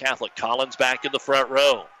 Kearney Catholic. Collins back in the front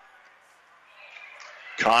row.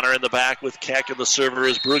 Connor in the back with Keck, and the server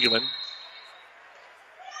is Brueggemann.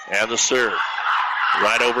 And the serve.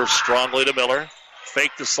 Right over strongly to Miller.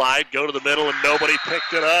 Fake the slide, go to the middle, and nobody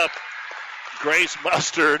picked it up. Grace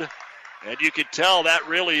Mustard. And you could tell that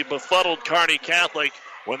really befuddled Kearney Catholic.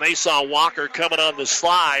 When they saw Walker coming on the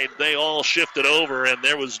slide, they all shifted over, and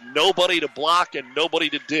there was nobody to block and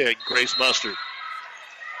nobody to dig. Grace Mustard.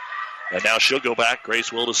 And now she'll go back.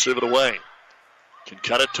 Grace will to serve it away. Can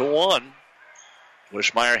cut it to 1.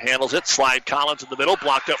 Wishmeyer handles it. Slide Collins in the middle.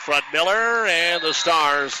 Blocked up front Miller. And the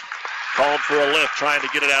Stars called for a lift, trying to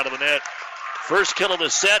get it out of the net. First kill of the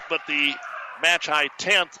set, but the match-high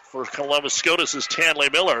 10th for Columbus Scotus is Tanley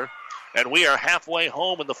Miller. And we are halfway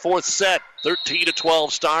home in the 4th set.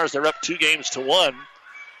 13-12 Stars. They're up 2-1.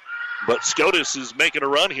 But Scotus is making a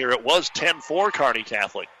run here. It was 10-4 Kearney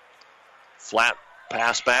Catholic. Flat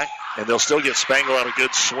pass back, and they'll still get Spangler on a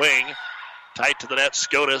good swing. Tight to the net,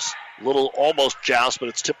 Scotus. Little almost joust, but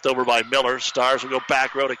it's tipped over by Miller. Stars will go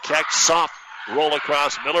back row to Keck. Soft roll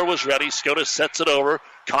across. Miller was ready. Scotus sets it over.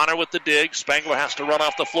 Connor with the dig. Spangler has to run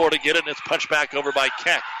off the floor to get it, and it's punched back over by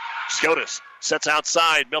Keck. Scotus sets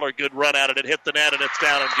outside. Miller, good run at it. It hit the net, and it's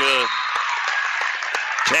down and good.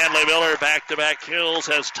 Tanley Miller, back-to-back kills,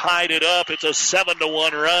 has tied it up. It's a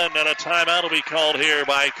 7-1 run, and a timeout will be called here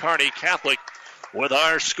by Kearney Catholic. With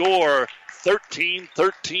our score,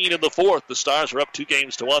 13-13 in the 4th. The Stars are up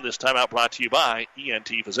 2-1. This timeout brought to you by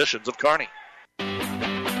ENT Physicians of Kearney.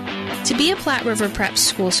 To be a Platte River Prep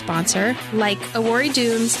school sponsor, like Awori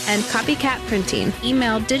Dunes and Copycat Printing,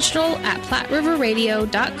 email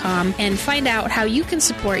digital@PlatteRiverRadio.com and find out how you can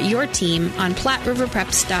support your team on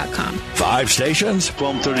PlatteRiverPreps.com. 5 stations.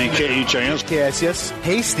 1230 KHIS. KSS.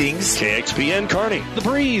 Hastings. KXPN Kearney. The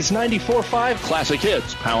Breeze 94.5. Classic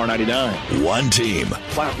Hits. Power 99. 1 team.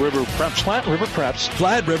 Platte River Preps. Platte River Preps.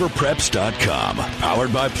 PlatteRiverPreps.com.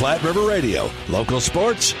 Powered by Platte River Radio. Local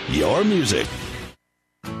sports, your music.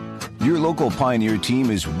 Your local Pioneer team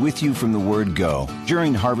is with you from the word go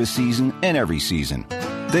during harvest season and every season.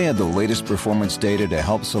 They have the latest performance data to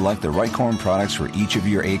help select the right corn products for each of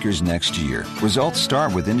your acres next year. Results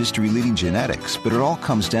start with industry-leading genetics, but it all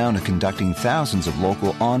comes down to conducting thousands of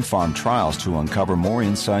local on-farm trials to uncover more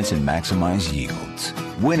insights and maximize yields.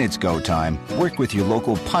 When it's go time, work with your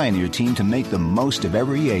local Pioneer team to make the most of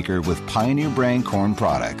every acre with Pioneer brand corn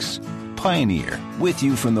products. Pioneer, with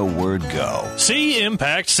you from the word go. See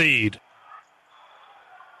Impact Seed.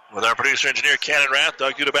 With our producer engineer Cannon Rath,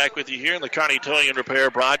 Doug Duda back with you here in the Kearney Towing and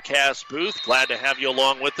Repair broadcast booth. Glad to have you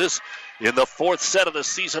along with us in the 4th set of the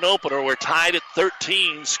season opener. We're tied at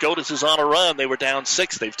 13. Scotus is on a run. They were down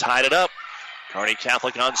 6. They've tied it up. Kearney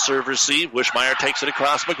Catholic on serve receive. Wishmeyer takes it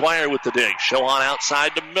across. McGuire with the dig. Shohan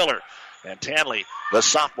outside to Miller. And Tanley, the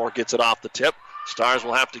sophomore, gets it off the tip. Stars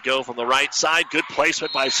will have to go from the right side. Good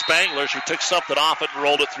placement by Spangler. She took something off it and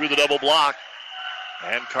rolled it through the double block.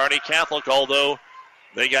 And Kearney Catholic, although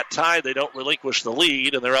they got tied, they don't relinquish the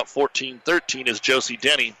lead, and they're up 14-13 as Josie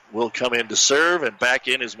Denny will come in to serve, and back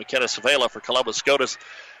in is McKenna Savela for Columbus Scotus.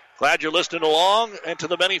 Glad you're listening along, and to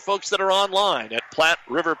the many folks that are online at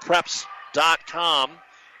PlatteRiverPreps.com.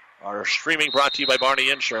 Our streaming brought to you by Barney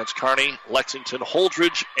Insurance, Kearney, Lexington,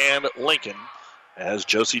 Holdridge, and Lincoln, as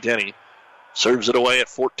Josie Denny serves it away at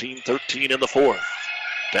 14-13 in the 4th.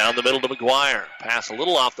 Down the middle to McGuire. Pass a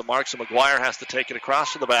little off the mark, so McGuire has to take it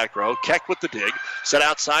across to the back row. Keck with the dig. Set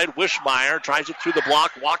outside. Wishmeyer tries it through the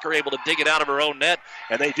block. Walker able to dig it out of her own net,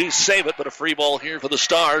 and they do save it, but a free ball here for the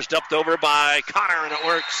Stars. Dumped over by Connor, and it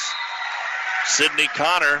works. Sydney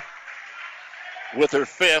Connor with her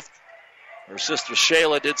 5th. Her sister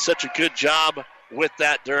Shayla did such a good job with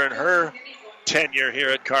that during her tenure here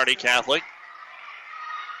at Kearney Catholic.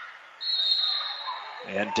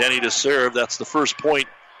 And Denny to serve. That's the first point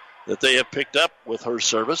that they have picked up with her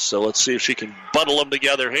service. So let's see if she can bundle them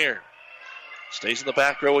together here. Stays in the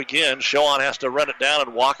back row again. Shohan has to run it down,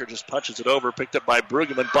 and Walker just punches it over. Picked up by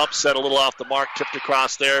Brueggemann. Bump set a little off the mark. Tipped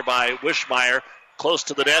across there by Wischmeyer. Close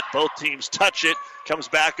to the net. Both teams touch it. Comes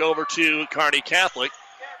back over to Kearney Catholic.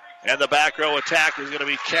 And the back row attack is going to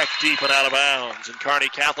be kicked deep and out of bounds. And Kearney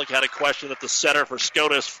Catholic had a question that the setter for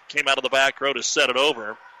Scotus came out of the back row to set it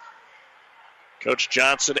over. Coach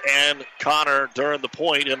Johnson and Connor during the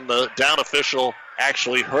point, and the down official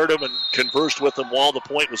actually heard him and conversed with him while the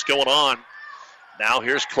point was going on. Now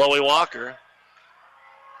here's Chloe Walker.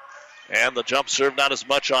 And the jump serve, not as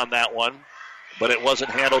much on that one, but it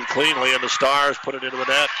wasn't handled cleanly, and the Stars put it into the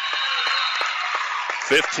net.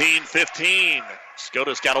 15-15.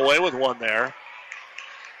 Scotus got away with one there.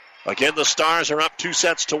 Again, the Stars are up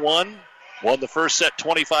 2-1. Won the first set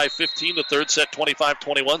 25-15, the third set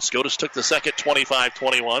 25-21. Scotus took the second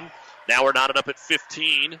 25-21. Now we're knotted up at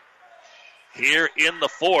 15 here in the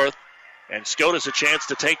fourth. And Scotus a chance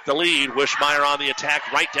to take the lead. Wischmeyer on the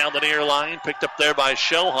attack right down the near line. Picked up there by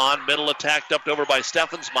Shohan. Middle attack dumped over by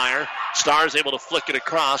Steffensmeyer. Stars able to flick it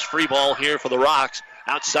across. Free ball here for the Rocks.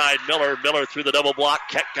 Outside Miller. Miller through the double block.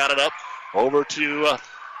 Keck got it up. Over to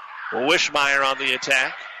Wischmeyer on the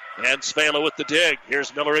attack. And Svela with the dig.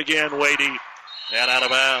 Here's Miller again, way deep. And out of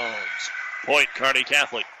bounds. Point, Kearney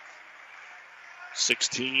Catholic.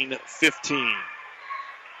 16-15.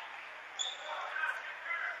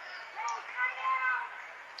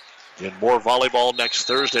 And more volleyball next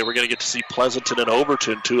Thursday. We're going to get to see Pleasanton and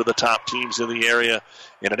Overton, two of the top teams in the area,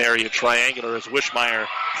 in an area triangular as Wischmeyer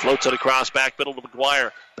floats it across back middle to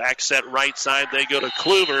McGuire. Back set right side. They go to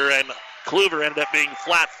Kluver, and Kluver ended up being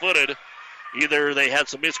flat-footed. Either they had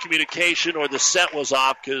some miscommunication or the set was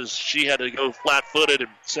off because she had to go flat-footed and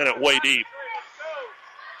sent it way deep.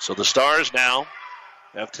 So the Stars now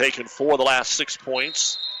have taken 4 of the last 6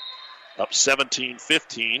 points, up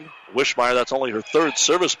 17-15. Wischmeyer, that's only her third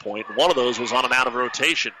service point. One of those was on an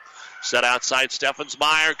out-of-rotation. Set outside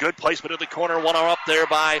Steffensmeyer. Good placement in the corner. One up there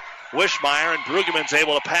by Wischmeyer, and Brueggemann's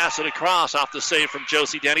able to pass it across off the save from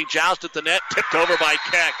Josie Denny. Jousted the net, tipped over by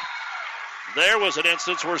Keck. There was an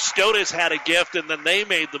instance where Scotus had a gift, and then they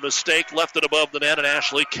made the mistake, left it above the net, and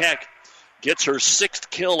Ashley Keck gets her 6th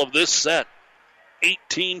kill of this set.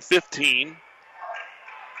 18-15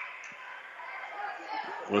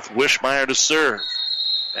 with Wischmeyer to serve.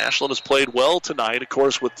 Ashland has played well tonight. Of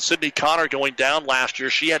course, with Sydney Connor going down last year,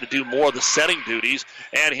 she had to do more of the setting duties.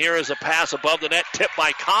 And here is a pass above the net, tipped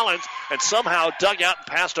by Collins, and somehow dug out and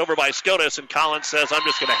passed over by Scotus, and Collins says, I'm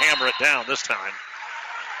just going to hammer it down this time.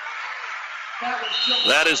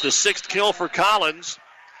 That is the 6th kill for Collins.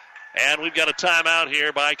 And we've got a timeout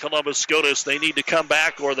here by Columbus Scotus. They need to come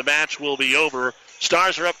back or the match will be over.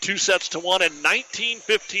 Stars are up 2-1 and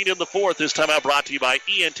 19-15 in the fourth. This timeout brought to you by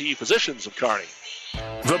ENT Physicians of Kearney.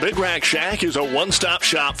 The Big Rack Shack is a one-stop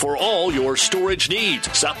shop for all your storage needs.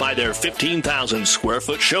 Stop by their 15,000 square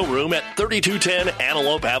foot showroom at 3210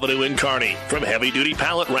 Antelope Avenue in Kearney. From heavy-duty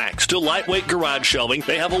pallet racks to lightweight garage shelving,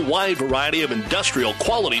 they have a wide variety of industrial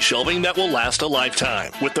quality shelving that will last a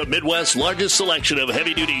lifetime. With the Midwest's largest selection of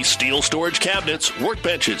heavy-duty steel storage cabinets,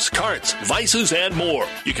 workbenches, carts, vices, and more.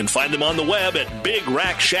 You can find them on the web at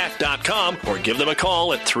BigRackShack.com or give them a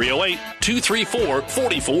call at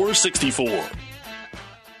 308-234-4464.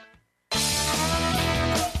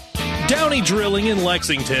 Downey Drilling in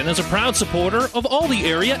Lexington is a proud supporter of all the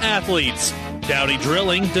area athletes. Downey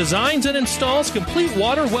Drilling designs and installs complete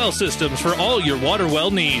water well systems for all your water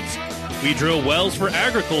well needs. We drill wells for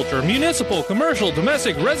agriculture, municipal, commercial,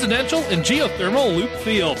 domestic, residential, and geothermal loop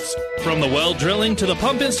fields. From the well drilling to the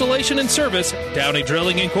pump installation and service, Downey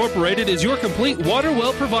Drilling Incorporated is your complete water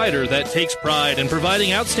well provider that takes pride in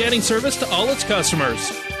providing outstanding service to all its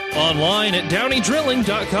customers. Online at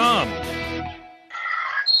downeydrilling.com.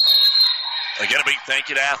 Again, a big thank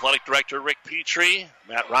you to Athletic Director Rick Petrie,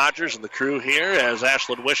 Matt Rogers, and the crew here as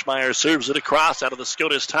Ashlyn Wischmeyer serves it across out of the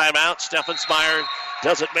Scotus timeout. Steffensmeyer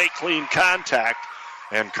doesn't make clean contact,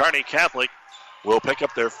 and Kearney Catholic will pick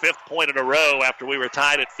up their 5th point in a row after we were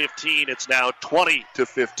tied at 15. It's now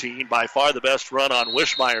 20-15, by far the best run on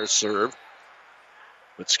Wischmeyer's serve.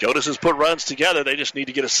 But Scotus has put runs together. They just need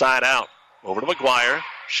to get a side out. Over to McGuire.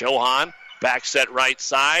 Shohan. Back set right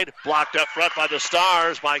side. Blocked up front by the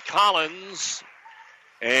Stars by Collins.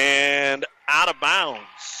 And out of bounds.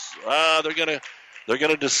 They're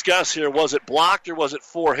gonna discuss here. Was it blocked or was it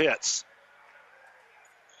 4 hits?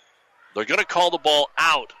 They're going to call the ball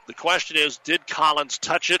out. The question is, did Collins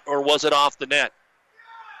touch it or was it off the net?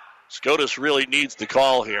 Scotus really needs the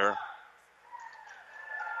call here.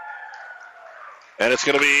 And it's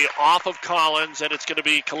going to be off of Collins, and it's going to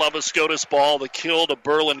be Columbus Scotus ball. The kill to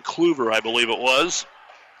Berlin Kluver, I believe it was.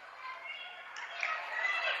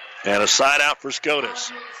 And a side out for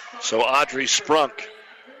Scotus. So Audrey Sprunk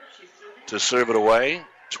to serve it away.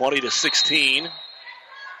 20-16.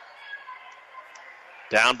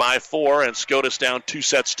 Down by 4, and Scotus down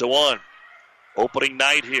 2-1. Opening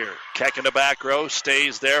night here. Keck in the back row,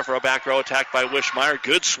 stays there for a back row attack by Wishmeyer.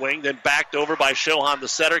 Good swing, then backed over by Shohan, the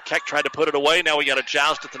setter. Keck tried to put it away. Now we got a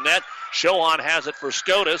joust at the net. Shohan has it for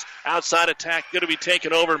Scotus. Outside attack going to be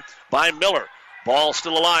taken over by Miller. Ball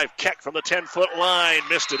still alive. Keck from the 10-foot line.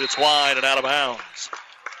 Missed it. It's wide and out of bounds.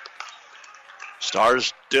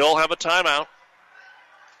 Stars still have a timeout.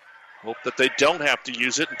 Hope that they don't have to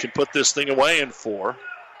use it and can put this thing away in 4.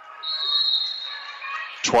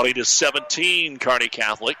 20-17, Kearney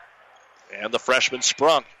Catholic. And the freshman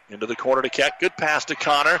Sprunk into the corner to Keck. Good pass to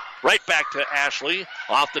Connor. Right back to Ashley.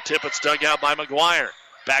 Off the tip, it's dug out by McGuire.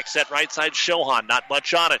 Back set right side, Shohan. Not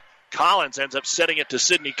much on it. Collins ends up setting it to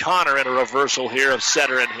Sydney Connor in a reversal here of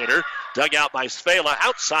setter and hitter. Dug out by Svela.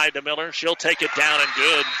 Outside to Miller. She'll take it down and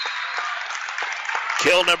good.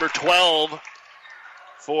 Kill number 12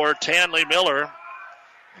 for Tanley Miller.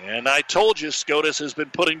 And I told you Scotus has been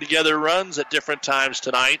putting together runs at different times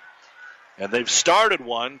tonight. And they've started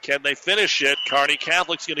one. Can they finish it? Kearney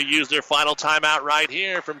Catholic's going to use their final timeout right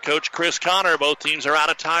here from Coach Chris Connor. Both teams are out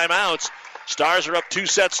of timeouts. Stars are up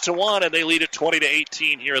 2-1, and they lead at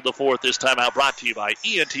 20-18 here in the 4th. This timeout brought to you by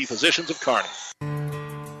ENT Physicians of Kearney.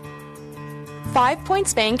 5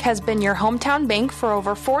 Points Bank has been your hometown bank for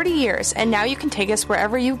over 40 years, and now you can take us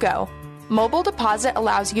wherever you go. Mobile Deposit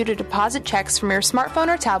allows you to deposit checks from your smartphone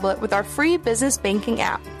or tablet with our free business banking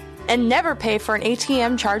app. And never pay for an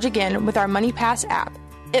ATM charge again with our MoneyPass app.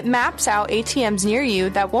 It maps out ATMs near you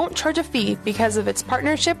that won't charge a fee because of its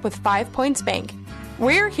partnership with 5 Points Bank.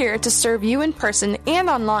 We're here to serve you in person and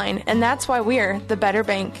online, and that's why we're the better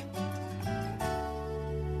bank.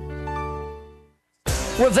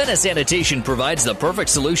 Ravenna Sanitation provides the perfect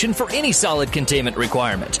solution for any solid containment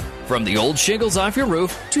requirement. From the old shingles off your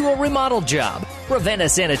roof to a remodel job, Ravenna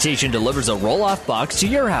Sanitation delivers a roll-off box to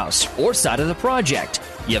your house or side of the project.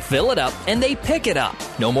 You fill it up and they pick it up.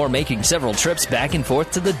 No more making several trips back and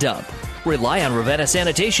forth to the dump. Rely on Ravenna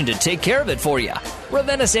Sanitation to take care of it for you.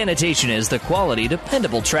 Ravenna Sanitation is the quality,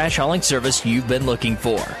 dependable trash hauling service you've been looking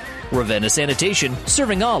for. Ravenna Sanitation,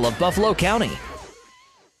 serving all of Buffalo County.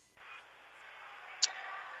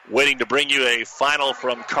 Waiting to bring you a final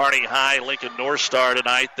from Kearney High, Lincoln North Star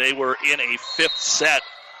tonight. They were in a 5th set.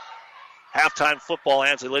 Halftime football,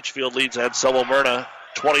 Ansley Litchfield leads Anselmo Myrna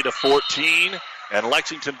 20-14. And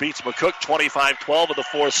Lexington beats McCook 25-12 in the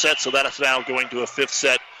 4th set, so that is now going to a 5th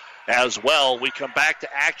set as well. We come back to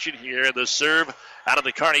action here. The serve out of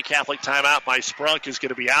the Kearney Catholic timeout by Sprunk is going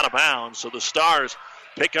to be out of bounds. So the Stars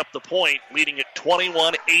pick up the point, leading at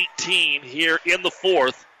 21-18 here in the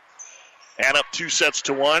 4th. And up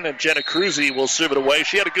 2-1, and Jenna Cruzy will serve it away.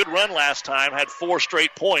 She had a good run last time, had 4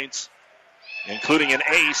 straight points, including an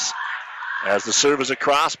ace. As the serve is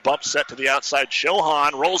across, bump set to the outside.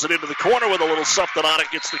 Shohan rolls it into the corner with a little something on it,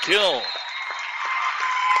 gets the kill.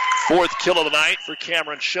 4th kill of the night for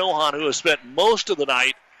Cameron Shohan, who has spent most of the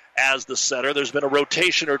night as the setter. There's been a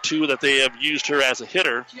rotation or two that they have used her as a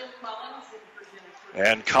hitter.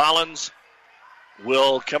 And Collins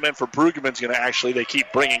will come in for Brueggemann's going to they keep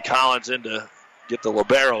bringing Collins in to get the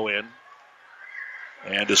libero in.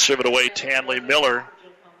 And to serve it away, Tanley Miller.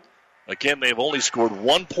 Again, they've only scored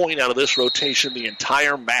 1 point out of this rotation the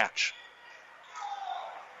entire match.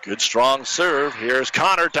 Good strong serve. Here's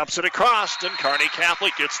Connor, dumps it across, and Kearney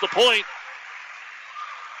Catholic gets the point.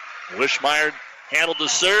 Wishmeyer handled the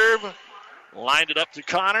serve, lined it up to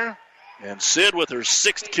Connor, and Sid with her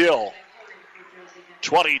 6th kill.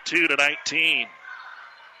 22-19.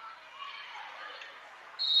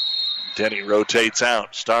 Denny rotates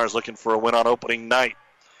out. Stars looking for a win on opening night.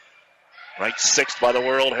 Ranked 6th by the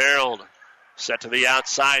World Herald. Set to the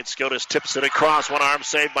outside. Scotus tips it across. One arm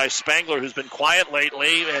saved by Spangler, who's been quiet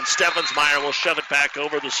lately. And Steffensmeyer will shove it back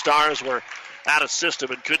over. The Stars were out of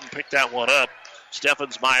system and couldn't pick that one up.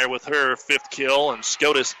 Steffensmeyer with her 5th kill. And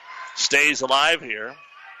Scotus stays alive here.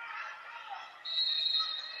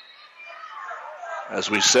 As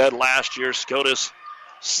we said last year, Scotus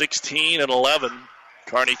 16-11.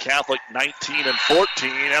 Kearney Catholic 19-14.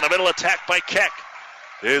 And a middle attack by Keck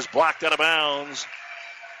is blocked out of bounds.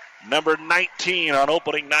 Number 19 on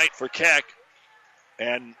opening night for Keck.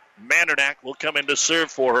 And Mandernack will come in to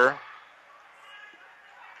serve for her.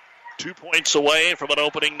 2 points away from an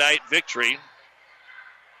opening night victory.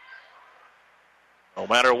 No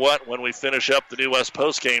matter what, when we finish up the New West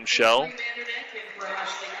postgame show.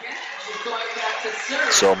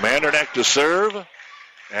 So Manderneck to serve.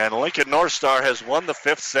 And Lincoln North Star has won the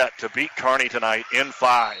 5th set to beat Kearney tonight in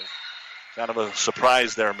 5. Kind of a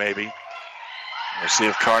surprise there, maybe. We'll see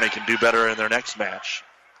if Kearney can do better in their next match.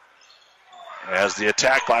 As the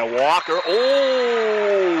attack by Walker.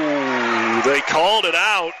 Oh, they called it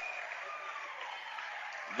out.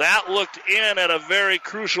 That looked in at a very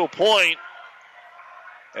crucial point.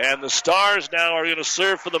 And the Stars now are going to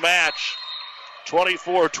serve for the match.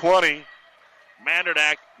 24-20.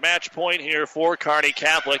 Mandernack, match point here for Kearney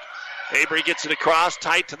Catholic. Avery gets it across,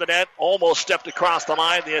 tight to the net, almost stepped across the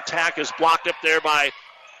line. The attack is blocked up there by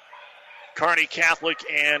Kearney Catholic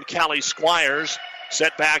and Callie Squires.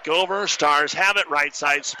 Set back over, Stars have it, right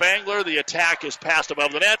side Spangler. The attack is passed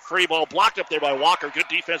above the net. Free ball blocked up there by Walker. Good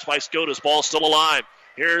defense by Scotus, ball still alive.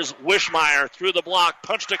 Here's Wishmeyer through the block,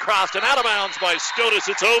 punched across and out of bounds by Scotus.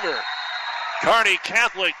 It's over. Kearney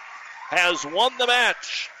Catholic has won the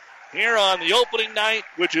match here on the opening night,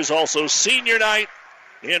 which is also senior night,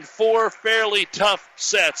 in 4 fairly tough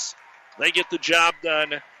sets. They get the job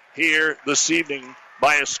done here this evening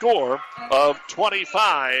by a score of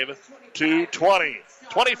 25-20.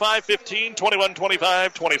 25-15,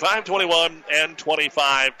 21-25, 25-21, and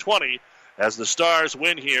 25-20 as the Stars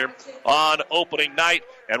win here on opening night.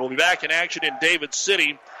 And we'll be back in action in David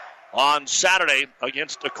City on Saturday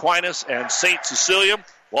against Aquinas and St. Cecilia,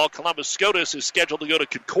 while Columbus Scotus is scheduled to go to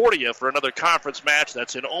Concordia for another conference match.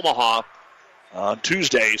 That's in Omaha on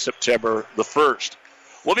Tuesday, September the 1st.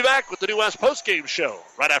 We'll be back with the New West postgame show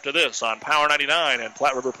right after this on Power 99 and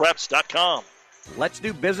PlatteRiverPreps.com. Let's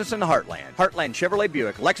do business in the Heartland. Heartland Chevrolet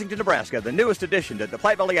Buick, Lexington, Nebraska, the newest addition to the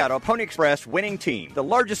Platte Valley Auto Pony Express winning team. The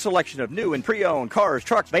largest selection of new and pre-owned cars,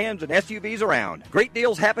 trucks, vans, and SUVs around. Great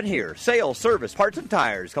deals happen here. Sales, service, parts and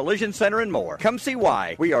tires, collision center, and more. Come see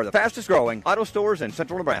why. We are the fastest growing auto stores in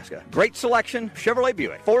central Nebraska. Great selection, Chevrolet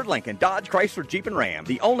Buick, Ford, Lincoln, Dodge, Chrysler, Jeep, and Ram.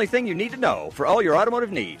 The only thing you need to know for all your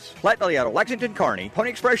automotive needs. Platte Valley Auto, Lexington, Kearney, Pony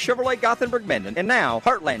Express Chevrolet, Gothenburg, Menden, and now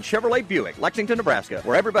Heartland Chevrolet Buick, Lexington, Nebraska,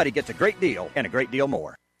 where everybody gets a great deal and a great deal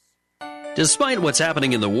more. Despite what's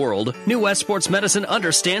happening in the world, New West Sports Medicine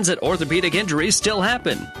understands that orthopedic injuries still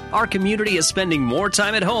happen. Our community is spending more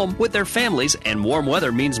time at home with their families, and warm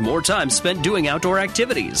weather means more time spent doing outdoor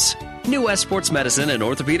activities. New West Sports Medicine and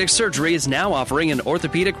Orthopedic Surgery is now offering an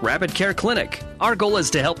orthopedic rapid care clinic. Our goal is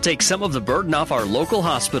to help take some of the burden off our local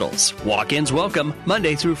hospitals. Walk-ins welcome,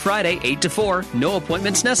 Monday through Friday, 8 to 4, no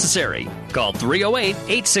appointments necessary. Call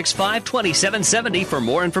 308-865-2770 for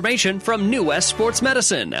more information from New West Sports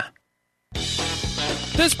Medicine.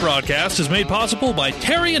 This broadcast is made possible by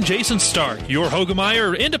Terry and Jason Stark, your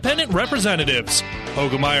Hogemeyer independent representatives.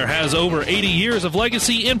 Hogemeyer has over 80 years of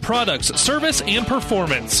legacy in products, service, and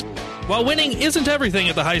performance. While winning isn't everything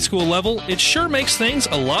at the high school level, it sure makes things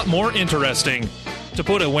a lot more interesting. To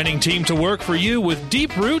put a winning team to work for you with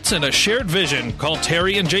deep roots and a shared vision, call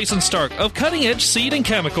Terry and Jason Stark of Cutting Edge Seed and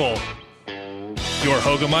Chemical. Your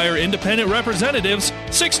Hogemeyer independent representatives,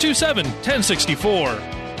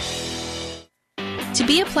 627-1064. To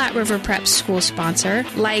be a Platte River Prep school sponsor,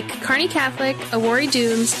 like Kearney Catholic, Awori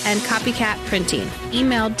Dunes, and Copycat Printing,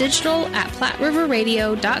 email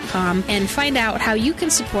digital@PlatteRiverRadio.com and find out how you can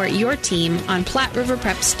support your team on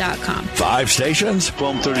PlatteRiverPreps.com. 5 stations.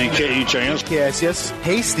 1230 KHIS. KSS.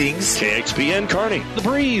 Hastings. KXPN Kearney. The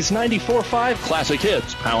Breeze 94.5 Classic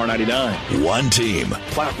Hits. Power 99. 1 team.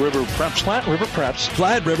 Platte River Preps. Platte River Preps.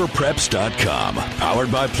 PlatteRiverPreps.com.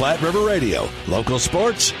 Powered by Platte River Radio. Local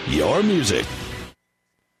sports, your music.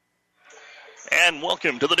 And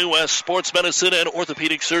welcome to the New West Sports Medicine and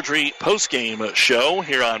Orthopedic Surgery postgame show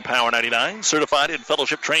here on Power 99. Certified and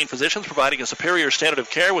fellowship-trained physicians providing a superior standard of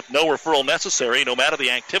care with no referral necessary, no matter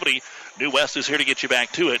the activity. New West is here to get you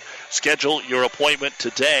back to it. Schedule your appointment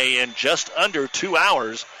today in just under 2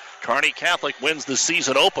 hours. Kearney Catholic wins the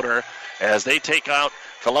season opener as they take out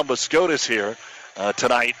Columbus Scotus here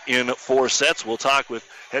tonight in 4 sets. We'll talk with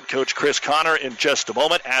head coach Chris Connor in just a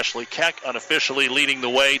moment. Ashley Keck unofficially leading the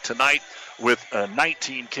way tonight with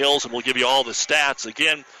 19 kills, and we'll give you all the stats.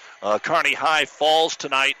 Again, Kearney High falls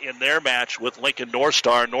tonight in their match with Lincoln North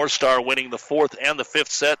Star. North Star winning the 4th and the 5th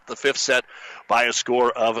set. The 5th set by a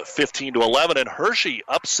score of 15-11. And Hershey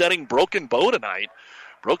upsetting Broken Bow tonight.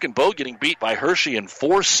 Broken Bow getting beat by Hershey in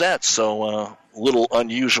 4 sets, so a little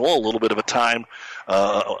unusual, a little bit of a time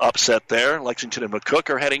upset there. Lexington and McCook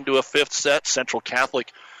are heading to a 5th set. Central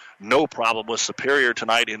Catholic, no problem, with Superior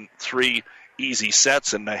tonight in 3 easy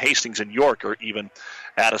sets, and Hastings and York are even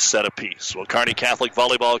at a set apiece. Well, Kearney Catholic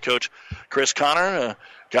volleyball coach Chris Connor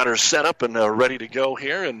got her set up and ready to go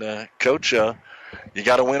here. And, Coach, you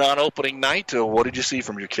got to win on opening night. What did you see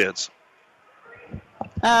from your kids?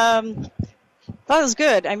 That was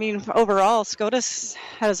good. I mean, overall, Scotus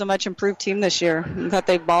has a much improved team this year. I thought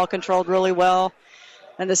they ball controlled really well.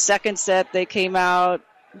 And the second set, they came out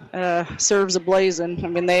serves ablazing. I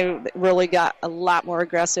mean, they really got a lot more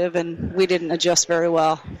aggressive, and we didn't adjust very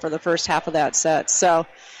well for the first half of that set. So,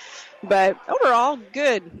 but overall,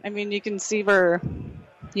 good. I mean, you can see our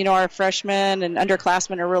freshmen and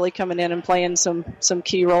underclassmen are really coming in and playing some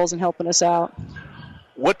key roles and helping us out.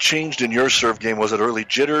 What changed in your serve game? Was it early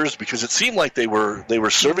jitters? Because it seemed like they were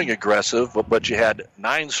serving aggressive, but you had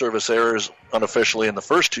 9 service errors unofficially in the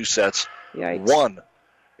first 2 sets. Yikes. 1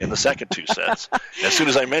 in the second 2 sets. As soon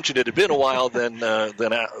as I mentioned it had been a while, then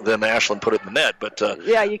Ashland put it in the net. But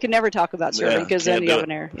yeah, you can never talk about serving because then you have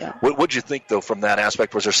an error. Yeah. What did you think, though, from that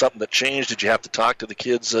aspect? Was there something that changed? Did you have to talk to the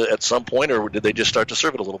kids at some point, or did they just start to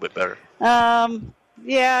serve it a little bit better?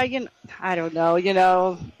 Yeah, I don't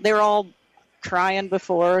know. They were all crying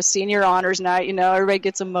before senior honors night. Everybody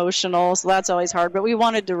gets emotional, so that's always hard. But we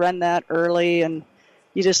wanted to run that early, and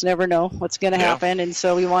you just never know what's going to happen. And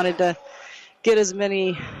so we wanted to get as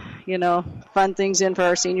many, fun things in for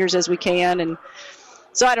our seniors as we can. And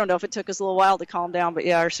so I don't know if it took us a little while to calm down, but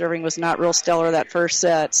yeah, our serving was not real stellar that first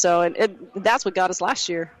set. So that's what got us last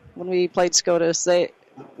year when we played Scotus.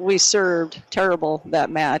 We served terrible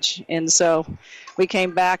that match. And so we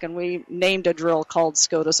came back and we named a drill called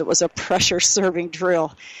Scotus. It was a pressure serving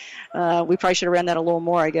drill. We probably should have ran that a little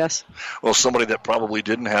more, I guess. Well, somebody that probably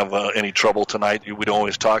didn't have any trouble tonight, we don't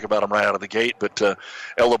always talk about them right out of the gate, but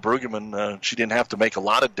Ella Brueggemann, she didn't have to make a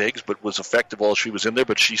lot of digs, but was effective while she was in there,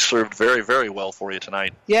 but she served very, very well for you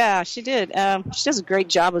tonight. Yeah, she did. She does a great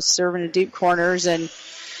job of serving in deep corners, and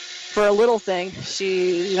for a little thing,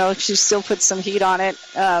 she still puts some heat on it.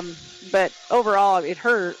 But overall,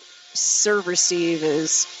 her serve receive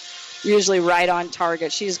is usually right on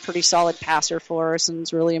target. She's a pretty solid passer for us and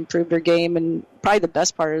has really improved her game. And probably the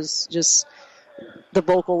best part is just the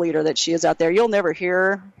vocal leader that she is out there. You'll never hear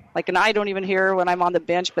her. And I don't even hear her when I'm on the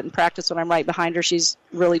bench, but in practice when I'm right behind her, she's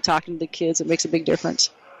really talking to the kids. It makes a big difference.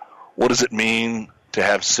 What does it mean to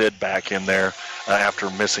have Sid back in there after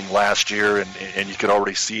missing last year, and you could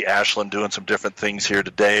already see Ashland doing some different things here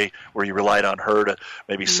today where you relied on her to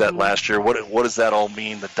maybe set last year? What does that all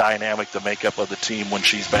mean, the dynamic, the makeup of the team when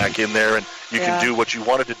she's back in there and you can do what you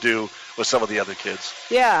wanted to do with some of the other kids?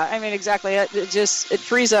 Yeah, I mean, exactly. It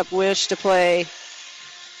frees up Wish to play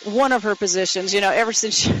one of her positions. Ever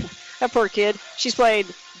since that poor kid, she's played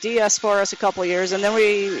DS for us a couple of years, and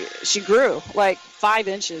then she grew like 5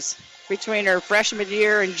 inches between her freshman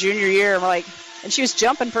year and junior year. And she was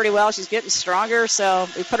jumping pretty well. She's getting stronger, so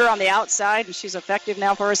we put her on the outside, and she's effective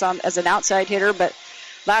now for us as an outside hitter. But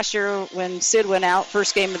last year when Sid went out,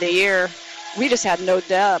 first game of the year, we just had no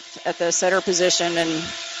depth at the setter position. And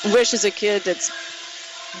Wish is a kid that's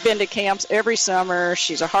been to camps every summer.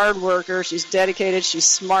 She's a hard worker. She's dedicated. She's a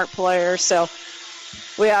smart player. So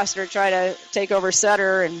we asked her to try to take over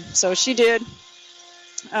setter, and so she did.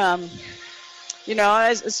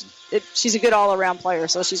 She's a good all-around player,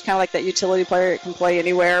 so she's kind of like that utility player that can play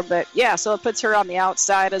anywhere. But, yeah, so it puts her on the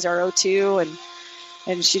outside as our 0-2,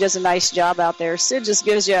 and she does a nice job out there. Sid just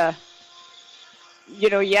gives you,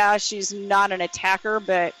 she's not an attacker,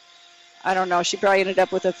 but I don't know. She probably ended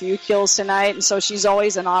up with a few kills tonight, and so she's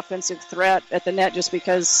always an offensive threat at the net just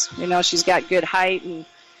because, she's got good height and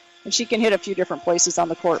she can hit a few different places on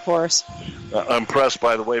the court for us. I'm impressed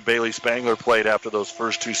by the way Bailey Spangler played after those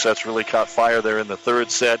first 2 sets, really caught fire there in the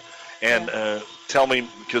third set. And tell me,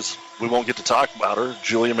 because we won't get to talk about her,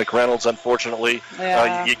 Julia McReynolds, unfortunately,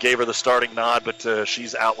 you gave her the starting nod, but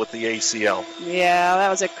she's out with the ACL. Yeah, that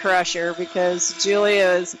was a crusher because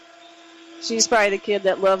she's probably the kid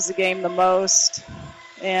that loves the game the most.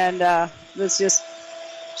 And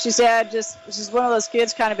she's one of those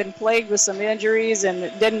kids kind of been plagued with some injuries, and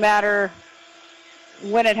it didn't matter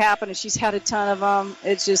when it happened, and she's had a ton of them.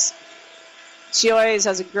 It's just, she always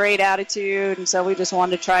has a great attitude, and so we just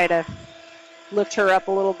wanted to try to lift her up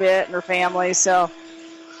a little bit and her family. So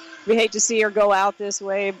we hate to see her go out this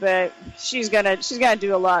way, but she's gonna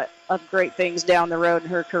do a lot of great things down the road in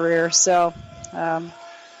her career. So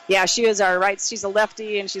she is our right. She's a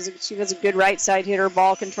lefty, and she was a good right side hitter,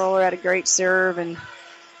 ball controller, had a great serve, and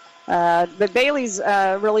but Bailey's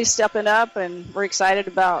really stepping up, and we're excited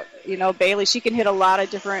about Bailey. She can hit a lot of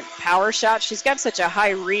different power shots. She's got such a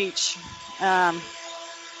high reach.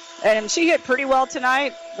 And she hit pretty well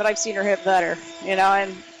tonight, but I've seen her hit better,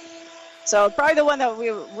 and so probably the one that we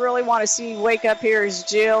really want to see wake up here is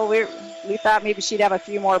Jill. We thought maybe she'd have a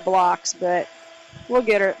few more blocks, but we'll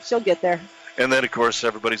get her. She'll get there. And then, of course,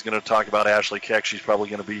 everybody's going to talk about Ashley Keck. She's probably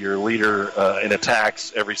going to be your leader in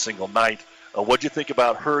attacks every single night. What do you think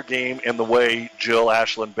about her game and the way Jill,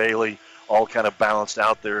 Ashlyn, Bailey all kind of balanced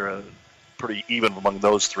out there pretty even among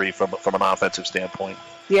those three from an offensive standpoint?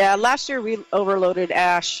 Yeah, last year we overloaded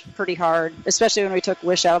Ash pretty hard, especially when we took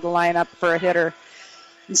Wish out of the lineup for a hitter.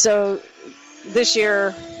 And so this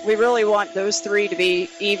year we really want those three to be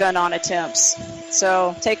even on attempts.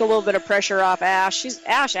 So take a little bit of pressure off Ash.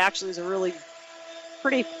 Ash actually is a really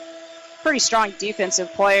pretty strong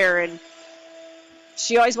defensive player, and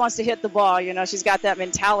she always wants to hit the ball. She's got that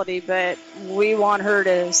mentality, but we want her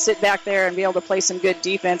to sit back there and be able to play some good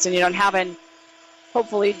defense. And, having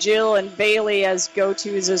hopefully Jill and Bailey as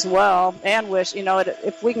go-tos as well, and Wish,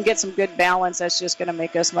 if we can get some good balance, that's just going to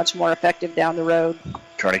make us much more effective down the road.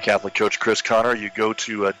 Kearney Catholic coach Chris Connor, you go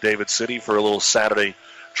to David City for a little Saturday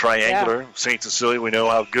triangular. Yeah. St. Cecilia, we know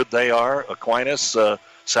how good they are. Aquinas,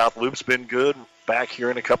 South Loop's been good. Back here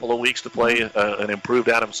in a couple of weeks to play an improved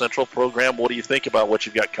Adams Central program. What do you think about what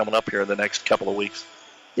you've got coming up here in the next couple of weeks?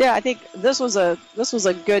 Yeah, I think this was a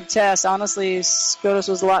good test. Honestly, Scotus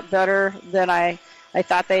was a lot better than I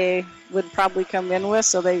thought they would probably come in with.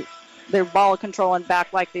 So they're ball controlling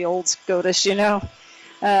back like the old Scotus,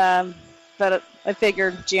 But I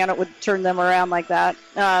figured Janet would turn them around like that.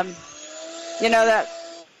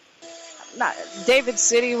 David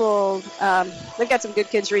City will, they've got some good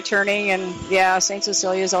kids returning, and yeah, St.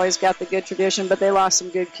 Cecilia's always got the good tradition, but they lost some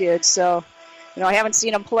good kids. So, I haven't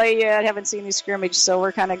seen them play yet, haven't seen these scrimmage, so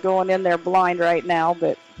we're kind of going in there blind right now,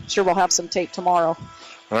 but sure we'll have some tape tomorrow.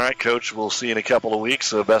 All right, Coach, we'll see you in a couple of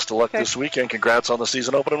weeks. Best of luck this weekend. Congrats on the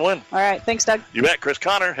season opening win. All right, thanks, Doug. You bet. Chris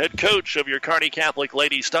Connor, head coach of your Kearney Catholic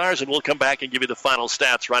Lady Stars, and we'll come back and give you the final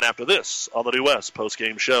stats right after this on the New West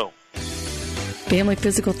postgame show. Family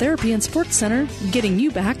Physical Therapy and Sports Center, getting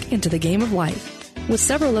you back into the game of life, with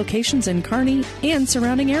several locations in Kearney and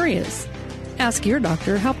surrounding areas. Ask your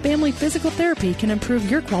doctor how Family Physical Therapy can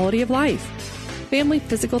improve your quality of life. Family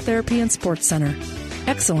Physical Therapy and Sports Center,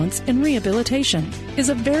 excellence in rehabilitation, is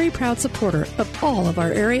a very proud supporter of all of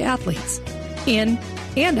our area athletes, in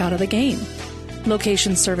and out of the game.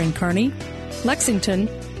 Locations serving Kearney, Lexington,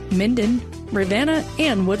 Minden, Ravenna,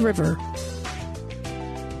 and Wood River.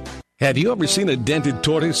 Have you ever seen a dented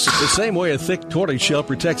tortoise? The same way a thick tortoise shell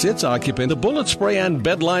protects its occupant, the bullet spray on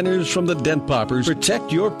bed liners from the Dent Poppers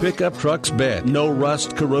protect your pickup truck's bed. No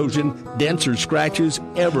rust, corrosion, dents, or scratches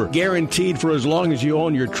ever. Guaranteed for as long as you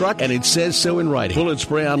own your truck, and it says so in writing. Bullet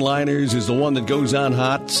spray on liners is the one that goes on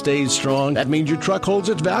hot, stays strong. That means your truck holds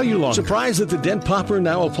its value longer. Surprised that the Dent Popper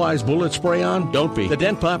now applies bullet spray on? Don't be. The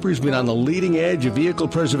Dent Popper's been on the leading edge of vehicle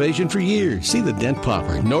preservation for years. See the Dent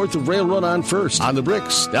Popper north of Railroad on First, on the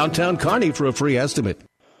Bricks, downtown Kearney for a free estimate.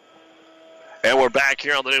 And we're back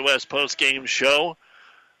here on the New West post-game show.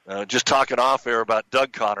 Just talking off air about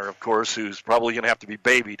Doug Connor, of course, who's probably going to have to be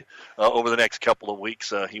babied over the next couple of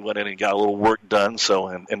weeks. He went in and got a little work done,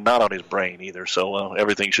 and not on his brain either, so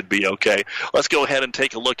everything should be okay. Let's go ahead and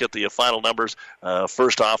take a look at the final numbers.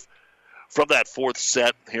 First off, from that fourth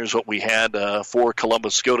set, here's what we had for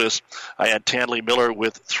Columbus Scotus. I had Tanley Miller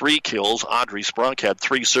with 3 kills. Audrey Sprunk had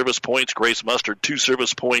 3 service points. Grace Mustard, 2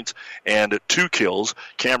 service points and 2 kills.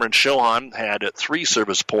 Cameron Shohan had 3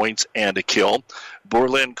 service points and a kill.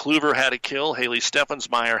 Borlin Kluver had a kill. Haley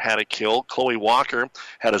Steffensmeyer had a kill. Chloe Walker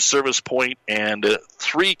had a service point and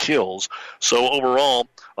 3 kills. So overall,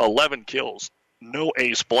 11 kills. No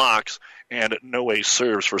ace blocks and no ace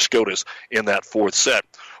serves for Scotus in that fourth set.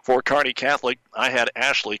 For Kearney Catholic, I had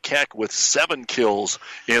Ashley Keck with 7 kills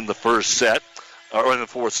in the fourth set. Ella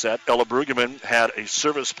Brueggemann had a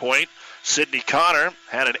service point. Sydney Connor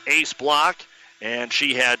had an ace block, and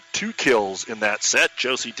she had 2 kills in that set.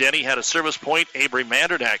 Josie Denny had a service point. Avery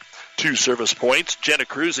Mandernack, 2 service points. Jenna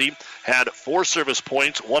Cruzy had 4 service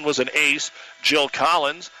points. 1 was an ace. Jill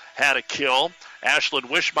Collins had a kill. Ashlyn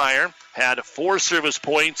Wishmeyer had 4 service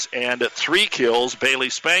points and 3 kills. Bailey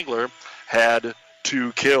Spangler had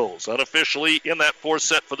 2 kills. Unofficially in that fourth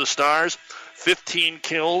set for the Stars, 15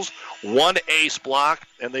 kills, 1 ace block,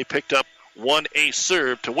 and they picked up 1 ace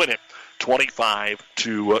serve to win it,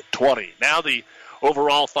 25-20. Now the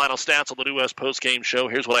overall final stats on the New West postgame show.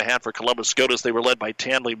 Here's what I had for Columbus Scotus. They were led by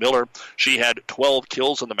Tanley Miller. She had 12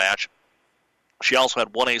 kills in the match. She also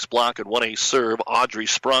had 1 ace block and 1 ace serve. Audrey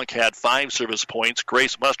Sprunk had 5 service points.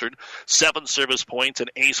 Grace Mustard, 7 service points, an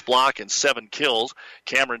ace block, and 7 kills.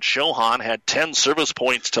 Cameron Shohan had 10 service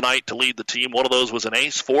points tonight to lead the team. One of those was an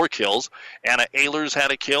ace, 4 kills. Anna Ehlers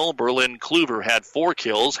had a kill. Berlin Kluver had 4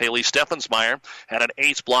 kills. Haley Steffensmeyer had an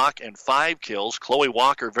ace block and 5 kills. Chloe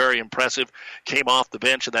Walker, very impressive, came off the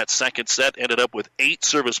bench in that second set, ended up with 8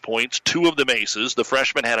 service points, 2 of them aces. The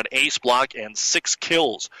freshman had an ace block and 6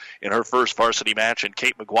 kills in her first varsity match, and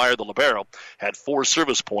Kate McGuire, the libero, had 4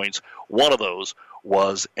 service points. One of those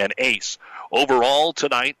was an ace. Overall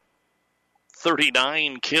tonight,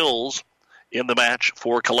 39 kills in the match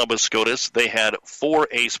for Columbus Scotus. They had 4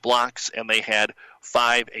 ace blocks, and they had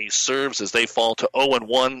 5 ace serves as they fall to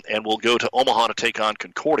 0-1 and will go to Omaha to take on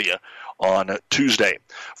Concordia on Tuesday.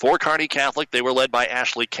 For Kearney Catholic, they were led by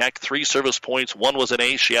Ashley Keck, 3 service points. 1 was an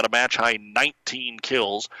ace. She had a match-high 19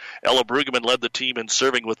 kills. Ella Brueggemann led the team in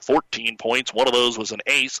serving with 14 points. 1 of those was an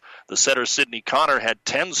ace. The setter, Sydney Connor, had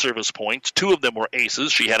 10 service points. 2 of them were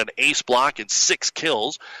aces. She had an ace block and 6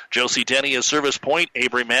 kills. Josie Denny, a service point.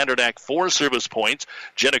 Avery Mandernack, 4 service points.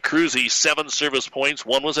 Jenna Cruzy, 7 service points.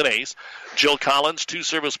 1 was an ace. Jill Collins, 2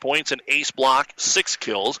 service points, an ace block, 6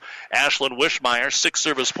 kills. Ashlyn Wishmeyer, 6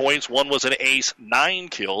 service points. 1 was an ace, 9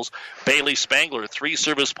 kills. Bailey Spangler, 3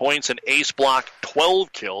 service points, an ace block,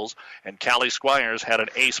 12 kills. And Callie Squires had an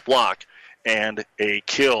ace block and a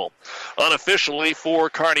kill. Unofficially for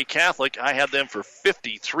Kearney Catholic, I had them for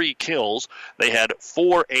 53 kills. They had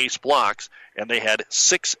 4 ace blocks, and they had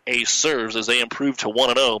 6 ace serves as they improved to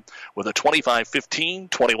 1-0 with a 25-15,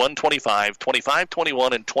 21-25,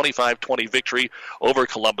 25-21, and 25-20 victory over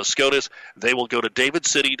Columbus Scotus. They will go to David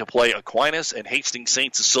City to play Aquinas and Hastings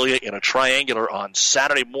St. Cecilia in a triangular on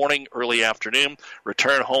Saturday morning, early afternoon.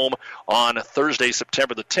 Return home on Thursday,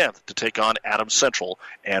 September the 10th to take on Adams Central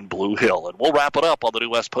and Blue Hill. And we'll wrap it up on the New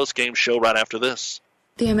West Postgame Show right after this.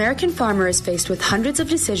 The American farmer is faced with hundreds of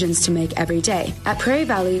decisions to make every day. At Prairie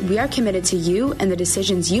Valley, we are committed to you and the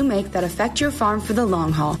decisions you make that affect your farm for the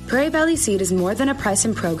long haul. Prairie Valley Seed is more than a price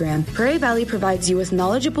and program. Prairie Valley provides you with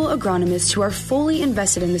knowledgeable agronomists who are fully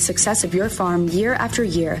invested in the success of your farm year after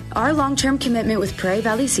year. Our long-term commitment with Prairie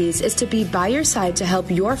Valley Seeds is to be by your side to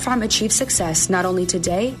help your farm achieve success not only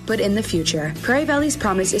today, but in the future. Prairie Valley's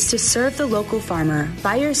promise is to serve the local farmer.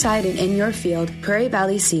 By your side and in your field, Prairie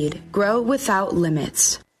Valley Seed. Grow without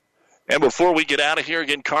limits. And before we get out of here,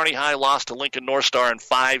 again, Kearney High lost to Lincoln North Star in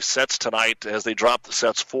 5 sets tonight as they dropped the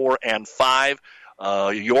sets 4 and 5.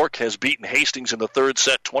 York has beaten Hastings in the third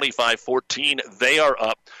set 25-14. They are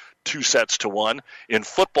up 2-1. In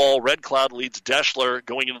football, Red Cloud leads Deschler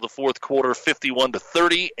going into the fourth quarter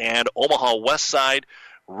 51-30, and Omaha Westside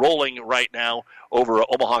rolling right now over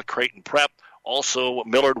Omaha Creighton Prep. Also,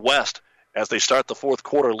 Millard West as they start the fourth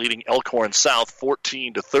quarter leading Elkhorn South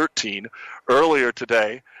 14-13. Earlier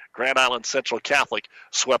today, Grand Island Central Catholic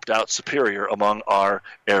swept out Superior among our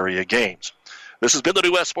area games. This has been the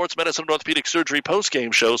New West Sports Medicine and Orthopedic Surgery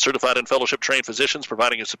postgame show. Certified and fellowship-trained physicians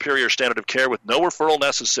providing a superior standard of care with no referral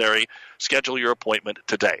necessary. Schedule your appointment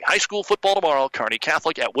today. High school football tomorrow. Kearney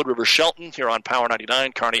Catholic at Wood River Shelton here on Power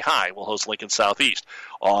 99. Kearney High will host Lincoln Southeast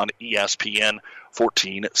on ESPN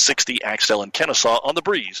 1460. Axtell and Kennesaw on the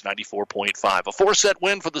Breeze 94.5. A 4-set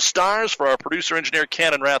win for the Stars. For our producer-engineer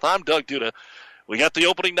Cannon Rath, I'm Doug Duda. We got the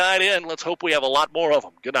opening night in. Let's hope we have a lot more of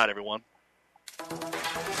them. Good night, everyone.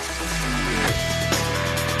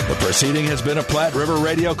 The proceeding has been a Platte River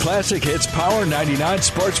Radio Classic Hits Power 99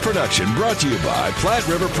 sports production brought to you by Platte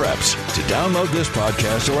River Preps. To download this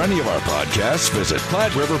podcast or any of our podcasts, visit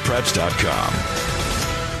PlatteRiverPreps.com.